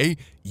sundae.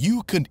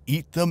 You can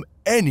eat them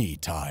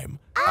anytime.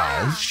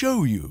 I'll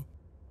show you.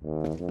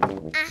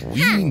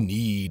 We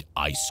need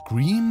ice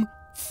cream,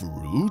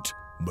 fruit,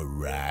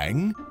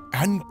 meringue,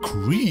 and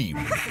cream.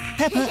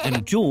 Peppa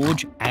and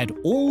George add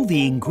all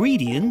the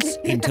ingredients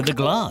into the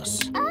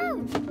glass.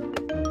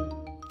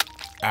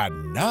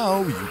 And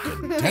now you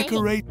can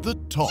decorate the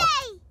top.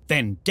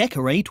 Then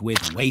decorate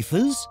with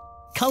wafers,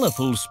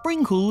 colourful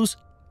sprinkles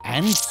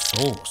and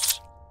sauce.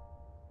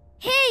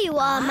 Here you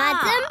are,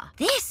 madam.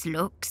 This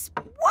looks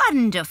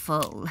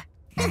wonderful.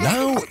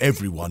 Now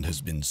everyone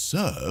has been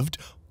served,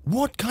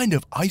 what kind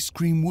of ice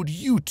cream would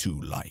you two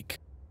like?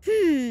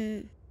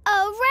 A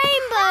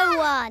rainbow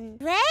one.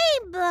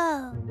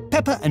 Rainbow.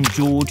 Peppa and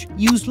George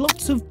use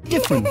lots of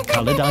different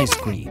coloured ice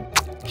cream.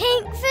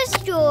 Pink for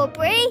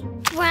strawberry,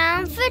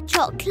 brown for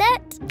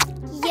chocolate,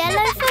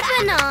 yellow for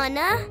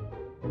banana.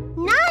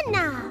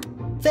 Nana.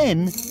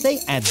 Then they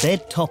add their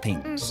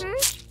toppings.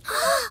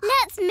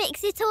 Let's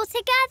mix it all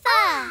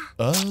together.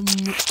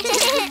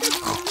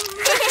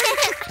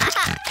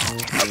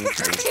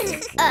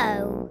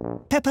 Oh.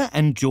 Peppa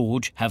and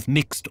George have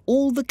mixed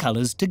all the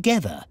colours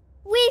together.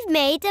 We've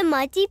made a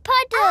muddy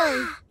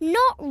puddle.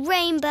 Not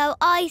rainbow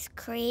ice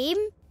cream.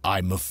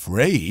 I'm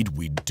afraid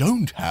we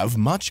don't have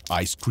much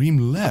ice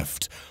cream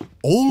left.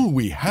 All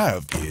we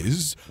have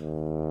is...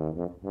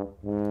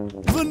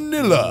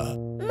 vanilla.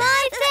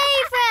 My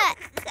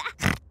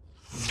favourite!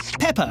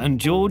 Peppa and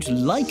George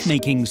like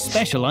making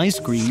special ice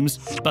creams,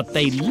 but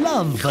they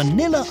love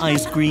vanilla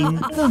ice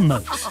cream the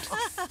most.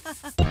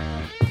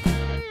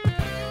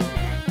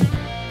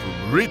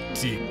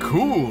 Pretty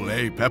cool,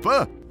 eh,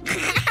 Peppa?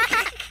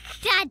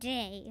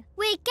 Daddy,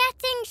 we're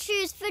getting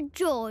shoes for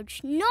George,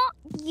 not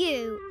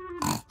you.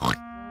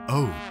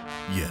 Oh,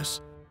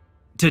 yes.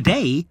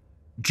 Today,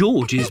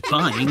 George is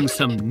buying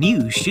some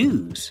new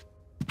shoes.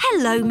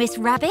 Hello, Miss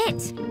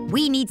Rabbit.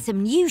 We need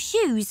some new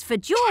shoes for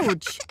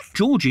George.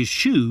 George's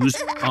shoes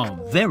are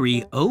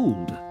very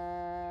old.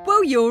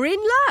 Well, you're in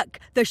luck.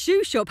 The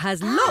shoe shop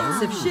has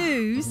lots of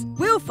shoes.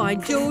 We'll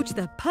find George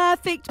the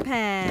perfect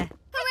pair.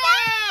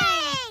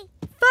 Hooray!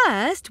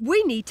 First,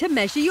 we need to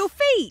measure your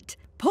feet.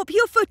 Pop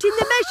your foot in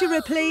the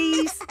measurer,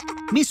 please.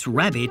 Miss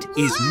Rabbit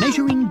is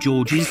measuring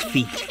George's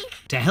feet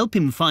to help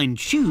him find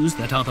shoes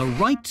that are the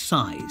right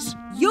size.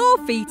 Your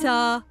feet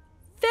are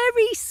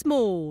very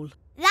small.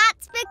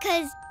 That's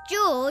because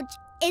George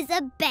is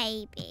a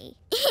baby.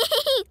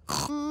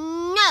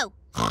 No.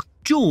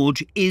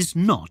 George is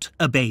not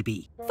a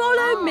baby.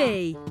 Follow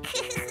me.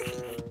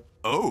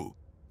 Oh.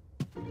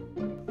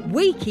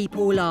 We keep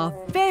all our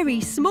very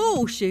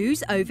small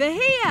shoes over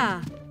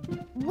here.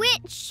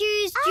 Which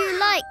shoes do you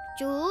like,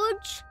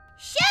 George?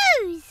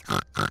 Shoes!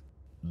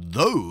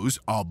 Those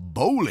are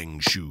bowling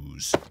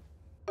shoes.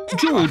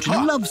 George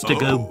loves to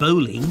go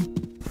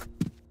bowling,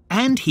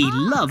 and he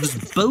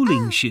loves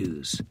bowling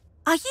shoes.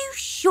 Are you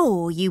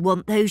sure you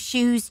want those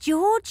shoes,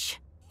 George?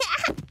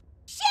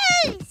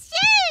 Shoes!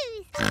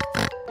 Shoes!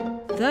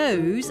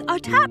 Those are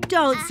tap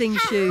dancing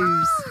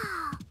shoes.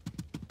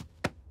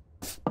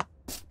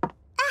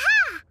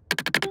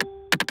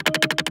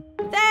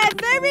 They're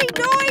very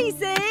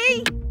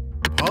noisy.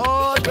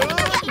 Pardon?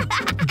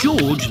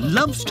 George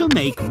loves to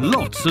make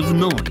lots of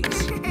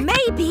noise.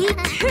 Maybe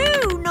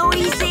too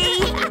noisy.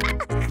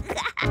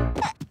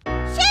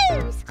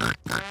 Shoes!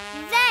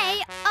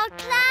 They are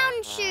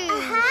clown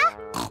shoes.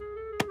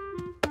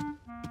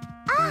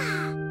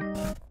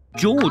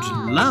 George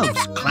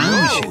loves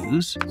clown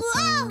shoes.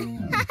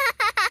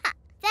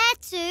 They're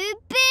too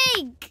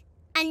big.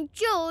 And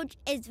George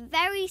is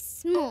very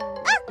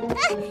small.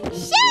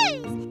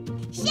 Shoes!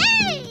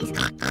 Shoes!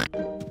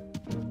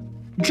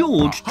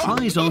 George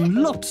tries on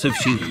lots of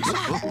shoes.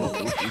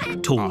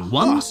 Tall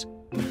ones,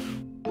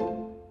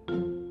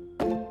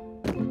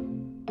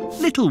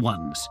 little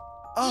ones,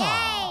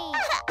 Oh.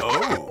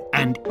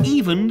 and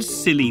even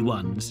silly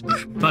ones.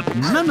 But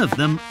none of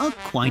them are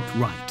quite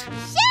right.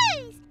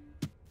 Shoes!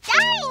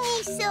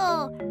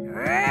 Dinosaur!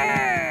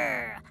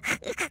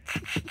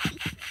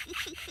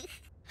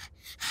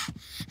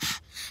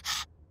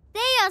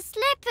 They are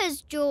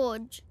slippers,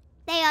 George.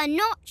 They are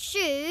not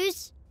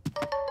shoes.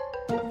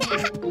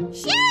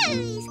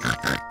 Shoes!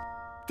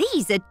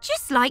 These are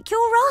just like your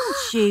old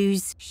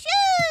shoes.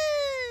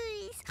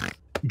 Shoes!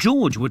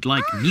 George would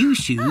like new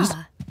shoes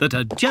that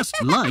are just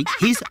like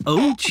his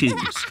old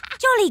shoes.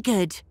 Jolly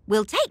good.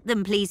 We'll take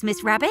them, please,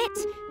 Miss Rabbit.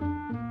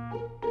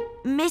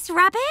 Miss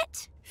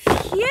Rabbit?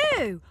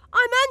 Phew!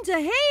 I'm under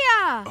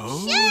here.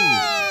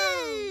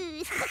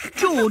 Shoes!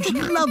 George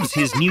loves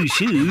his new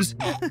shoes,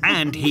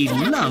 and he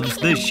loves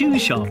the shoe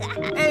shop.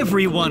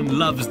 Everyone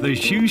loves the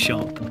shoe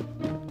shop.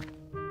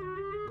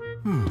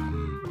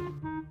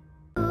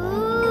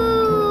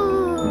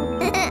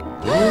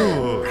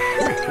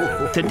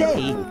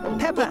 Today,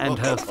 Peppa and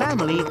her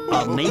family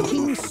are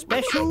making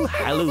special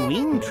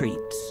Halloween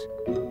treats.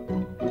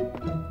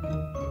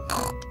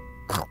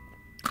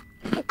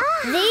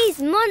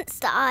 These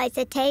monster eyes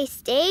are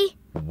tasty.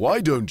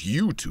 Why don't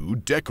you two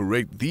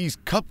decorate these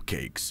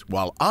cupcakes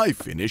while I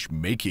finish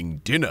making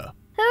dinner?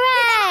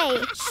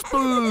 Hooray!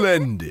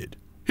 Splendid!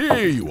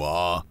 Here you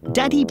are.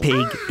 Daddy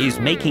Pig is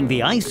making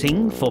the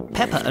icing for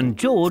Peppa and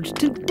George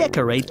to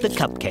decorate the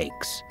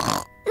cupcakes.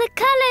 The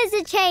colours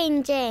are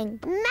changing.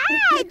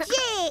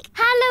 Magic!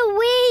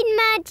 Halloween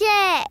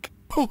magic!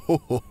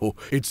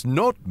 It's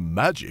not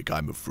magic,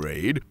 I'm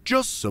afraid.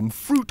 Just some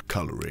fruit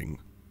colouring.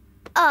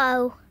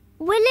 Oh,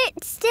 will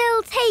it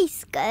still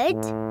taste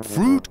good?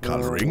 Fruit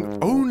colouring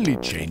only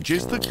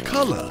changes the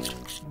colour.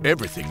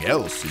 Everything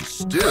else is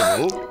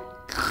still...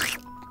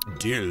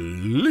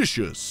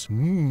 delicious.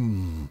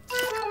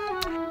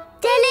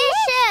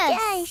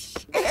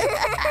 Delicious!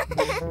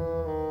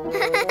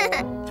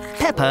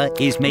 Peppa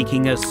is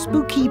making a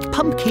spooky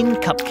pumpkin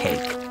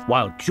cupcake,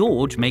 while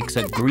George makes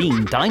a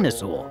green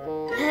dinosaur.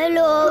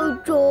 Hello,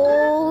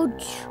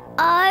 George.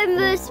 I'm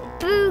a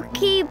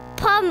spooky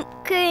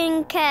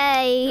pumpkin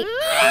cake.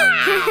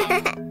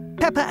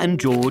 Peppa and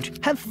George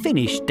have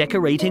finished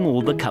decorating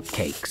all the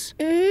cupcakes.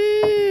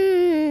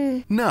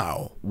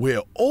 Now,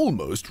 we're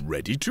almost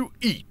ready to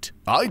eat.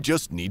 I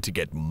just need to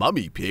get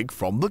Mummy Pig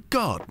from the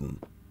garden.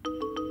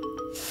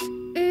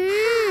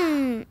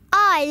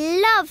 I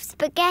love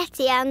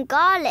spaghetti and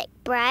garlic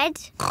bread.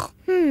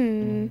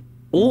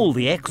 All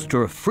the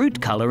extra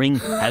fruit colouring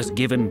has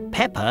given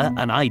Peppa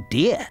an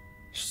idea.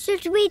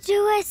 Should we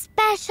do a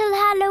special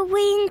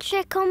Halloween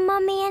trick on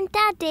Mummy and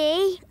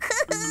Daddy?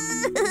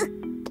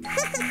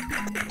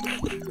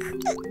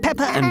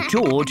 Peppa and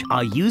George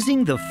are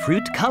using the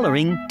fruit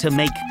colouring to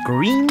make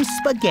green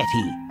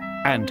spaghetti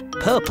and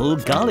purple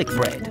garlic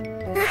bread.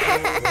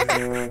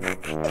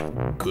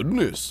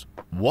 Goodness,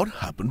 what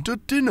happened to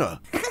dinner?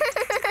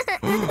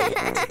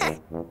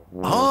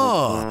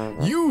 Ah,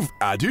 you've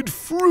added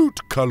fruit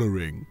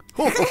colouring.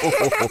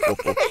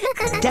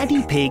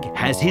 Daddy Pig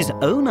has his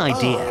own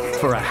idea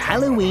for a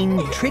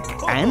Halloween trick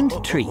and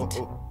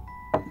treat.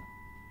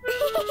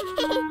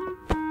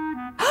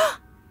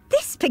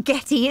 This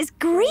spaghetti is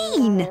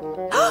green.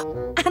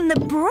 And the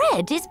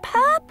bread is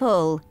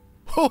purple.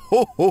 Ho,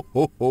 ho, ho,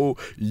 ho, ho.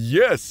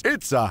 Yes,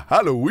 it's a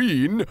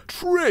Halloween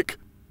trick.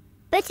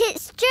 But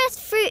it's just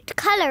fruit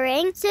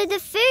colouring, so the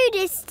food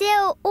is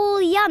still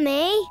all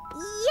yummy.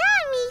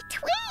 Yummy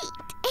tweet!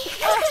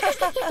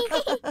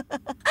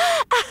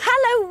 A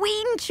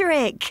Halloween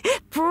trick.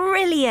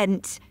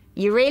 Brilliant.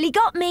 You really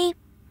got me.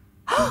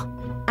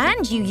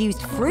 And you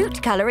used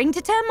fruit colouring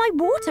to turn my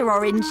water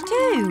orange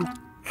too.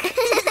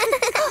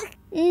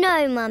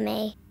 No,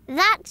 Mummy.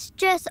 That's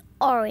just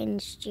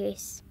orange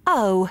juice.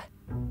 Oh.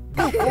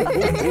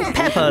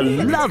 Peppa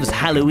loves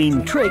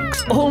Halloween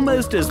tricks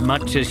almost as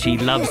much as she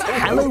loves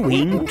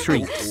Halloween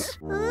treats.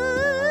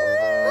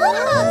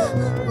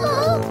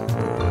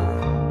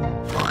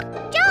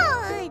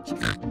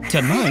 George!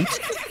 Tonight,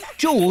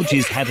 George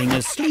is having a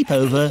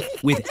sleepover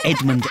with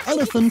Edmund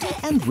Elephant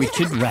and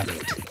Richard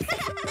Rabbit.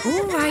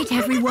 All right,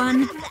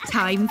 everyone.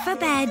 Time for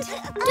bed.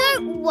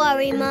 Don't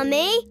worry,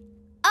 Mummy.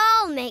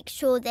 I'll make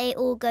sure they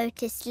all go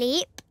to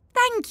sleep.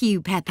 Thank you,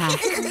 Peppa.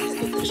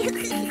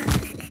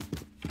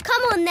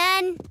 Come on,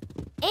 then.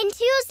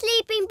 Into your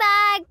sleeping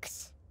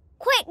bags.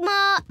 Quick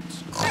march.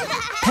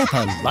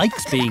 Peppa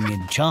likes being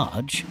in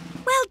charge.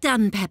 Well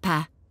done,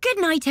 Peppa. Good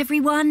night,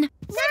 everyone.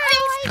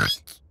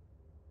 Night.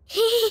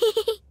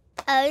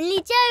 Only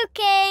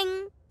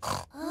joking.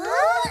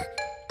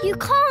 You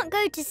can't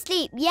go to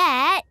sleep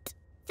yet.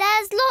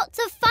 There's lots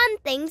of fun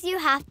things you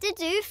have to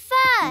do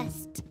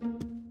first.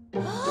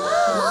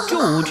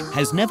 George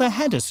has never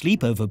had a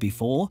sleepover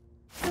before.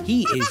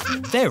 He is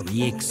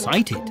very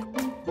excited.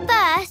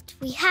 First,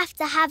 we have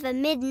to have a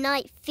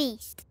midnight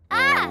feast.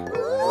 Ah!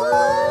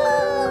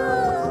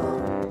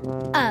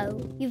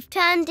 Oh, you've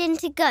turned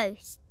into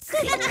ghosts.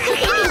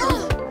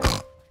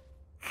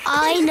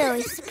 I know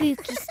a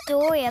spooky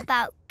story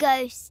about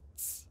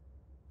ghosts.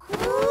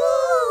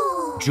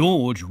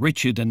 George,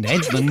 Richard and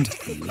Edmund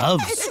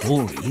love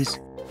stories.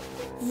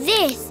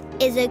 This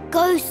is a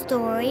ghost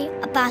story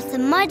about a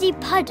muddy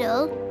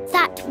puddle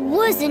that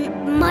wasn't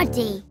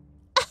muddy.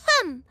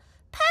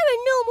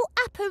 Paranormal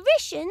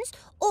apparitions,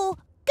 or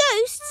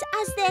ghosts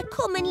as they're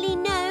commonly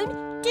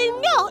known,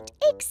 do not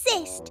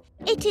exist.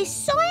 It is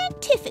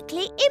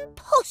scientifically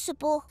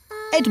impossible.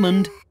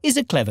 Edmund is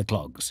a clever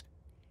clogs.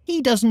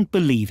 He doesn't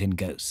believe in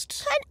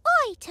ghosts. Can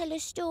I tell a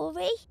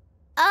story?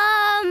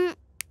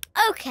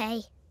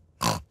 Okay.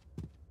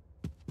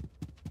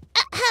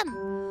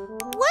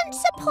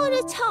 Once upon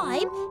a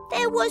time,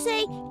 there was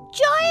a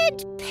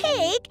giant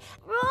pig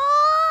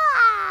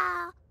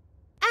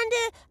and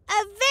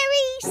a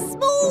very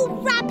small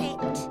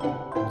rabbit.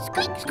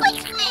 Squeak,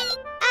 squeak, squeak.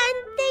 And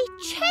they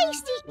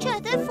chased each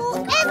other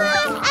forever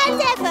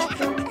and ever.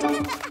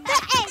 The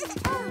end.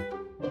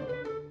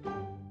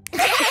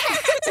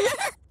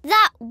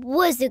 That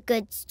was a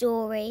good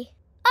story.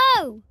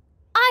 Oh,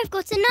 I've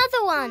got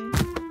another one.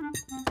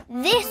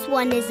 This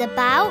one is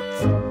about...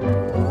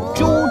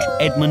 George,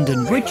 Edmund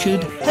and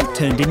Richard have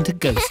turned into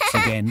ghosts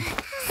again.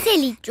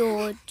 Silly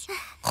George.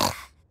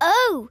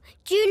 Oh,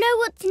 do you know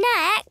what's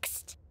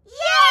next?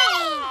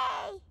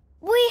 Yay!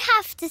 We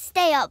have to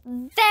stay up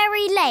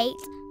very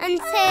late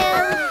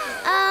until,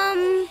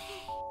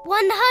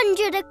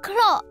 100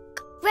 o'clock.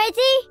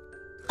 Ready?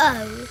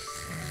 Oh.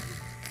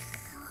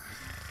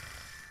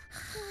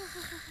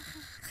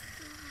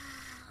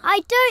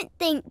 I don't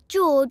think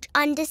George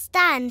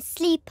understands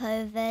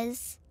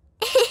sleepovers.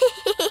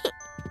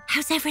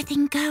 How's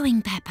everything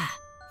going, Peppa?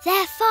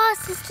 They're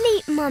fast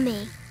asleep,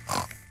 Mummy.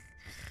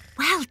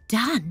 Well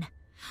done.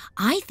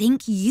 I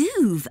think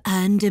you've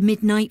earned a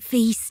midnight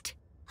feast.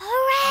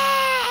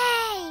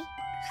 Hooray!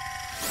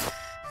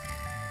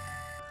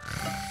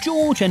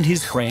 George and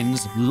his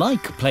friends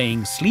like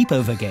playing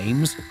sleepover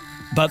games,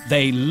 but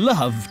they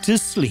love to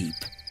sleep.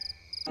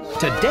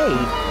 Today,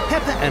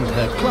 Peppa and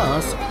her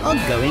class are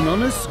going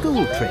on a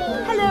school trip.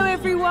 Hello,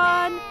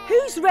 everyone.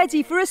 Who's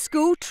ready for a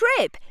school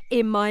trip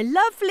in my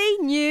lovely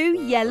new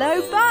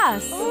yellow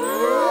bus?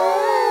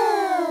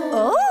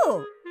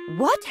 Oh,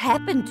 what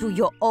happened to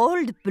your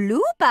old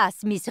blue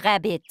bus, Miss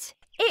Rabbit?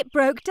 It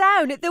broke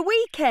down at the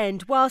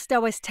weekend whilst I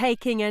was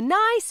taking a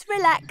nice,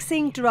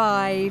 relaxing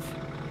drive.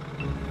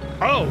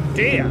 Oh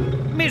dear,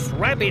 Miss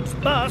Rabbit's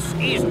bus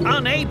is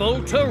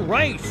unable to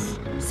race.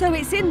 So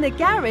it's in the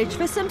garage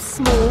for some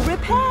small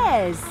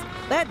repairs.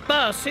 That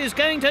bus is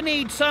going to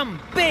need some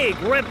big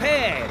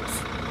repairs.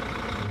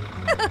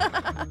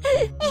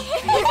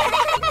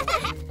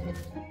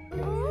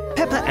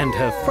 Peppa and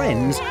her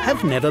friends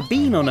have never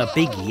been on a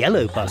big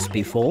yellow bus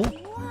before.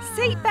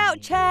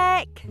 Seatbelt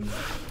check.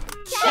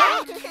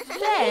 Check.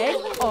 Then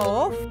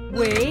off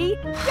we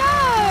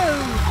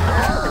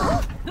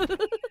go.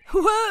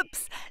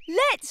 Whoops!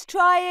 Let's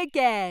try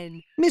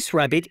again. Miss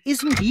Rabbit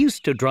isn't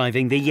used to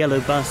driving the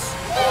yellow bus.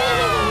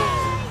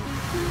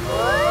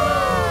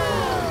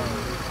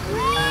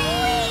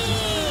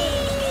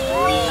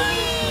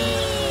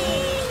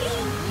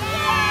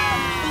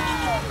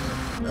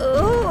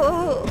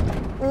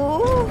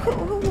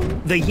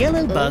 The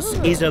yellow bus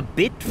is a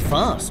bit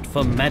fast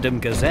for Madame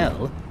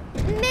Gazelle.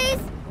 Miss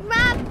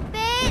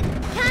Rabbit,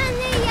 can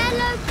the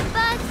yellow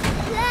bus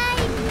play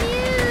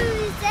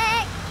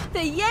music?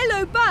 The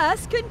yellow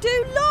bus can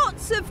do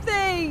lots of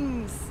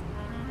things.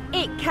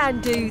 It can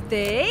do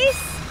this,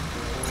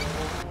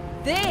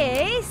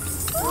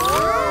 this,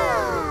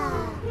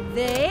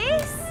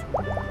 this,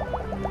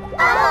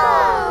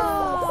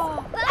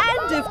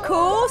 and of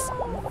course,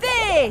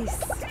 this.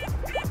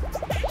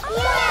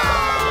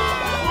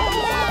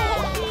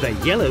 The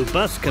yellow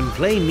bus can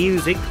play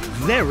music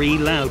very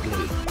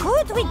loudly.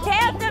 Could we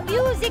turn the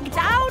music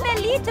down a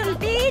little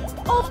bit?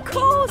 Of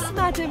course,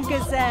 Madame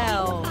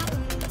Gazelle.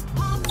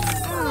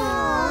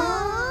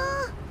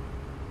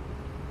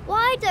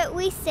 Why don't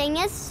we sing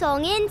a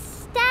song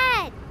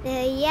instead?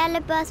 The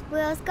yellow bus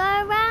wheels go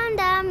round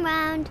and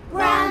round.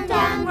 Round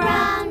and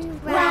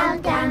round,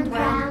 round and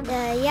round.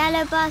 The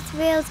yellow bus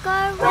wheels go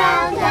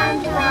round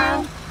and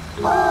round.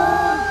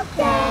 All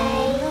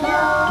day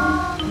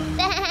long.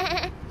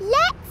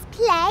 Let's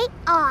play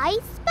I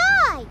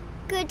Spy.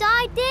 Good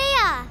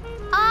idea.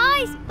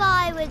 I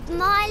spy with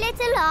my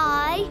little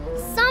eye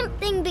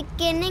something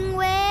beginning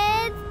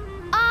with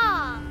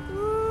R.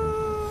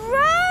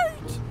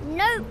 Road?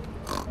 Nope.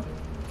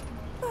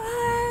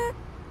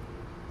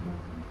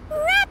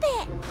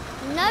 Rabbit?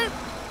 Nope.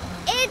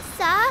 It's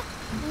a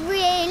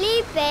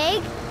really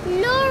big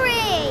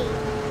lorry.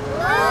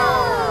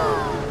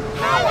 Oh!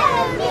 Hello,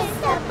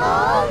 Mr.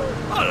 Ball.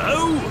 Hello!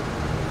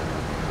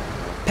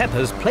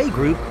 Peppa's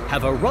playgroup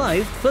have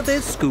arrived for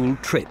their school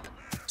trip,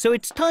 so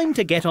it's time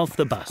to get off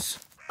the bus.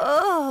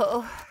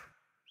 Oh.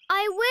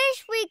 I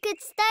wish we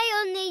could stay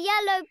on the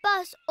yellow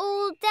bus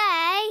all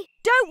day.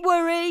 Don't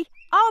worry.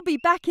 I'll be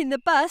back in the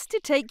bus to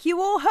take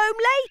you all home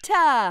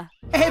later.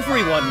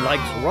 Everyone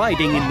likes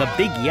riding in the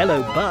big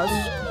yellow bus.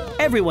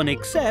 Everyone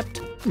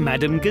except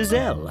Madame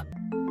Gazelle.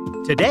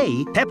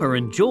 Today, Peppa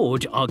and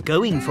George are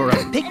going for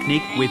a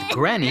picnic with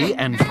Granny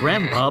and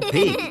Grandpa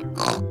Pig.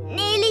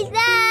 Nearly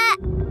there.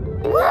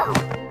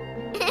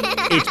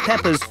 It's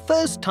Peppa's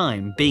first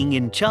time being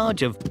in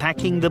charge of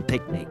packing the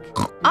picnic.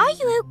 Are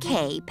you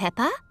okay,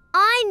 Peppa?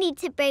 I need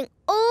to bring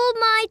all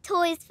my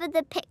toys for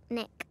the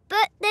picnic,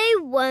 but they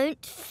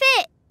won't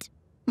fit.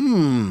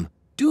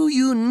 Do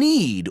you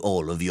need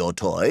all of your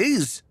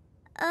toys?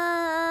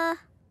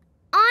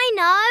 I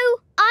know.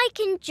 I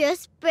can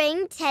just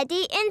bring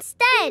Teddy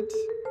instead.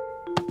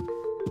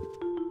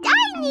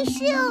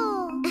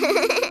 Dinosaur!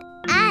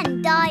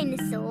 And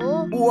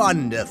dinosaur.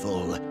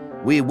 Wonderful.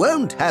 We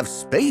won't have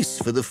space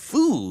for the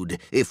food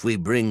if we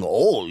bring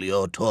all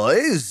your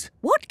toys.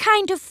 What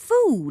kind of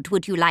food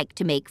would you like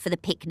to make for the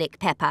picnic,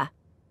 Peppa?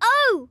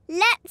 Oh,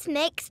 let's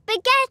make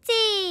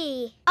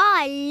spaghetti.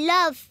 I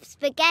love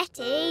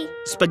spaghetti.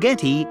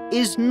 Spaghetti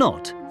is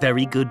not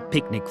very good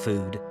picnic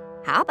food.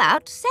 How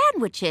about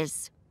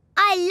sandwiches?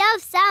 I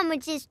love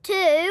sandwiches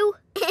too.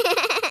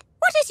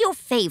 What is your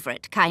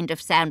favourite kind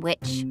of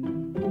sandwich?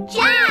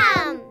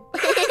 Jam!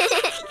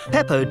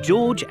 Peppa,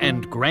 George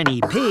and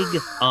Granny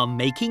Pig are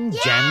making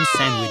jam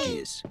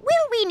sandwiches.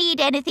 Will we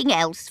need anything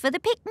else for the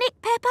picnic,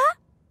 Peppa?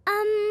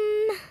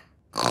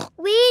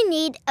 We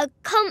need a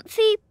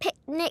comfy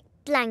picnic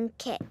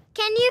blanket.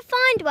 Can you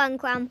find one,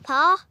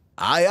 Grandpa?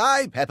 Aye,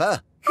 aye,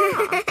 Peppa.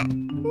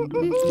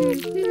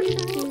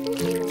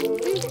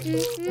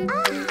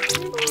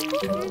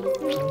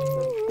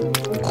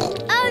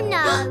 Oh,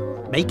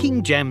 no.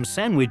 Making jam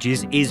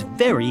sandwiches is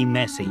very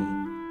messy.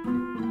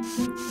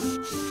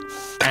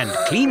 And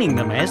cleaning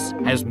the mess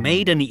has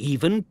made an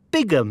even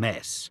bigger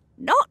mess.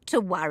 Not to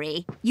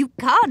worry. You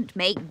can't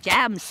make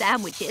jam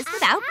sandwiches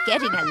without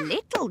getting a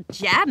little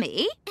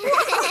jammy.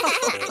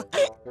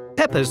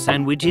 Peppa's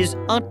sandwiches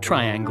are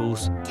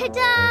triangles.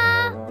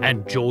 Ta-da!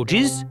 And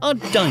George's are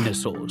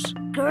dinosaurs.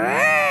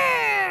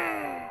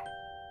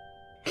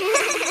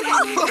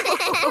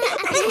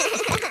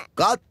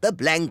 Got the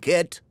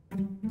blanket.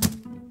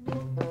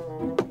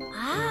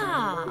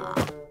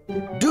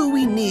 Do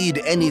we need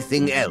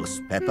anything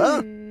else,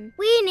 Peppa?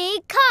 We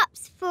need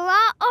cups for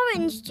our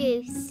orange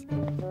juice.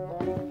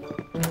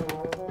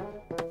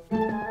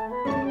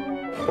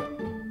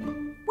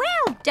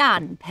 Well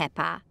done,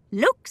 Peppa.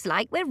 Looks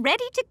like we're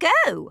ready to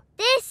go.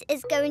 This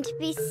is going to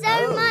be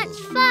so much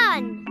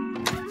fun.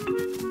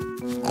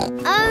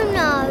 Oh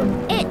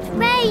no, it's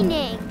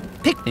raining.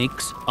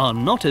 Picnics are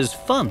not as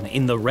fun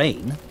in the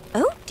rain.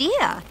 Oh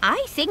dear,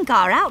 I think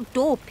our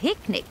outdoor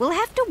picnic will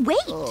have to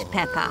wait,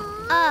 Peppa.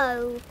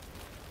 Oh.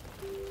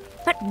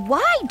 But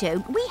why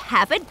don't we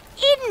have an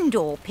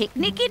indoor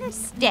picnic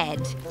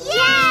instead?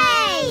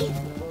 Yay!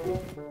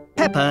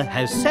 Peppa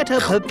has set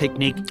up her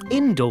picnic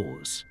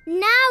indoors.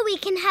 Now we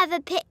can have a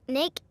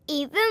picnic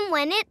even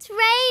when it's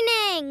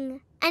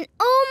raining. And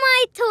all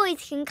my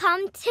toys can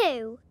come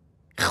too.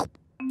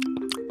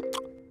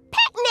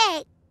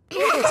 Picnic!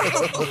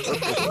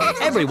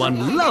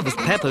 Everyone loves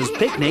Peppa's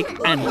picnic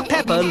and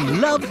Peppa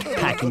loved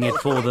packing it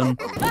for them.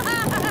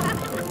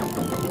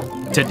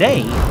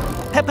 Today,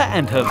 Peppa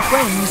and her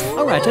friends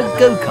are at a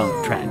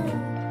go-kart track.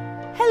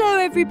 Hello,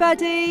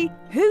 everybody.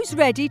 Who's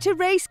ready to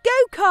race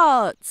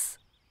go-karts?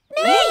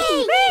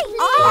 Me!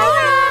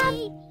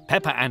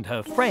 Peppa and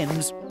her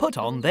friends put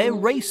on their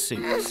race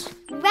suits.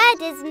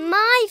 Red is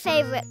my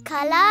favourite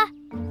colour.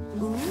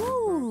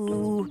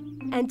 Ooh.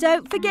 And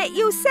don't forget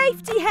your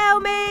safety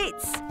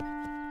helmets.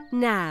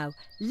 Now,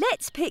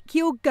 let's pick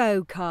your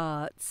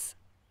go-karts.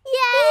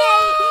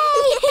 Yay!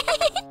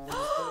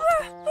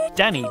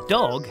 Danny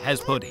Dog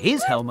has put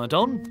his helmet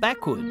on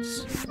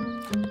backwards.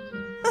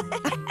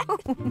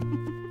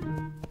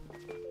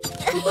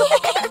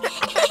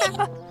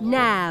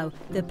 Now,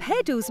 the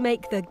pedals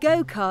make the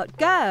go-kart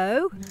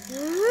go.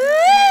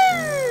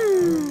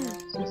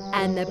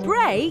 And the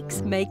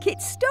brakes make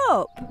it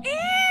stop.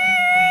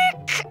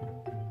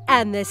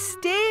 And the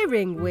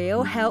steering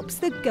wheel helps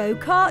the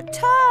go-kart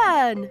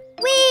turn.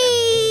 Whee!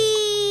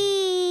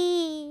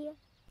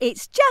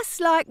 It's just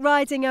like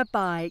riding a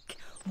bike.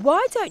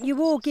 Why don't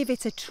you all give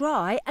it a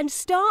try and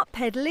start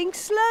pedalling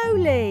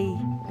slowly?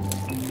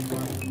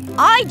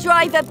 I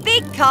drive a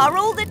big car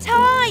all the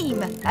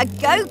time. A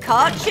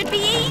go-kart should be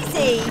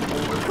easy.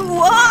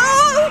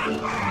 Whoa!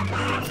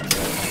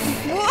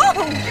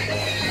 Whoa!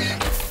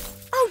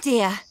 Oh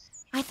dear,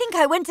 I think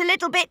I went a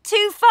little bit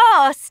too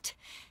fast.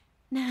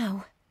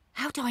 Now,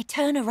 how do I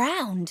turn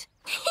around?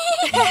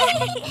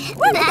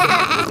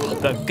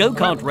 The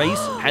go-kart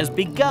race has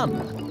begun.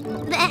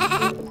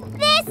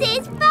 This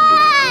is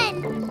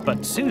fun!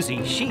 But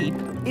Susie Sheep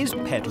is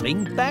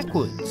pedalling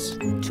backwards.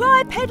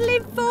 Try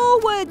pedalling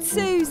forward,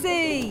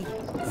 Susie.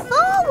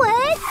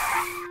 Forward?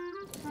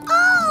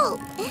 Oh!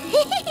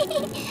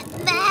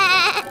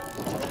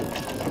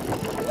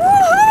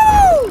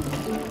 Woohoo!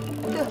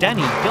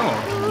 Danny Dog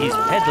is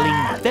pedalling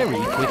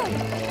very quickly.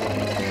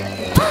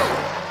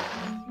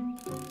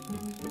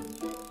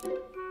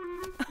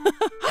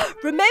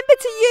 Remember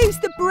to use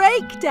the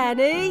brake,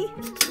 Danny.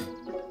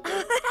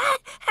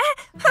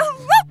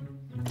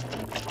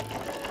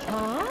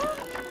 Huh?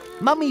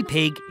 Mummy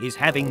Pig is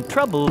having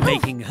trouble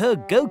making her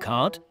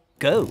go-kart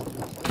go.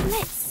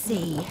 Let's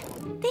see.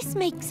 This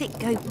makes it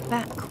go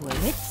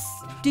backwards.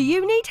 Do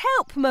you need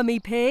help, Mummy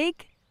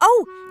Pig?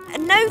 Oh,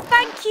 no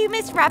thank you,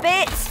 Miss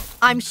Rabbit.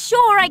 I'm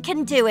sure I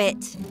can do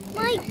it.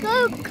 My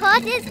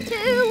go-kart is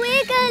too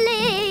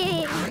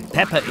wiggly.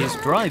 Peppa is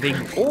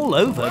driving all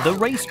over the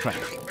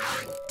racetrack.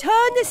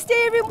 Turn the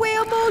steering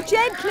wheel more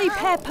gently,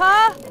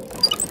 Peppa.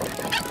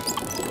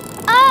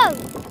 Oh!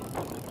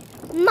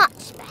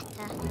 Much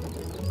better.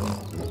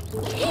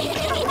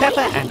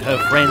 Peppa and her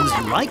friends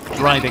like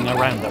driving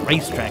around the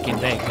racetrack in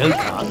their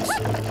go-karts.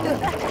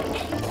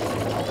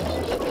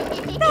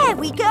 There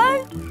we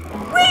go.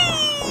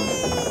 Whee!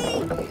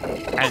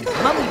 And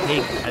Mummy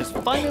Pig has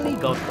finally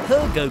got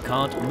her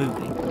go-kart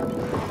moving.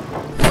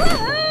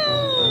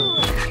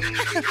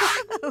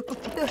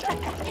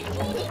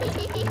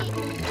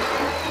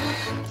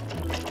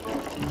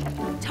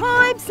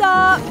 Time's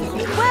up.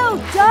 Well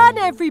done,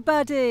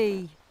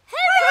 everybody.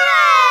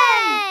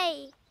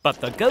 Hooray! But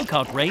the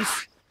go-kart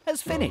race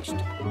has finished.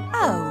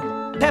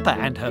 Oh. Peppa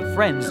and her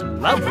friends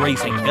love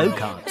racing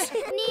go-karts.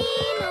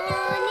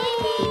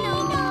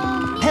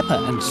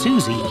 Peppa and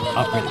Susie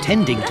are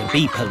pretending to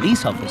be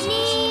police officers.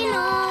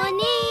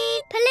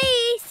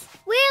 Police,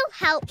 we'll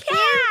help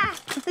you.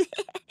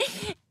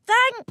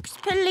 Thanks,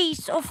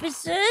 police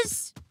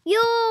officers.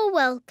 You're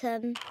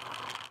welcome.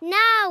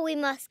 Now we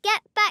must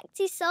get back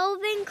to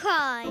solving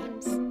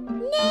crimes.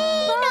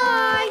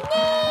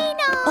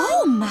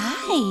 Oh, my.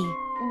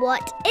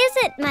 What is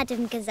it,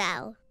 Madam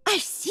Gazelle? I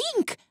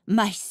think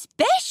my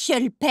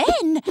special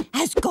pen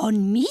has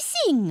gone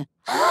missing.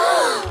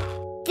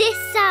 This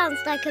sounds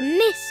like a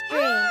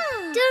mystery.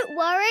 Don't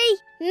worry.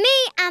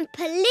 Me and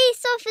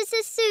Police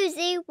Officer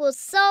Susie will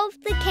solve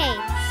the case.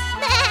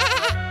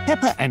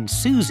 Peppa and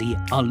Susie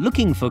are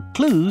looking for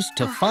clues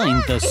to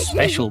find the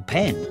special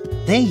pen.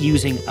 They're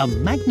using a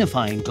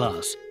magnifying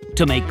glass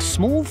to make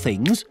small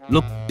things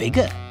look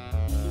bigger.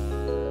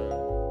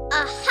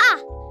 Aha!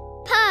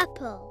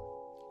 Purple.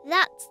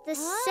 That's the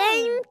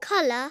same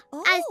colour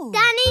as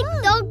Danny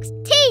Dog's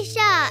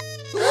T-shirt.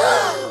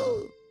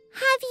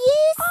 Have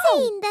you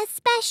seen the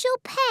special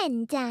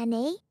pen,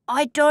 Danny?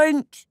 I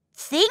don't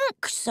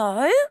think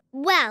so.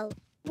 Well,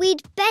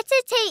 we'd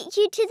better take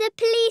you to the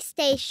police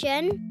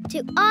station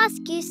to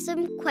ask you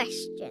some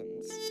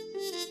questions.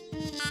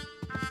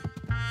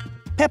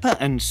 Peppa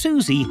and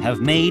Susie have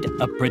made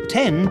a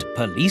pretend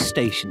police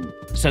station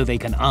so they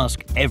can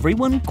ask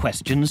everyone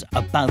questions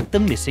about the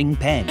missing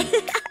pen.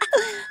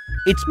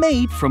 It's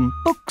made from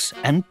books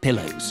and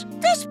pillows.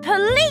 This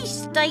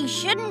police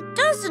station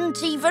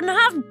doesn't even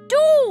have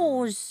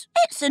doors.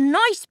 It's a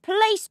nice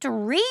place to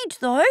read,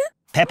 though.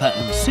 Peppa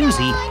and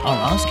Susie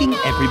are asking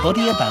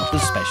everybody about the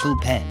special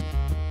pen.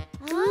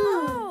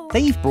 Oh.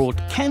 They've brought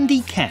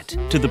Candy Cat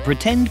to the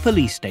pretend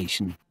police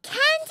station.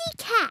 Candy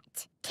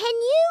Cat, can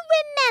you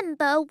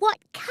remember what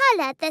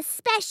colour the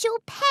special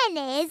pen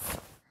is?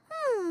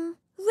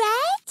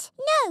 Red?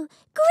 No,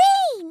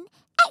 green.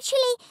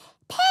 Actually,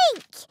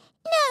 pink.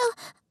 No,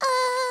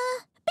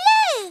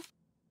 blue.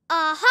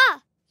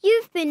 Aha!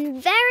 You've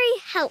been very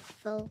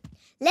helpful.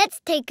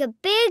 Let's take a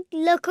big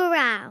look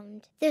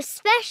around. The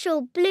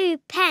special blue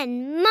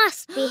pen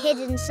must be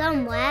hidden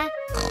somewhere.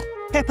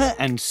 Peppa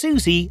and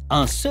Susie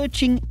are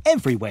searching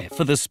everywhere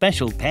for the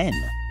special pen.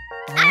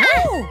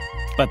 Oh!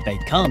 But they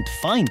can't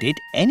find it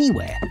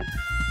anywhere.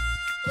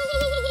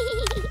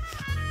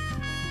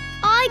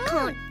 I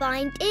can't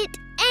find it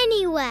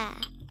anywhere.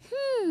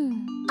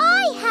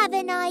 I have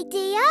an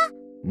idea.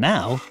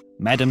 Now,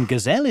 Madame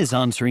Gazelle is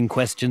answering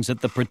questions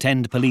at the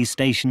pretend police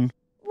station.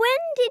 When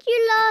did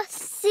you last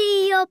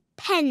see your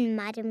pen,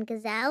 Madame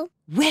Gazelle?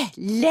 Well,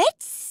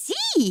 let's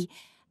see.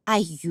 I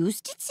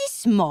used it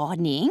this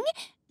morning.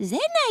 Then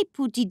I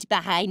put it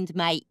behind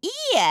my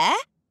ear.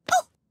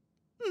 Oh,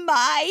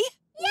 my!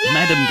 Yay!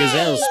 Madame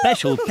Gazelle's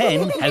special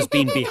pen has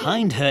been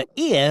behind her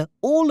ear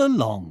all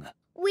along.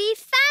 We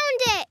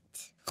found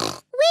it!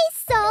 We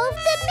solved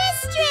the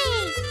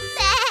mystery!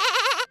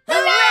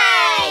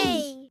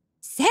 Hooray!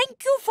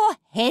 Thank you for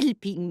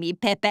helping me,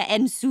 Peppa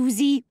and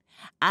Susie.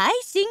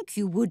 I think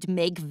you would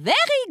make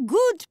very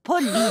good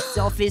police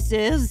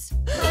officers.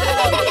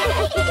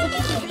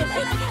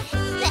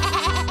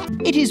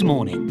 It is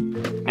morning,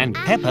 and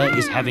Peppa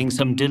is having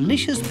some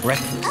delicious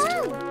breakfast.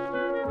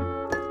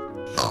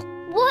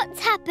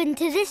 What's happened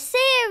to this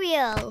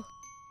cereal?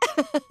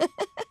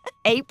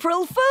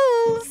 April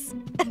Fools!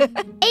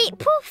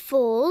 April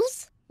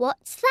Fools?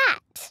 What's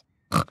that?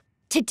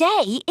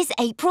 Today is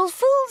April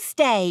Fool's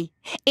Day.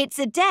 It's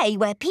a day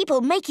where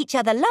people make each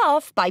other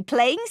laugh by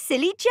playing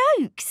silly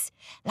jokes,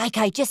 like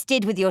I just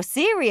did with your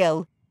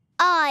cereal.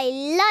 I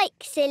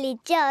like silly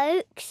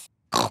jokes.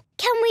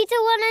 Can we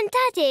do one on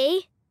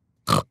Daddy?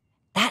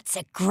 That's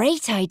a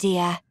great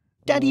idea.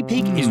 Daddy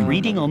Pig is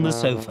reading on the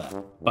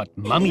sofa, but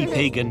Mummy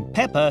Pig and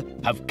Peppa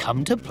have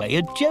come to play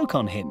a joke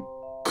on him.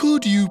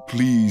 Could you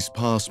please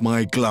pass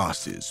my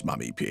glasses,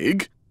 Mummy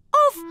Pig?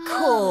 Of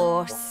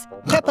course.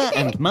 Peppa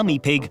and Mummy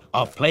Pig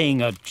are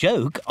playing a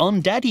joke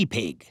on Daddy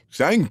Pig.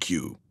 Thank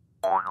you.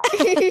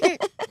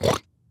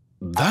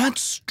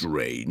 That's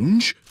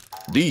strange.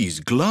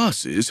 These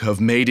glasses have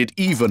made it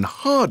even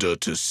harder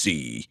to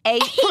see.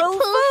 April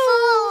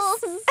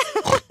Fools!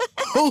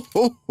 Ho,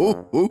 ho,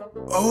 ho, ho.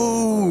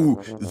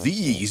 Oh,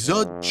 these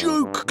are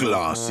joke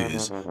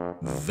glasses.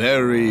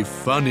 Very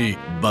funny,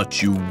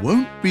 but you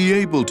won't be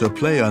able to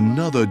play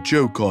another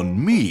joke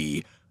on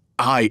me.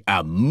 I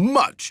am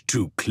much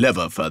too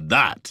clever for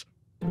that.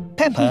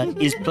 Peppa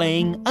is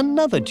playing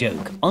another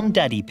joke on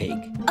Daddy Pig.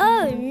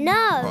 Oh, no.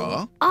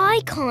 Huh?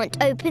 I can't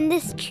open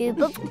this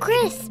tube of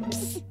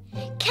crisps.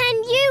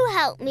 Can you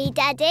help me,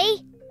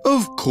 Daddy?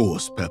 Of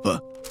course,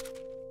 Peppa.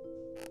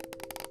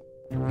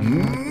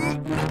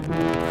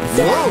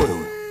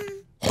 Whoa!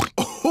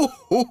 Oh,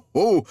 ho,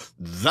 ho.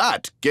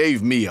 That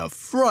gave me a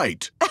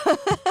fright.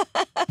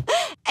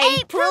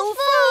 April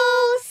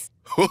Fools!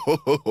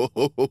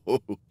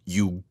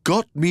 You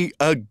got me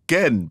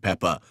again,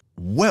 Peppa.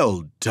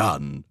 Well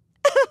done.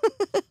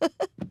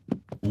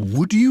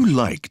 Would you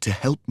like to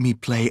help me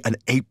play an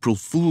April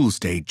Fool's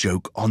Day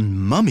joke on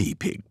Mummy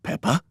Pig,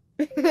 Peppa?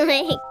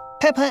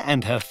 Peppa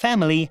and her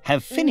family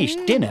have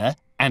finished dinner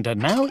and are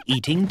now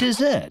eating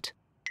dessert.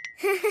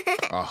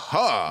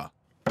 Aha!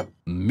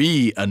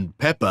 Me and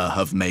Peppa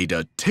have made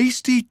a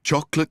tasty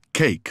chocolate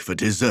cake for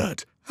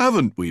dessert,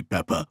 haven't we,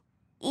 Peppa?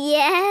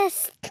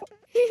 Yes.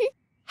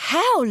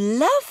 How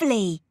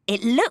lovely!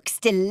 It looks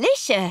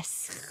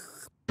delicious.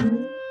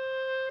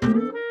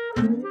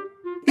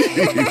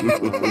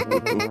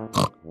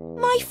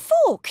 My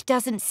fork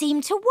doesn't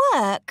seem to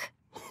work.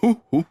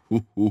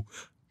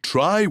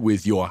 Try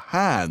with your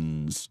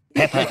hands.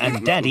 Peppa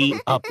and Daddy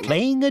are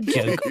playing a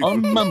joke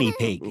on Mummy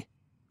Pig.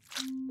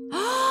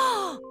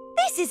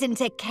 This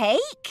isn't a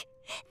cake.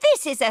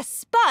 This is a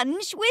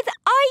sponge with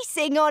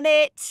icing on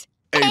it.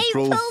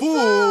 April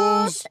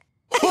Fools!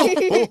 Ho,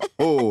 ho,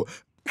 ho.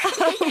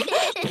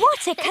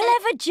 What a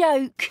clever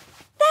joke.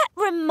 That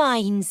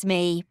reminds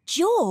me.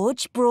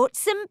 George brought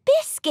some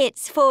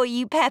biscuits for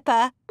you,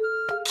 Peppa.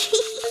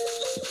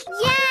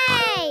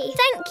 Yay!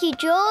 Thank you,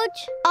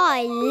 George.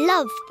 I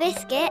love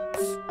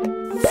biscuits.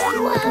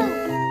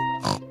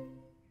 Whoa.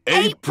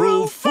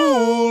 April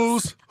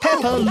Fools!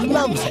 Peppa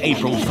loves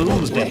April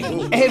Fool's Day.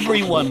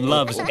 Everyone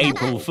loves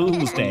April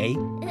Fool's Day.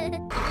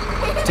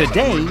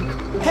 Today,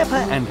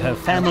 Peppa and her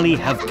family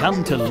have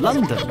come to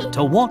London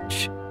to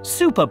watch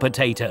Super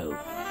Potato,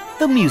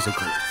 the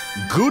musical.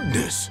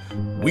 Goodness,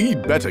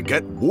 we'd better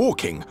get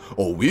walking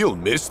or we'll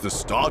miss the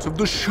start of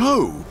the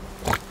show.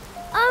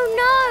 Oh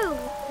no!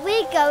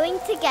 We're going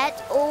to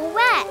get all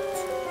wet.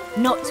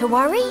 Not to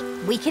worry,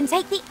 we can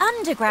take the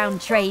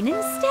underground train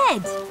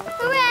instead.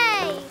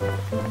 Hooray!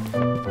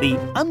 The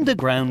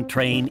underground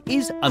train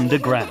is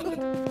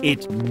underground.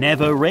 It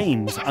never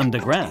rains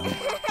underground.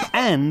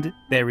 And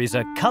there is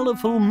a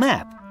colourful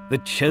map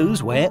that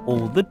shows where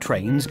all the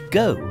trains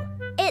go.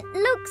 It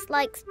looks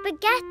like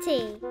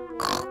spaghetti.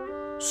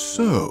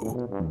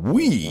 So,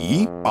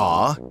 we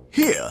are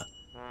here.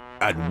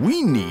 And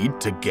we need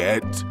to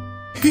get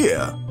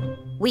here.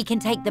 We can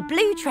take the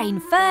blue train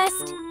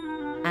first,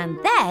 and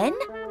then...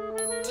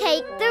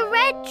 Take the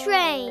red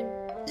train.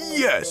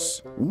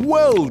 Yes!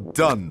 Well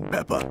done,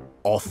 Peppa.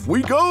 Off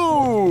we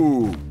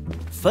go!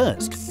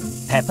 First,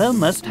 Peppa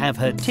must have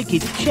her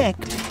ticket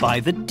checked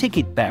by the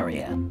ticket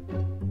barrier.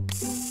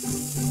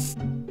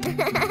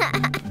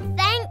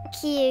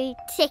 Thank you,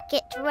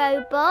 ticket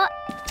robot.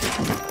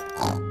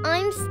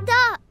 I'm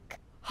stuck.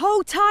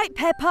 Hold tight,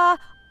 Peppa.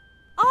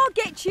 I'll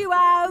get you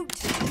out.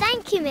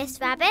 Thank you, Miss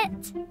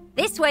Rabbit.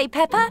 This way,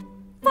 Peppa.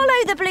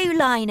 Follow the blue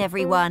line,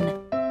 everyone.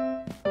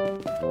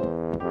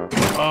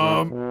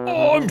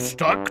 I'm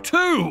stuck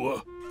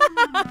too.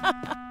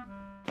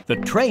 The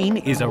train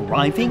is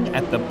arriving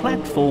at the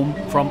platform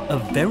from a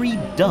very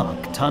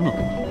dark tunnel.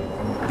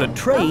 The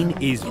train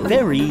is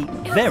very,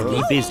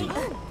 very busy.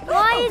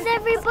 Why is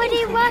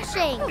everybody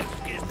rushing?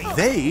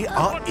 They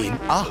are in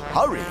a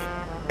hurry.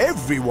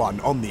 Everyone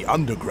on the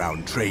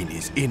underground train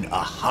is in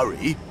a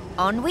hurry.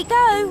 On we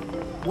go.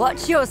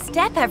 Watch your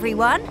step,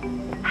 everyone.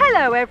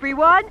 Hello,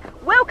 everyone.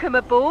 Welcome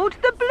aboard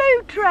the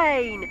blue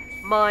train.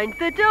 Mind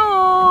the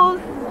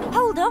doors.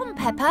 Hold on,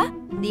 Peppa.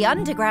 The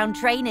underground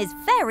train is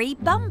very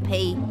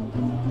bumpy.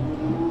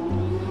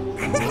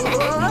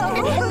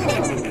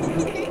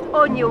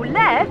 On your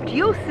left,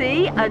 you'll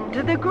see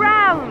under the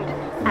ground.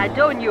 And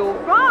on your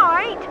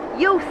right,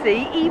 you'll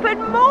see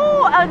even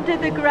more under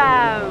the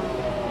ground.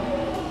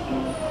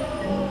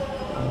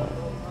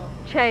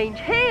 Change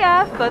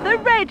here for the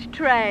red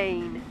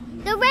train.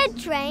 The red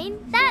train?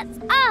 That's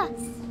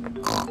us.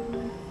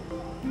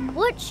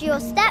 Watch your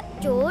step,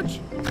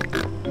 George.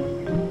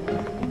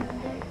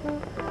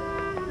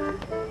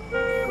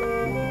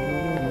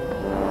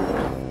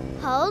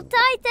 Hold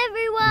tight,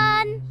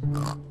 everyone.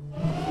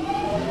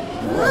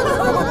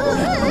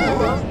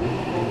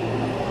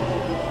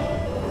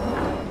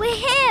 We're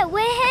here,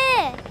 we're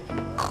here.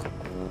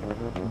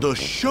 The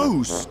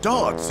show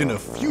starts in a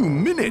few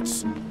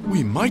minutes.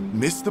 We might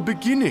miss the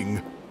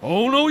beginning.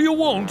 Oh, no, you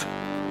won't.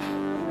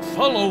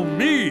 Follow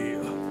me.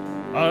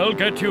 I'll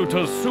get you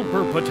to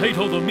Super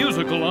Potato the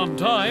Musical on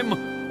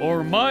time,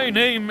 or my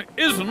name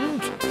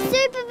isn't...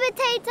 Super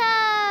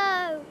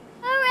Potato!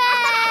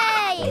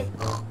 Hooray!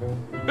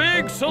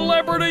 Big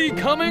celebrity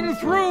coming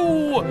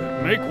through!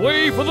 Make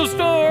way for the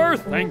star,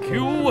 thank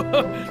you.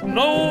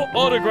 No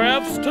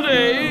autographs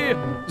today.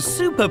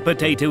 Super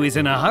Potato is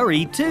in a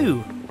hurry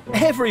too.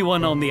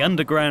 Everyone on the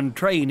underground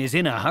train is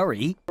in a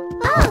hurry.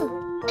 Oh!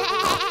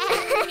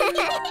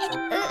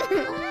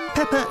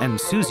 Peppa and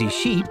Susie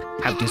Sheep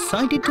have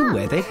decided to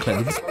wear their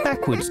clothes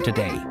backwards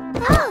today.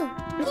 Oh!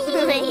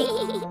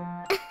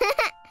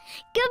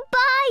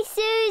 Goodbye,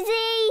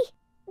 Susie!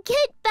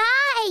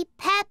 Goodbye,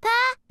 Peppa!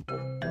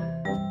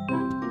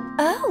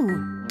 Oh.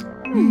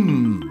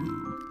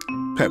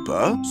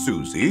 Peppa,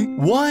 Susie,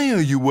 why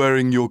are you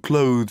wearing your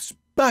clothes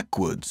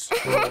backwards?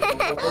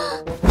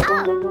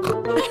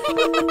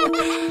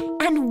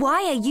 And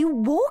why are you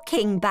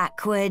walking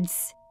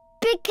backwards?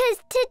 Because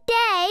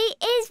today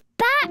is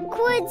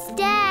backwards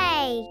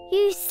day.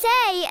 You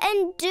say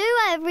and do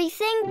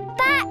everything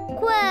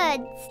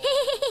backwards.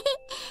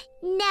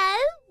 No,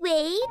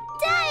 we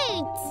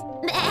don't.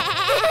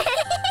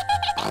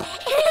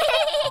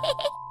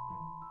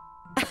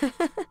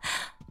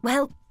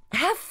 Well,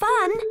 have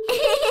fun.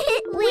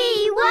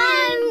 We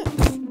won't.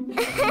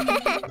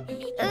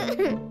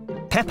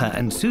 Peppa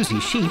and Susie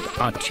Sheep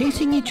are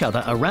chasing each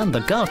other around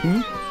the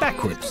garden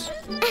backwards.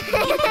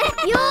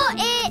 You're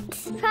it.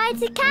 Try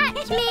to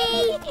catch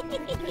me.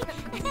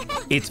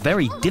 It's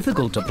very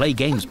difficult to play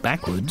games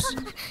backwards.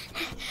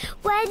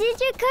 Where did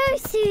you go,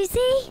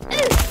 Susie?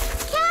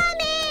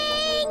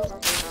 Coming!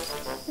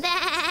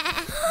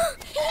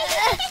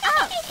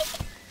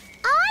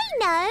 I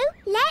know.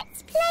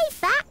 Let's play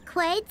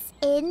backwards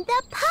in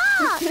the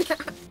park.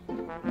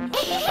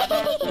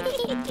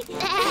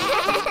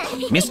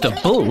 Mr.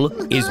 Bull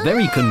is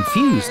very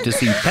confused to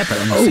see Peppa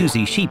and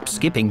Susie Sheep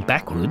skipping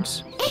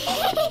backwards.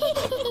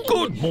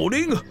 Good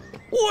morning.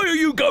 Why are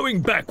you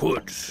going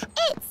backwards?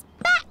 It's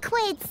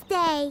backwards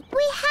day.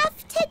 We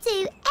have to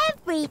do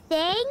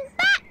everything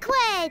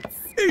backwards.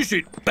 Is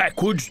it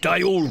backwards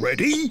day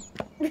already?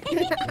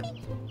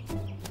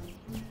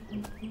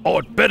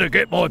 I'd better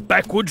get my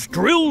backwards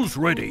drills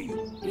ready.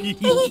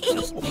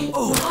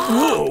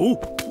 Whoa!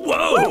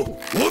 Whoa!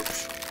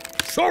 Whoops!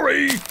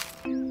 Sorry!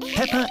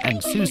 Peppa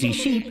and Susie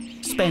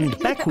Sheep spend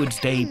backwards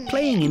day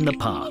playing in the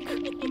park.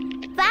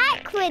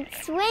 Backwards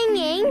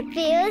swinging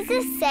feels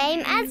the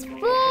same as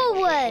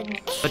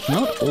forward. But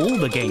not all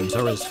the games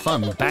are as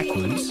fun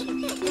backwards.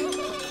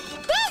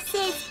 This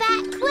is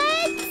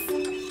backwards.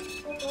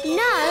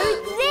 No,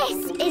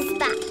 this is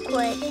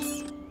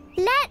backwards.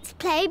 Let's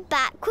play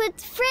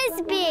backwards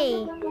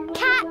frisbee.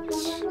 Catch.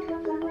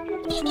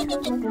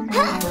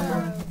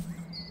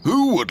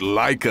 Who would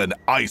like an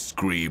ice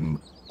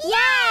cream?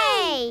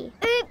 Yay!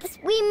 Oops,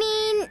 we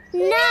mean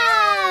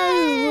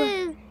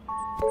no!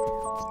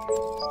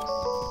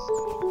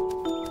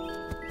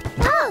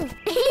 Oh!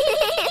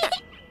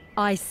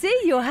 I see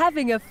you're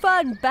having a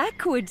fun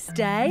backwards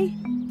day.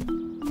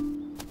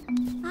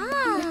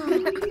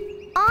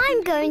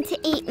 I'm going to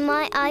eat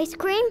my ice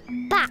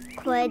cream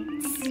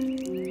backwards.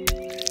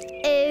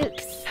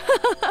 Oops.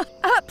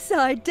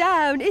 Upside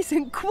down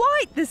isn't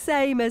quite the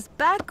same as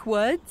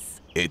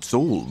backwards. It's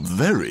all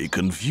very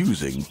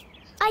confusing.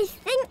 I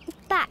think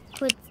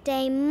backwards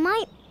day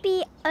might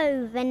be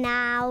over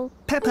now.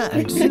 Peppa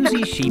and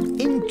Susie Sheep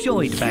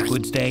enjoyed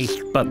Backwards Day,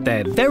 but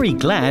they're very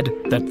glad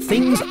that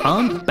things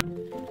aren't...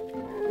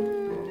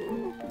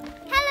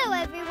 Hello,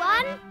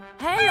 everyone.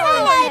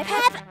 Hello,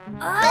 Peppa.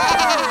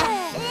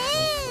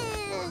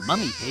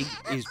 Mummy Pig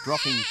is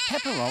dropping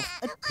Peppa off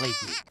at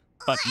playgroup.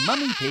 But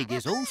Mummy Pig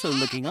is also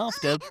looking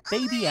after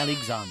baby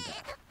Alexander.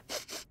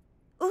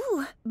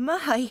 Ooh,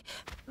 my.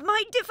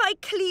 Mind if I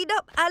clean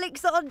up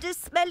Alexander's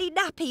smelly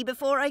nappy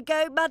before I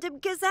go, Madame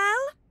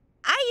Gazelle?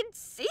 I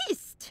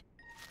insist.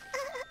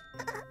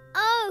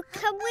 Oh,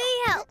 can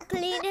we help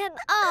clean him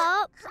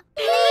up?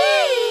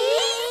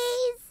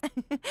 Please!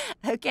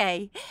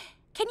 OK.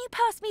 Can you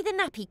pass me the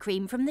nappy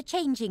cream from the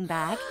changing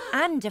bag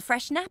and a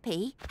fresh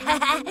nappy?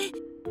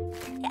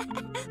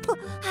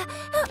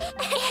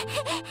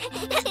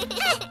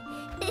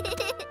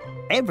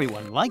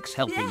 Everyone likes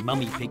helping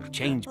Mummy Pig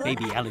change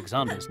baby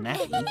Alexander's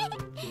nappy.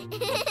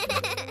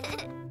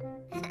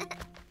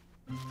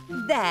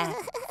 There,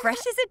 fresh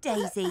as a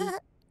daisy.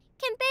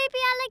 Can baby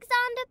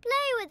Alexander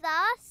play with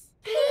us?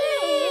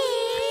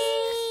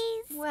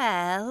 Please!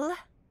 Well,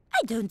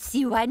 I don't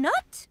see why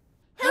not.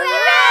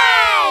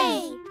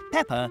 Hooray!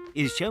 Peppa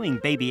is showing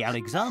baby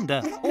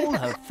Alexander all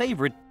her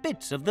favourite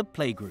bits of the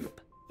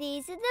playgroup.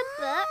 These are the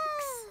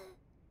books.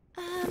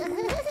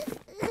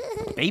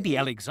 Baby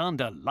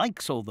Alexander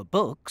likes all the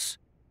books.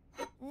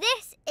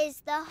 This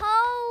is the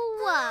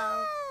whole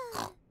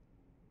world.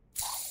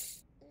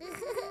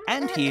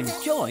 And he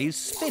enjoys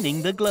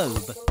spinning the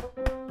globe.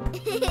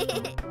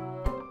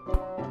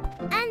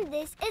 And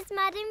this is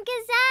Madame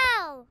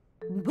Gazelle.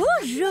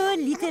 Bonjour,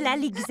 little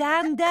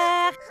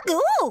Alexander.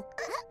 Oh!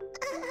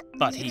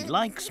 But he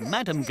likes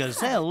Madame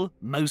Gazelle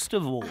most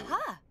of all.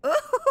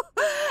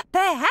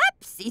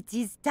 Perhaps it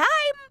is time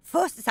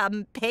for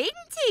some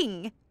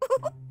painting.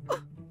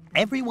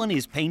 Everyone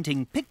is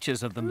painting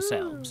pictures of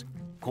themselves,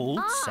 called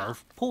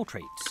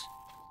self-portraits.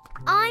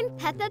 I'm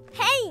Peppa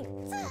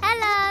Paint.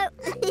 Hello.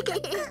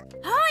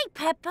 Hi,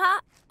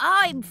 Peppa.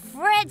 I'm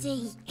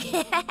Freddy.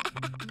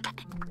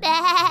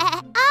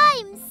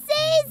 I'm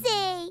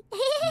Susie.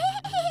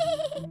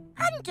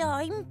 And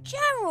I'm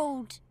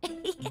Gerald.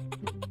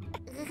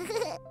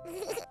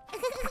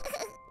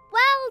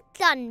 Well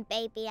done,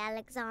 baby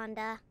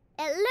Alexander.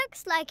 It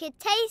looks like a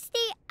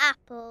tasty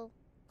apple.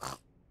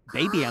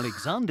 Baby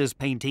Alexander's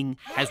painting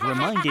has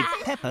reminded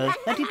Peppa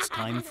that it's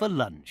time for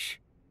lunch.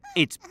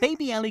 It's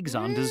baby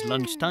Alexander's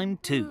lunchtime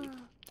too.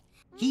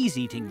 He's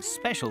eating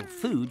special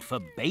food for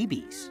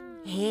babies.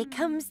 Here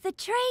comes the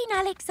train,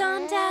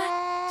 Alexander.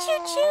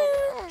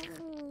 Choo-choo.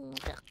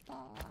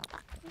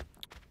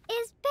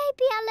 Is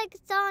baby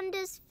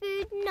Alexander's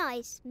food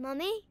nice,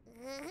 Mummy?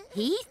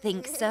 He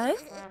thinks so.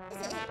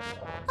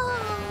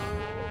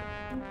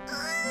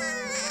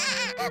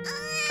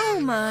 Oh,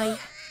 my.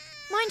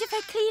 Mind if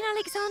I clean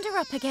Alexander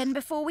up again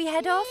before we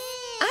head off?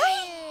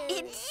 I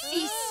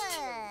insist.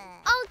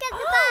 I'll get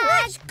the bag.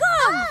 Let's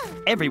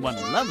go. Everyone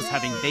loves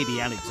having baby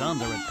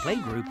Alexander at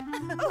playgroup,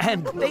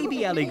 and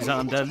baby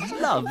Alexander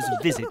loves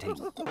visiting.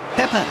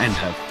 Peppa and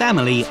her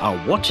family are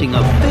watching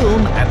a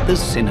film at the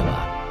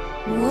cinema.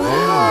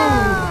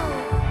 Whoa!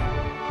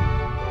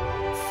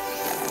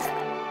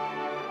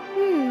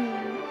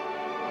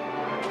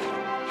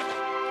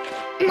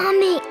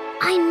 Mummy,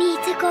 I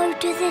need to go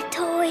to the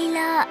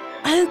toilet.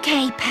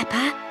 OK,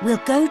 Peppa. We'll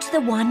go to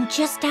the one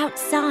just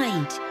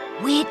outside.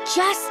 We're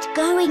just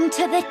going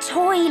to the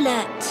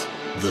toilet.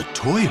 The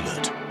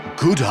toilet?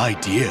 Good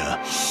idea.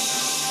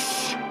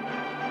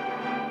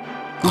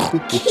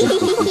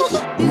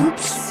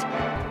 Oops.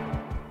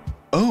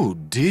 Oh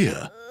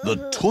dear, the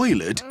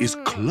toilet is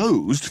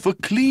closed for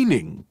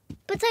cleaning.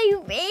 But I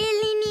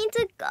really need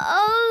to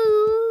go.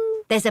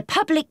 There's a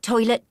public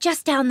toilet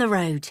just down the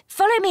road.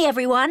 Follow me,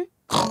 everyone.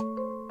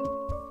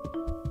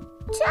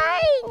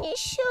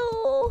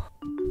 Dinosaur.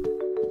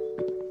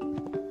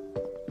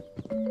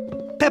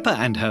 Peppa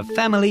and her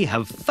family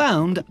have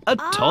found a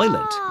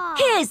toilet.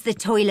 Here's the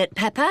toilet,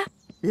 Peppa.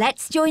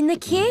 Let's join the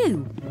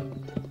queue.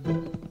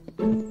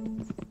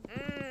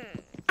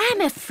 I'm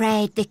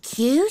afraid the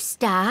queue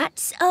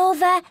starts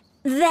over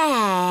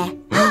there.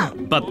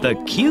 But the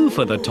queue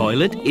for the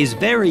toilet is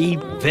very,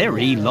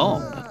 very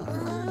long.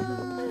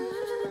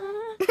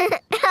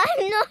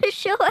 I'm not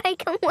sure I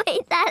can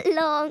wait that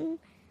long.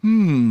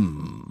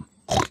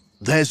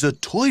 There's a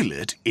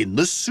toilet in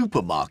the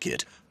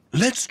supermarket.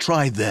 Let's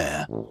try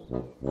there.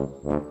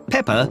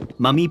 Peppa,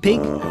 Mummy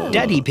Pig,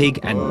 Daddy Pig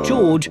and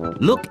George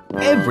look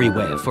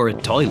everywhere for a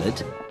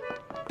toilet.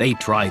 They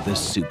try the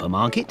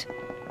supermarket.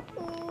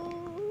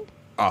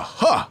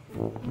 Aha!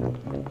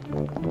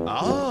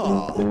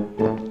 Ah!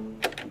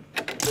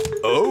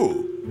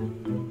 Oh!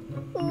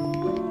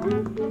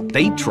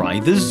 They try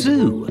the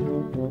zoo.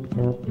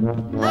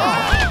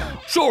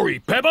 Sorry,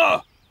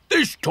 Peppa.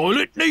 This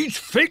toilet needs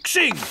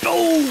fixing.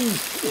 Oh!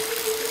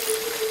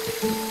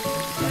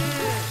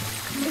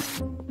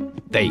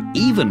 They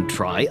even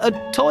try a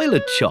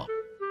toilet shop.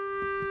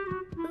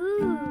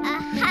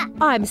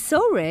 I'm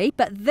sorry,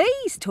 but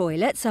these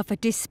toilets are for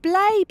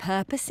display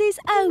purposes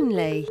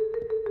only.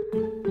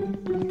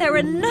 There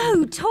are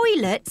no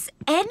toilets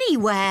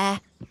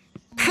anywhere.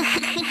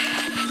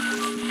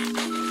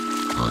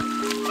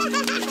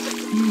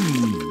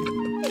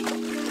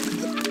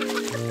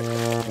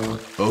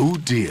 Oh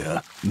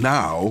dear,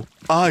 now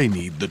I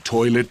need the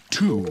toilet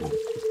too.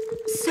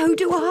 So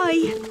do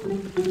I.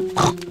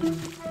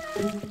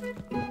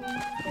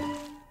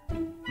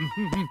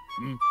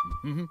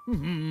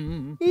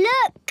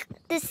 Look!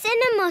 The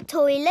cinema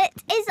toilet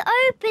is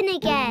open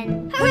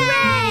again.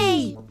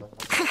 Hooray!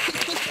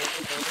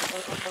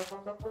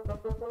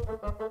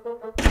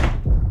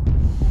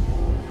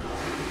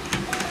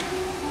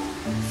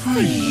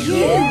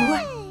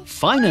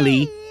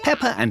 Finally,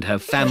 Peppa and her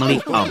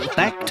family are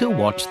back to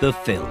watch the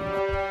film.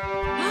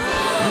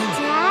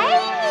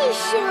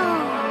 Dinosaur!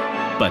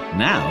 But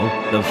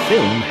now the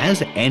film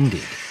has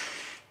ended.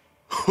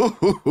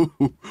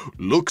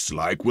 Looks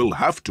like we'll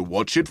have to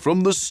watch it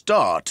from the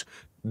start.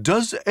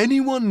 Does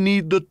anyone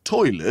need the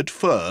toilet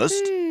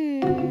first?